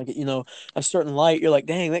for him in like a certain light. You're like,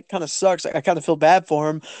 dang, that kind of sucks. I kind of feel bad for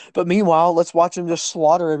him. But meanwhile, let's watch him just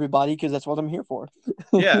slaughter everybody because that's what I'm here for.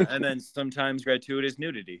 yeah, and then sometimes gratuitous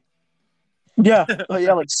nudity. Yeah,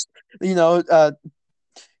 yeah, like you know, uh,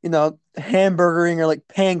 hamburgering or like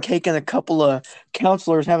pancaking a couple of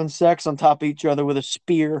counselors having sex on top of each other with a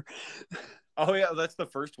spear. Oh yeah, that's the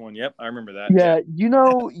first one. Yep, I remember that. Yeah.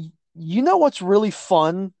 Yeah, what's really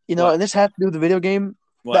fun, What? and this has to do with the video game,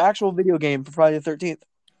 the What? actual video game for Friday the 13th.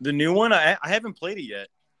 The new one? I haven't played it yet.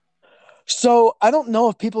 So I don't know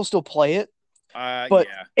if people still play it, but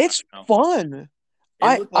Yeah. it's No. fun. It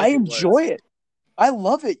I looked I like it enjoy was. it. I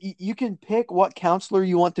love it. You can pick what counselor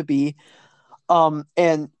you want to be,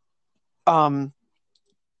 and um,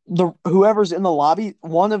 the whoever's in the lobby,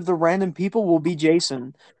 one of the random people will be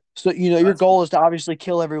Jason. So your That's cool. goal is to obviously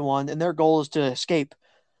kill everyone, and their goal is to escape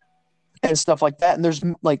and stuff like that. And there's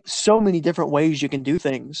like so many different ways you can do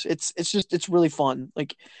things. It's really fun.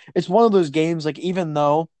 Like it's one of those games. Like even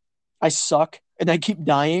though I suck and I keep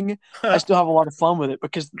dying, I still have a lot of fun with it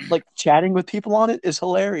because like chatting with people on it is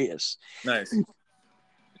hilarious. Nice.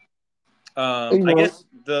 You I know, guess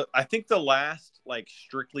I think the last like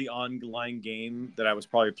strictly online game that I was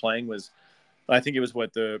probably playing was I think it was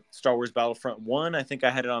the Star Wars Battlefront 1. I think I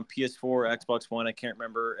had it on PS4, Xbox One, I can't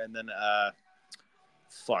remember. And then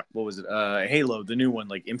what was it? Halo, the new one,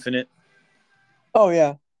 like Infinite. oh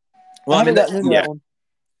yeah, I Well, I mean haven't that gotten into yeah. that one.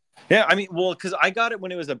 Yeah, I mean, well, because I got it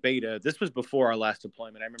when it was a beta. This was before our last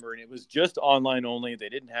deployment, I remember, and it was just online only. They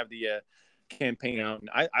didn't have the campaign out, and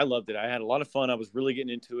I loved it. I had a lot of fun. I was really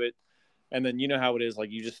getting into it. And then you know how it is, like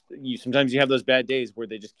you sometimes you have those bad days where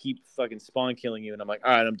they just keep fucking spawn killing you, and I'm like,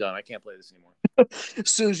 all right, I'm done. I can't play this anymore. As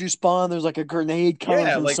soon as you spawn, there's like a grenade coming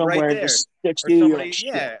Yeah, from like right somewhere and there, just sticks or to you. You're like,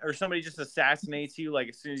 shit. somebody just assassinates you like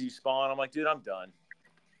as soon as you spawn. I'm like, dude, I'm done.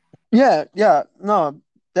 Yeah, yeah, no,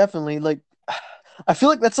 definitely. Like, I feel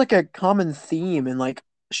like that's like a common theme in like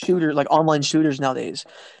online shooters nowadays.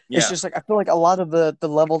 It's Yeah, just like I feel like a lot of the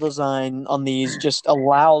level design on these just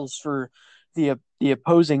allows for the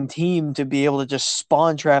opposing team to be able to just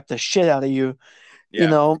spawn trap the shit out of you. You yeah.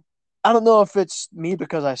 know, I don't know if it's me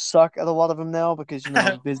because I suck at a lot of them now because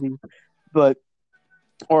I'm busy, but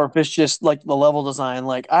or if it's just like the level design.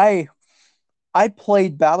 Like I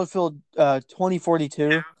played Battlefield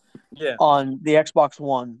 2042 Yeah. on the Xbox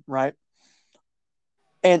One, right?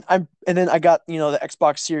 And then I got, the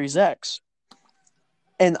Xbox Series X.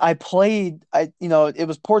 And I played it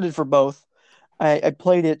was ported for both. I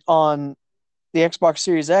played it on the Xbox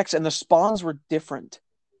Series X and the spawns were different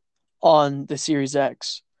on the Series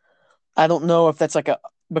X. I don't know if that's like a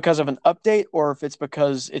because of an update or if it's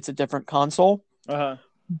because it's a different console, Uh-huh.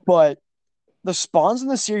 but the spawns in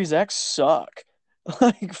the Series X suck.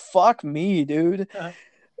 Like fuck me, dude. Uh-huh.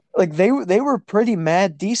 Like they were pretty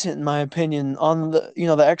mad decent in my opinion on the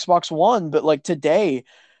Xbox One, but like today,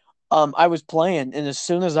 I was playing and as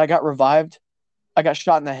soon as I got revived, I got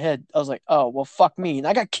shot in the head. I was like, oh well, fuck me, and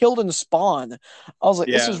I got killed in the spawn. I was like,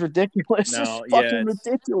 this Yeah. is ridiculous. This is No. Yeah. fucking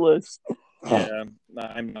ridiculous. Yeah.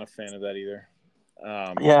 I'm not a fan of that either.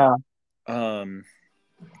 Yeah. I'm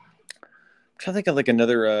trying to think of like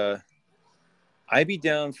another. I'd be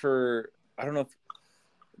down for. I don't know if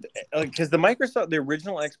because the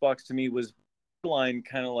original Xbox to me was line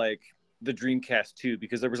kind of like the Dreamcast too,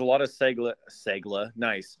 because there was a lot of Sega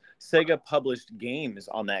published games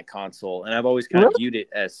on that console, and I've always kind of Really? viewed it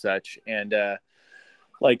as such. And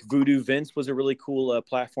like Voodoo Vince was a really cool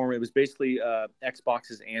platform. It was basically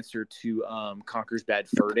Xbox's answer to Conker's Bad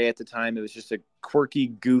Fur Day at the time. It was just a quirky,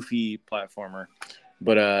 goofy platformer,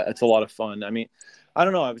 but it's a lot of fun. I mean, I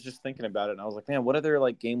don't know. I was just thinking about it, and I was like, man, what other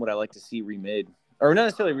like game would I like to see remade, or not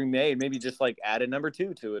necessarily remade? Maybe just like add a number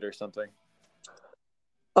two to it or something.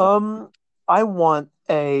 I want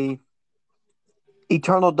a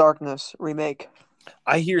Eternal Darkness remake.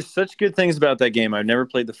 I hear such good things about that game. I've never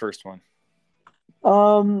played the first one.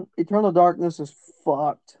 Eternal Darkness is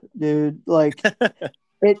fucked, dude. Like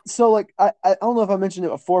it. So like I don't know if I mentioned it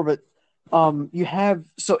before, but you have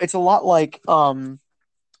so it's a lot like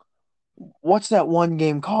what's that one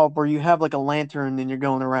game called where you have like a lantern and you're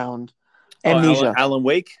going around? Oh, Amnesia. Alan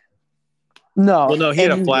Wake. No, Well, no, he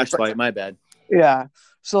had a Amnesia. flashlight. My bad. Yeah.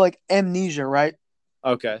 So like Amnesia, right?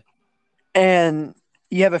 Okay. And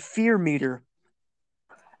you have a fear meter.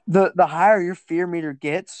 The higher your fear meter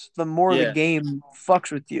gets, the more the Yeah. game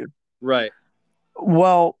fucks with you. Right.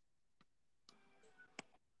 Well,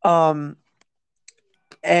 um,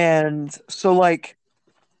 and so like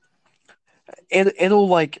it'll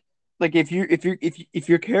like if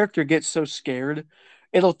your character gets so scared,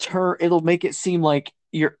 it'll make it seem like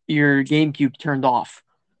your GameCube turned off.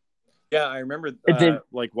 Yeah, I remember It did,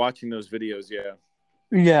 like watching those videos. Yeah.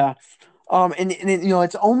 yeah. And it,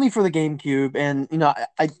 it's only for the GameCube, and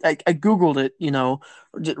I googled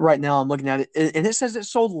it. Right now I'm looking at it, and it says it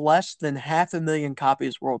sold less than 500,000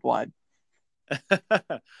 copies worldwide.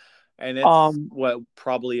 And it's Um, what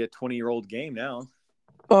probably a 20-year-old game now.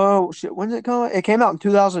 oh shit, when did it come out? It came out in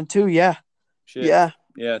 2002. Yeah, Shit. yeah,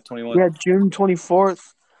 Yeah, 21. yeah, June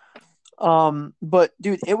 24th. But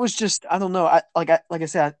dude, it was just I don't know. Like I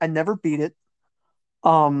said, I never beat it.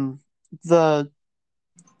 Um, the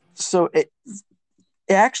so it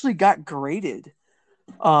actually got graded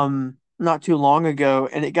not too long ago,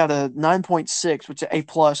 and it got a 9.6, which is A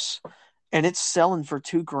plus, and it's selling for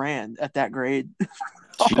 2 grand at that grade.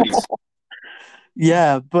 Jeez.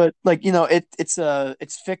 Yeah, but like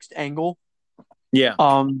it's fixed angle Yeah.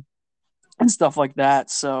 um and stuff like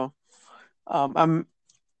that. So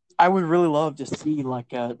I would really love to see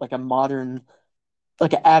like a modern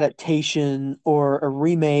like an adaptation or a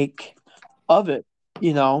remake of it,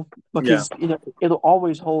 Yeah. because it'll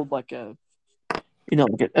always hold like a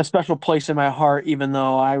special place in my heart, even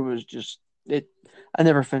though I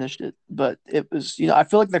never finished it, but it was, I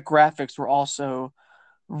feel like the graphics were also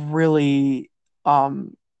really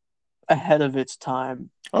um ahead of its time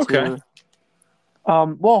Okay. too.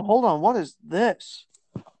 Well, hold on, what is this?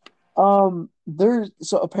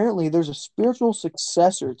 Apparently there's a spiritual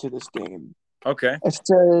successor to this game. Okay. It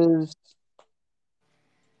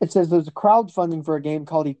says there's a crowdfunding for a game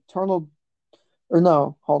called Eternal, or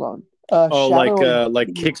no, hold on. Oh, Shadow of like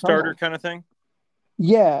the Kickstarter Eternal. kind of thing.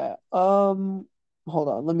 Yeah. Hold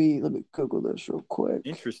on. Let me Google this real quick.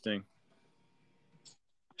 Interesting.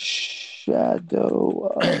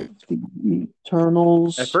 Shadow of the At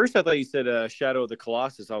Eternals. first, I thought you said Shadow of the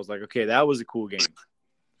Colossus. I was like, okay, that was a cool game.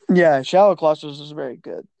 Yeah, Shadow Colossus is very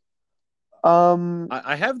good. Um,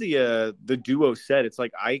 I have the duo set. It's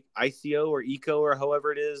like ICO or Eco or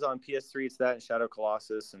however it is on PS3. It's that and Shadow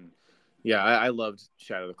Colossus, and yeah, I loved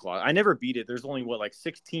Shadow of the Colossus. I never beat it. There's only like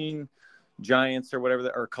 16 giants or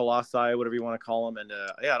whatever, or colossi, whatever you want to call them, and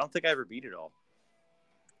yeah, I don't think I ever beat it all.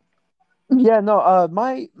 yeah, no,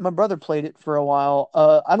 my brother played it for a while.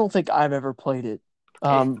 I don't think I've ever played it.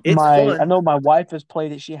 It's I fun. know my wife has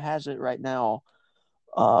played it. She has it right now.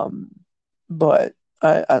 Um, but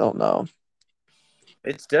I don't know.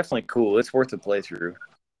 It's definitely cool. It's worth a playthrough.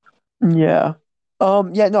 Yeah.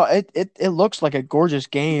 Yeah, no, it looks like a gorgeous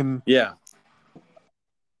game Yeah.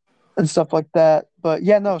 and stuff like that. But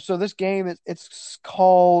yeah, no, so this game it's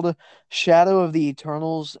called Shadow of the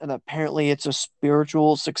Eternals, and apparently it's a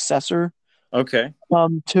spiritual successor Okay.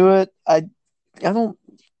 to it. I don't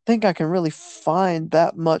think I can really find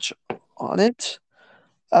that much on it.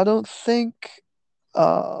 I don't think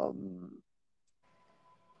um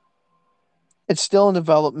it's still in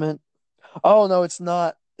development. Oh no, it's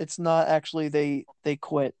not. It's not actually. They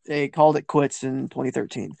quit. They called it quits in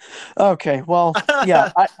 2013. Okay, well,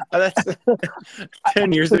 yeah, That's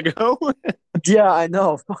 10 years ago. yeah, I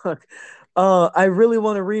know. Fuck. I really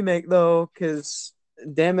want to remake though, because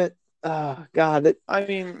damn it, God, I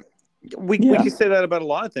mean, we yeah, could say that about a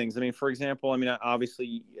lot of things. I mean, for example, I mean,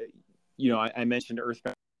 obviously, I mentioned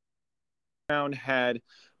Earthbound had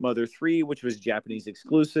Mother 3, which was Japanese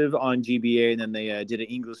exclusive on GBA, and then they did an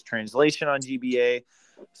English translation on GBA.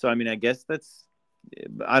 So, I mean, I guess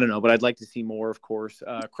I don't know, but I'd like to see more, of course.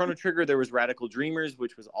 Chrono Trigger, there was Radical Dreamers,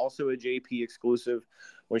 which was also a JP exclusive,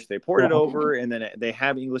 which they ported over, and then they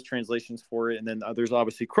have English translations for it. And then there's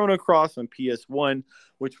obviously Chrono Cross on PS1,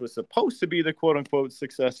 which was supposed to be the quote-unquote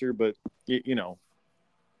successor, but,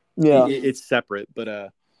 it's separate.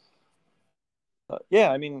 But,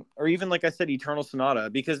 yeah, I mean, or even like I said, Eternal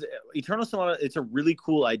Sonata, because Eternal Sonata, it's a really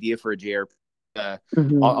cool idea for a JRPG.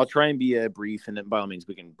 I'll try and be brief, and then by all means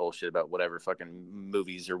we can bullshit about whatever fucking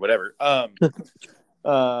movies or whatever.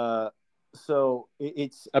 So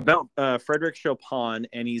it's about Frederick Chopin,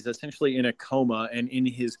 and he's essentially in a coma, and in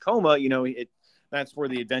his coma, that's where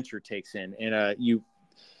the adventure takes in, and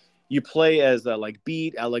you play as like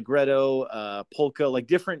beat, allegretto, polka, like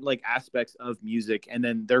different like aspects of music, and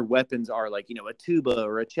then their weapons are like a tuba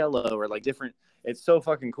or a cello or like different. It's so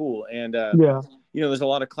fucking cool, and there's a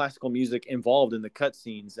lot of classical music involved in the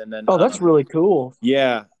cutscenes, and then that's really cool.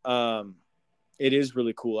 Yeah, it is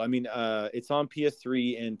really cool. I mean, it's on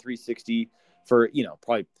PS3 and 360 for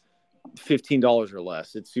probably $15 or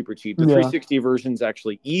less. It's super cheap. The 360 version is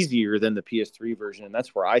actually easier than the PS3 version, and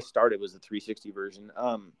that's where I started, was the 360 version.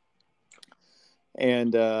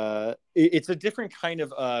 And it's a different kind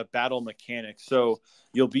of battle mechanic. So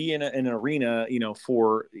you'll be in an arena,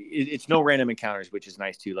 it's no random encounters, which is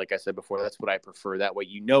nice too. Like I said before, that's what I prefer. That way,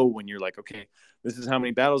 when you're like, okay, this is how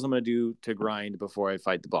many battles I'm going to do to grind before I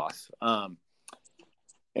fight the boss.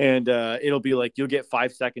 And it'll be like you'll get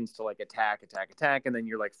 5 seconds to like attack, and then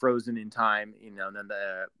you're like frozen in time, and then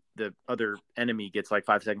the other enemy gets like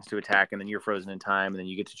 5 seconds to attack, and then you're frozen in time, and then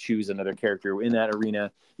you get to choose another character in that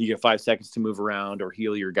arena. You get 5 seconds to move around or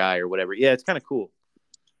heal your guy or whatever. Yeah, it's kind of cool.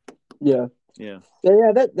 Yeah.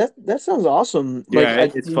 That sounds awesome. Yeah,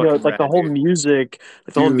 like it's it's like the whole music,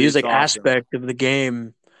 the whole music awesome aspect of the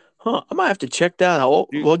game. Huh? I might have to check that out.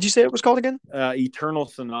 What did you say it was called again? Eternal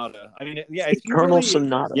Sonata. I mean, yeah, if you Eternal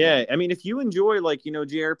Sonata. Yeah, I mean, if you enjoy like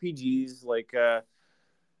JRPGs,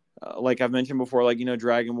 like I've mentioned before, like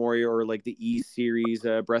Dragon Warrior or like the E series,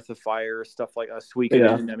 Breath of Fire, stuff like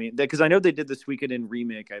Suikoden. I mean, because I know they did the Suikoden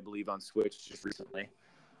remake, I believe, on Switch just recently.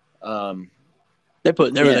 They're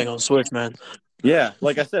putting everything on Switch, man. Yeah,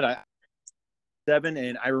 like I said, 7,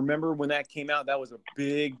 and I remember when that came out, that was a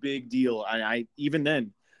big deal. I even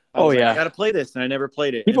then, I was like, I gotta play this, and I never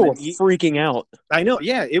played it. People were freaking out. I know,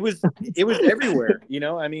 yeah, it was everywhere.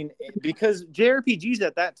 I mean, because JRPGs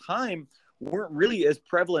at that time weren't really as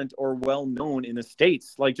prevalent or well known in the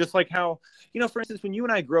States. Like, just like how, for instance, when you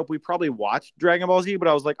and I grew up, we probably watched Dragon Ball Z, but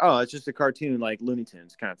I was like, oh, it's just a cartoon, like Looney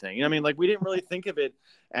Tunes kind of thing. I mean, like, we didn't really think of it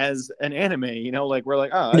as an anime, like, we're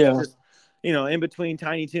like, oh, it's just, in between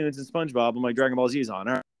Tiny Toons and SpongeBob, I'm like, Dragon Ball Z's on.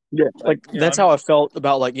 All right. Yeah, like that's how I felt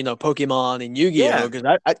about like Pokemon and Yu-Gi-Oh,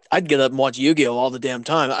 because I'd get up and watch Yu-Gi-Oh all the damn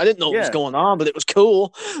time. I didn't know what was going on, but it was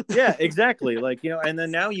cool. Yeah, exactly. Like and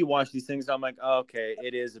then now you watch these things, I'm like, oh, okay,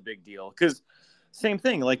 it is a big deal, because same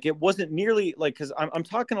thing. Like, it wasn't nearly like, because I'm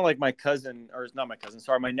talking to like my cousin, or not my cousin,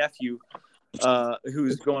 sorry, my nephew,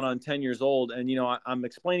 who's going on 10 years old, and I'm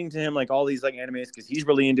explaining to him like all these like animes, because he's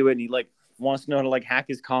really into it, and he like wants to know how to like hack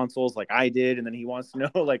his consoles like I did, and then he wants to know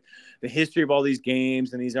like the history of all these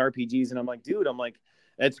games and these RPGs, and I'm like, dude,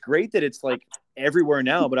 it's great that it's like everywhere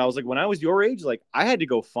now, but I was like, when I was your age, like I had to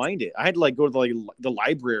go find it. I had to like go to the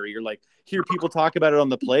library, or like hear people talk about it on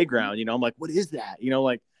the playground. I'm like, what is that?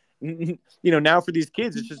 Like, now for these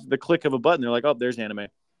kids, it's just the click of a button. They're like, oh, there's anime.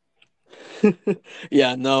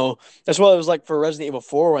 Yeah, no, that's what it was like for Resident Evil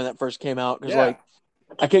 4 when that first came out. Because like,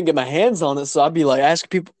 I couldn't get my hands on it, so I'd be like asking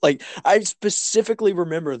people. Like, I specifically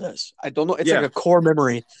remember this. I don't know, it's like a core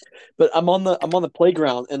memory. But I'm on the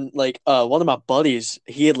playground, and like one of my buddies,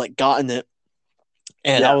 he had like gotten it,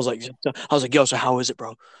 and I was like, yo, so how is it,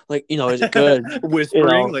 bro? Like, is it good?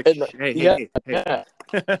 Whispering like, hey.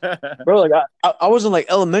 Bro, like I was in like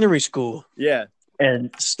elementary school,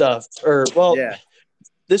 and stuff,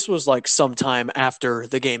 this was like sometime after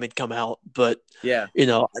the game had come out, but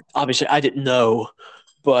obviously I didn't know.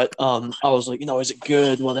 But I was like, is it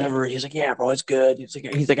good? Whatever. He's like, yeah, bro, it's good.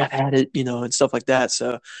 He's like, I've had it, and stuff like that.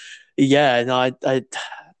 So yeah, no, I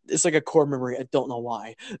it's like a core memory. I don't know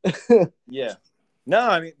why. Yeah. No,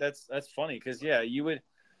 I mean that's funny, because you would,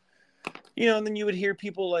 and then you would hear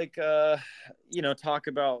people like talk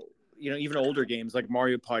about even older games like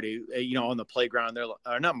Mario Party, on the playground.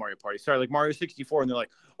 They're not Mario Party, sorry, like Mario 64, and they're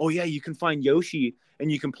like, oh yeah, you can find Yoshi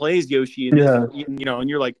and you can play as Yoshi in this, and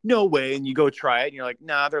you're like, no way, and you go try it, and you're like,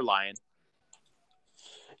 nah, they're lying.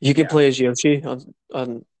 You can play as Yoshi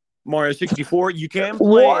on Mario 64, you can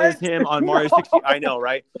play What? as him on Mario 60. I know,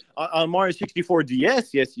 right? On Mario 64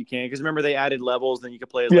 DS, yes, you can. Because remember, they added levels, then you could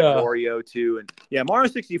play as like Yeah. Wario too. And yeah, Mario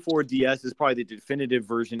 64 DS is probably the definitive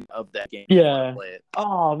version of that game if you want to Yeah. play it.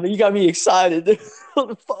 Oh man, you got me excited. What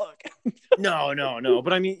the fuck? No.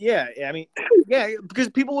 But I mean, yeah, because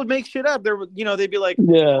people would make shit up. They'd be like,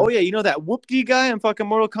 Yeah. oh yeah, that Whoop-Dee guy in fucking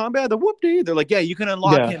Mortal Kombat, the Whoop-Dee. They're like, yeah, you can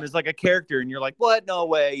unlock Yeah. him as like a character, and you're like, what? No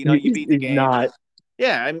way. You beat the He's game. not.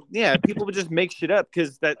 Yeah, people would just make shit up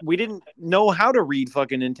because that we didn't know how to read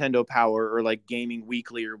fucking Nintendo Power or like Gaming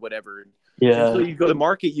Weekly or whatever. Until Yeah. you go to the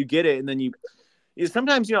market, you get it, and then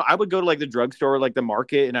sometimes I would go to like the drugstore or like the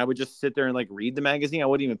market, and I would just sit there and like read the magazine. I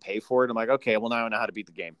wouldn't even pay for it. I'm like, okay, well now I know how to beat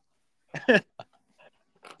the game.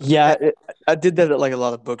 Yeah, I did that at like a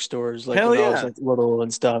lot of bookstores, like Hell when I was yeah, like little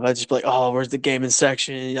and stuff. I'd just be like, "Oh, where's the gaming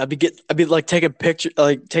section?" I'd be like taking pictures,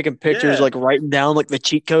 yeah, like writing down like the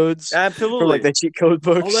cheat codes from like absolutely. the cheat code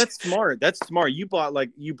Oh, books. that's smart. That's smart. You brought like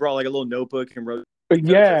a little notebook and wrote codes. That's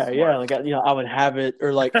Yeah, smart. like I would have it,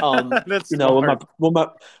 or like That's when smart.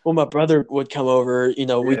 my brother would come over, we'd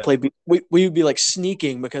Yeah, play we would be like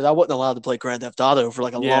sneaking because I wasn't allowed to play Grand Theft Auto for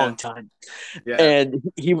like a yeah, long time. yeah, And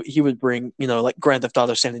he would bring, like Grand Theft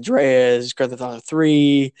Auto San Andreas, Grand Theft Auto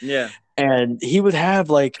 3, yeah, and he would have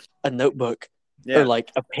like a notebook or yeah.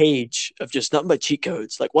 like a page of just nothing but cheat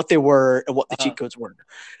codes, like what they were and what the Uh, cheat codes were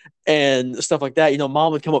and stuff like that.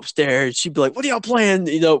 Mom would come upstairs, she'd be like, "What are y'all playing?"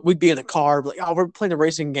 We'd be in a car, like, "Oh, we're playing a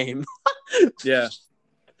racing game." yeah.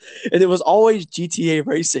 And it was always GTA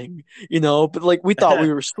racing, but like we thought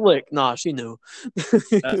we were slick. Nah, she knew.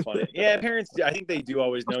 That's funny. Yeah, parents, I think they do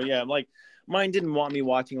always know. Yeah, I'm like, mine didn't want me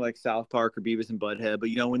watching like South Park or Beavis and Butthead, but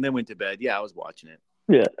when they went to bed, yeah, I was watching it.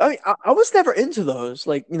 Yeah, I mean, I was never into those,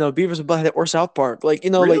 like Beavis and Butthead or South Park, like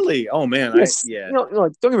like Really? Oh man, yes,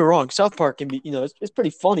 like don't get me wrong, South Park can be, it's pretty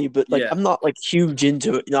funny, but like yeah, I'm not like huge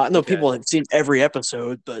into it. I know okay, people have seen every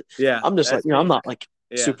episode, but yeah, I'm just like, that's I'm me. not like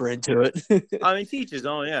Yeah, super into it. I mean, teach his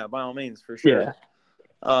own. Yeah, by all means, for sure. Yeah,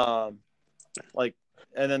 Um, like,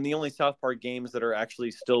 and then the only South Park games that are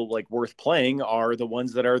actually still like worth playing are the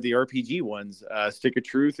ones that are the RPG ones, Stick of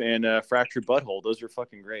Truth and Fractured Butthole. Those are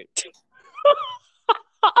fucking great.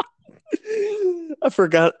 I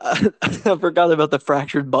forgot. I forgot about the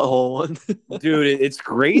fractured butthole one. Dude, it's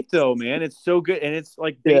great though, man. It's so good, and it's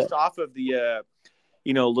like Yeah, based off of the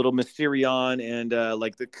little Mysterion and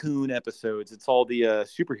like the Coon episodes. It's all the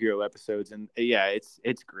superhero episodes, and yeah,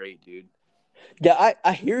 it's great, dude. yeah.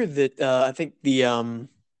 I hear that. I think the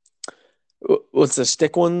what's the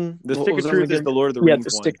stick one? The What Stick was of that one Truth is again? the Lord of the Yeah, Rings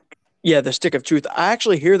the one. stick. Yeah, the stick of truth. I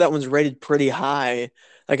actually hear that one's rated pretty high.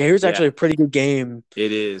 Like I hear it's Yeah, actually a pretty good game.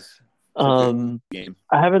 it is. It's a very Um, good game.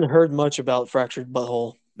 I haven't heard much about Fractured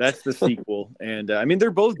Butthole. That's the sequel, and I mean they're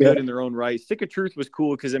both Yeah. good in their own right. Stick of Truth was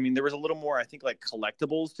cool because I mean there was a little more, I think, like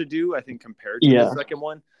collectibles to do. I think compared to the Yeah. second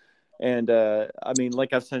one, and I mean,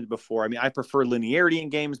 like I've said before, I mean I prefer linearity in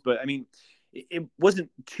games, but I mean it wasn't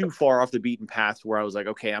too far off the beaten path where I was like,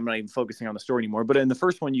 okay, I'm not even focusing on the story anymore. But in the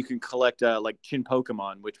first one, you can collect like Chin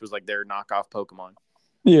Pokemon, which was like their knockoff Pokemon.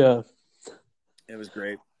 Yeah. It was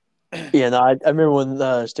great. Yeah, no, I remember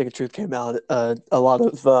when Stick of Truth came out, a lot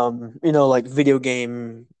of like video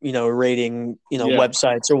game, rating, Yeah,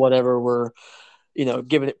 websites or whatever were,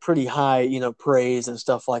 giving it pretty high, praise and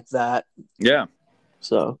stuff like that. yeah,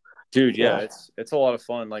 So, dude, yeah, yeah. it's a lot of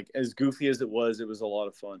fun. Like as goofy as it was a lot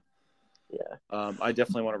of fun. Yeah. I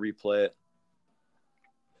definitely want to replay it.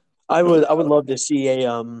 I would love to see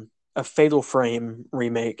a Fatal Frame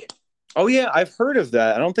remake. Oh yeah, I've heard of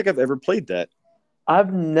that. I don't think I've ever played that.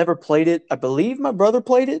 I've never played it. I believe my brother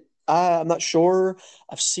played it. I'm not sure.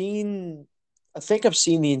 I think I've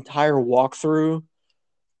seen the entire walkthrough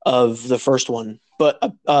of the first one, but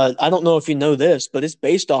I don't know if you know this, but it's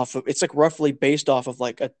like roughly based off of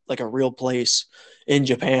like a real place in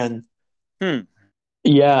Japan. Hmm.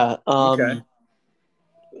 Yeah. Okay.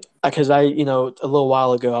 Because a little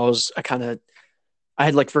while ago, I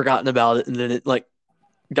had like forgotten about it, and then it like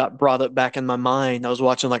got brought up back in my mind. I was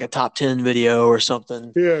watching like a top 10 video or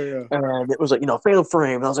something, Yeah, yeah. and it was like, Fatal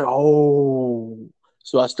Frame. And I was like, oh.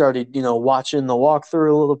 So I started, watching the walkthrough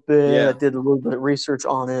a little bit. I Yeah. did a little bit of research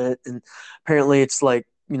on it. And apparently it's like,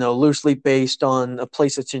 loosely based on a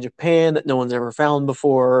place that's in Japan that no one's ever found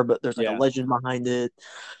before, but there's like a Yeah. legend behind it,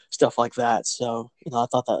 stuff like that. So, I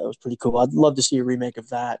thought that was pretty cool. I'd love to see a remake of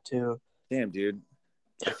that too. Damn, dude.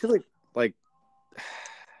 I feel like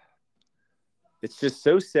it's just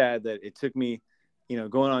so sad that it took me,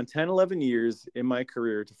 going on 10, 11 years in my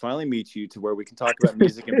career to finally meet you to where we can talk about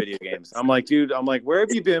music and video games. I'm like, dude, where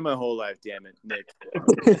have you been my whole life? Damn it, Nick.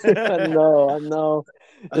 I know.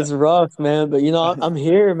 It's rough, man. But I'm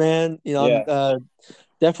here, man. Yeah.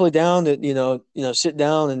 definitely down to sit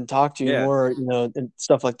down and talk to you Yeah. more, and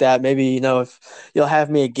stuff like that. Maybe if you'll have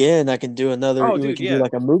me again, I can do another. Oh, We dude, can do yeah.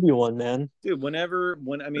 like a movie one, man. Dude, when I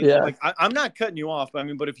mean, Yeah, like, I'm not cutting you off, but I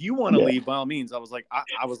mean, but if you want to yeah, leave, by all means. I was like,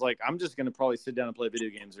 I'm just gonna probably sit down and play video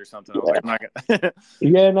games or something. I was like, yeah, I'm not gonna.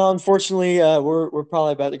 yeah. No, unfortunately, we're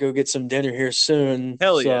probably about to go get some dinner here soon.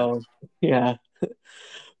 Hell yeah, So yeah,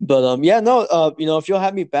 but yeah, no, if you'll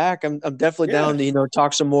have me back, I'm definitely yeah, down to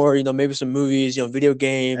talk some more. Maybe some movies, video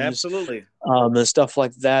games, absolutely, and stuff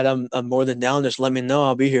like that. I'm more than down. Just let me know.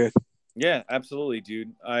 I'll be here. yeah, absolutely,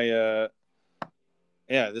 dude. Yeah,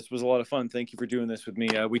 this was a lot of fun. Thank you for doing this with me.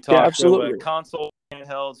 We Yeah, talked absolutely. console,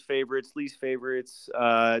 handhelds, favorites, least favorites,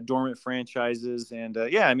 dormant franchises, and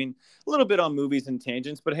yeah, I mean, a little bit on movies and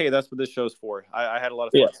tangents. But hey, that's what this show's for. I had a lot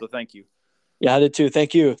of Yeah, fun, so thank you. yeah, I did too.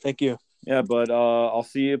 Thank you, thank you. Yeah, but I'll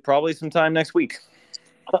see you probably sometime next week.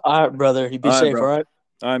 All right, brother. You be All right, safe. bro. All right.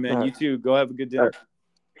 All right, All man. You right. too. Go have a good All dinner. right.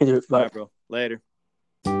 You do. All Bye. right, bro. Later.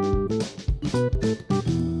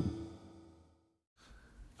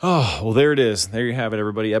 Oh, well, there it is. There you have it,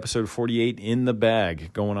 everybody. Episode 48 in the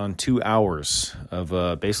bag, going on 2 hours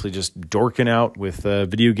of basically just dorking out with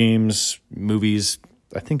video games, movies.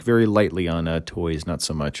 I think very lightly on toys, not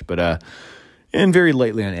so much, but and very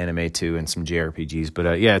lightly on anime too, and some JRPGs.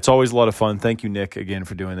 But yeah, it's always a lot of fun. Thank you, Nick, again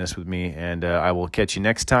for doing this with me, and I will catch you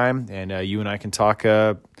next time. And you and I can talk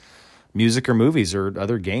music or movies or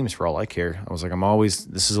other games for all I care. I was like,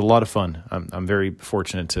 this is a lot of fun. I'm very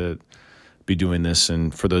fortunate to be doing this,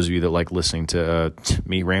 and for those of you that like listening to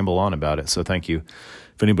me ramble on about it, so thank you.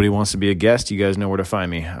 If anybody wants to be a guest, you guys know where to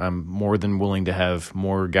find me. I'm more than willing to have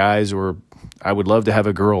more guys, or I would love to have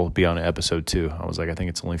a girl be on an episode too. I was like, I think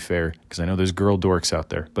it's only fair because I know there's girl dorks out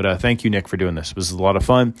there. But thank you, Nick, for doing this. This is a lot of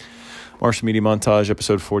fun. Martial Media Montage,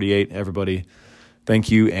 episode 48. Everybody,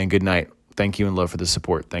 thank you and good night. Thank you and love for the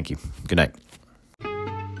support. Thank you. Good night.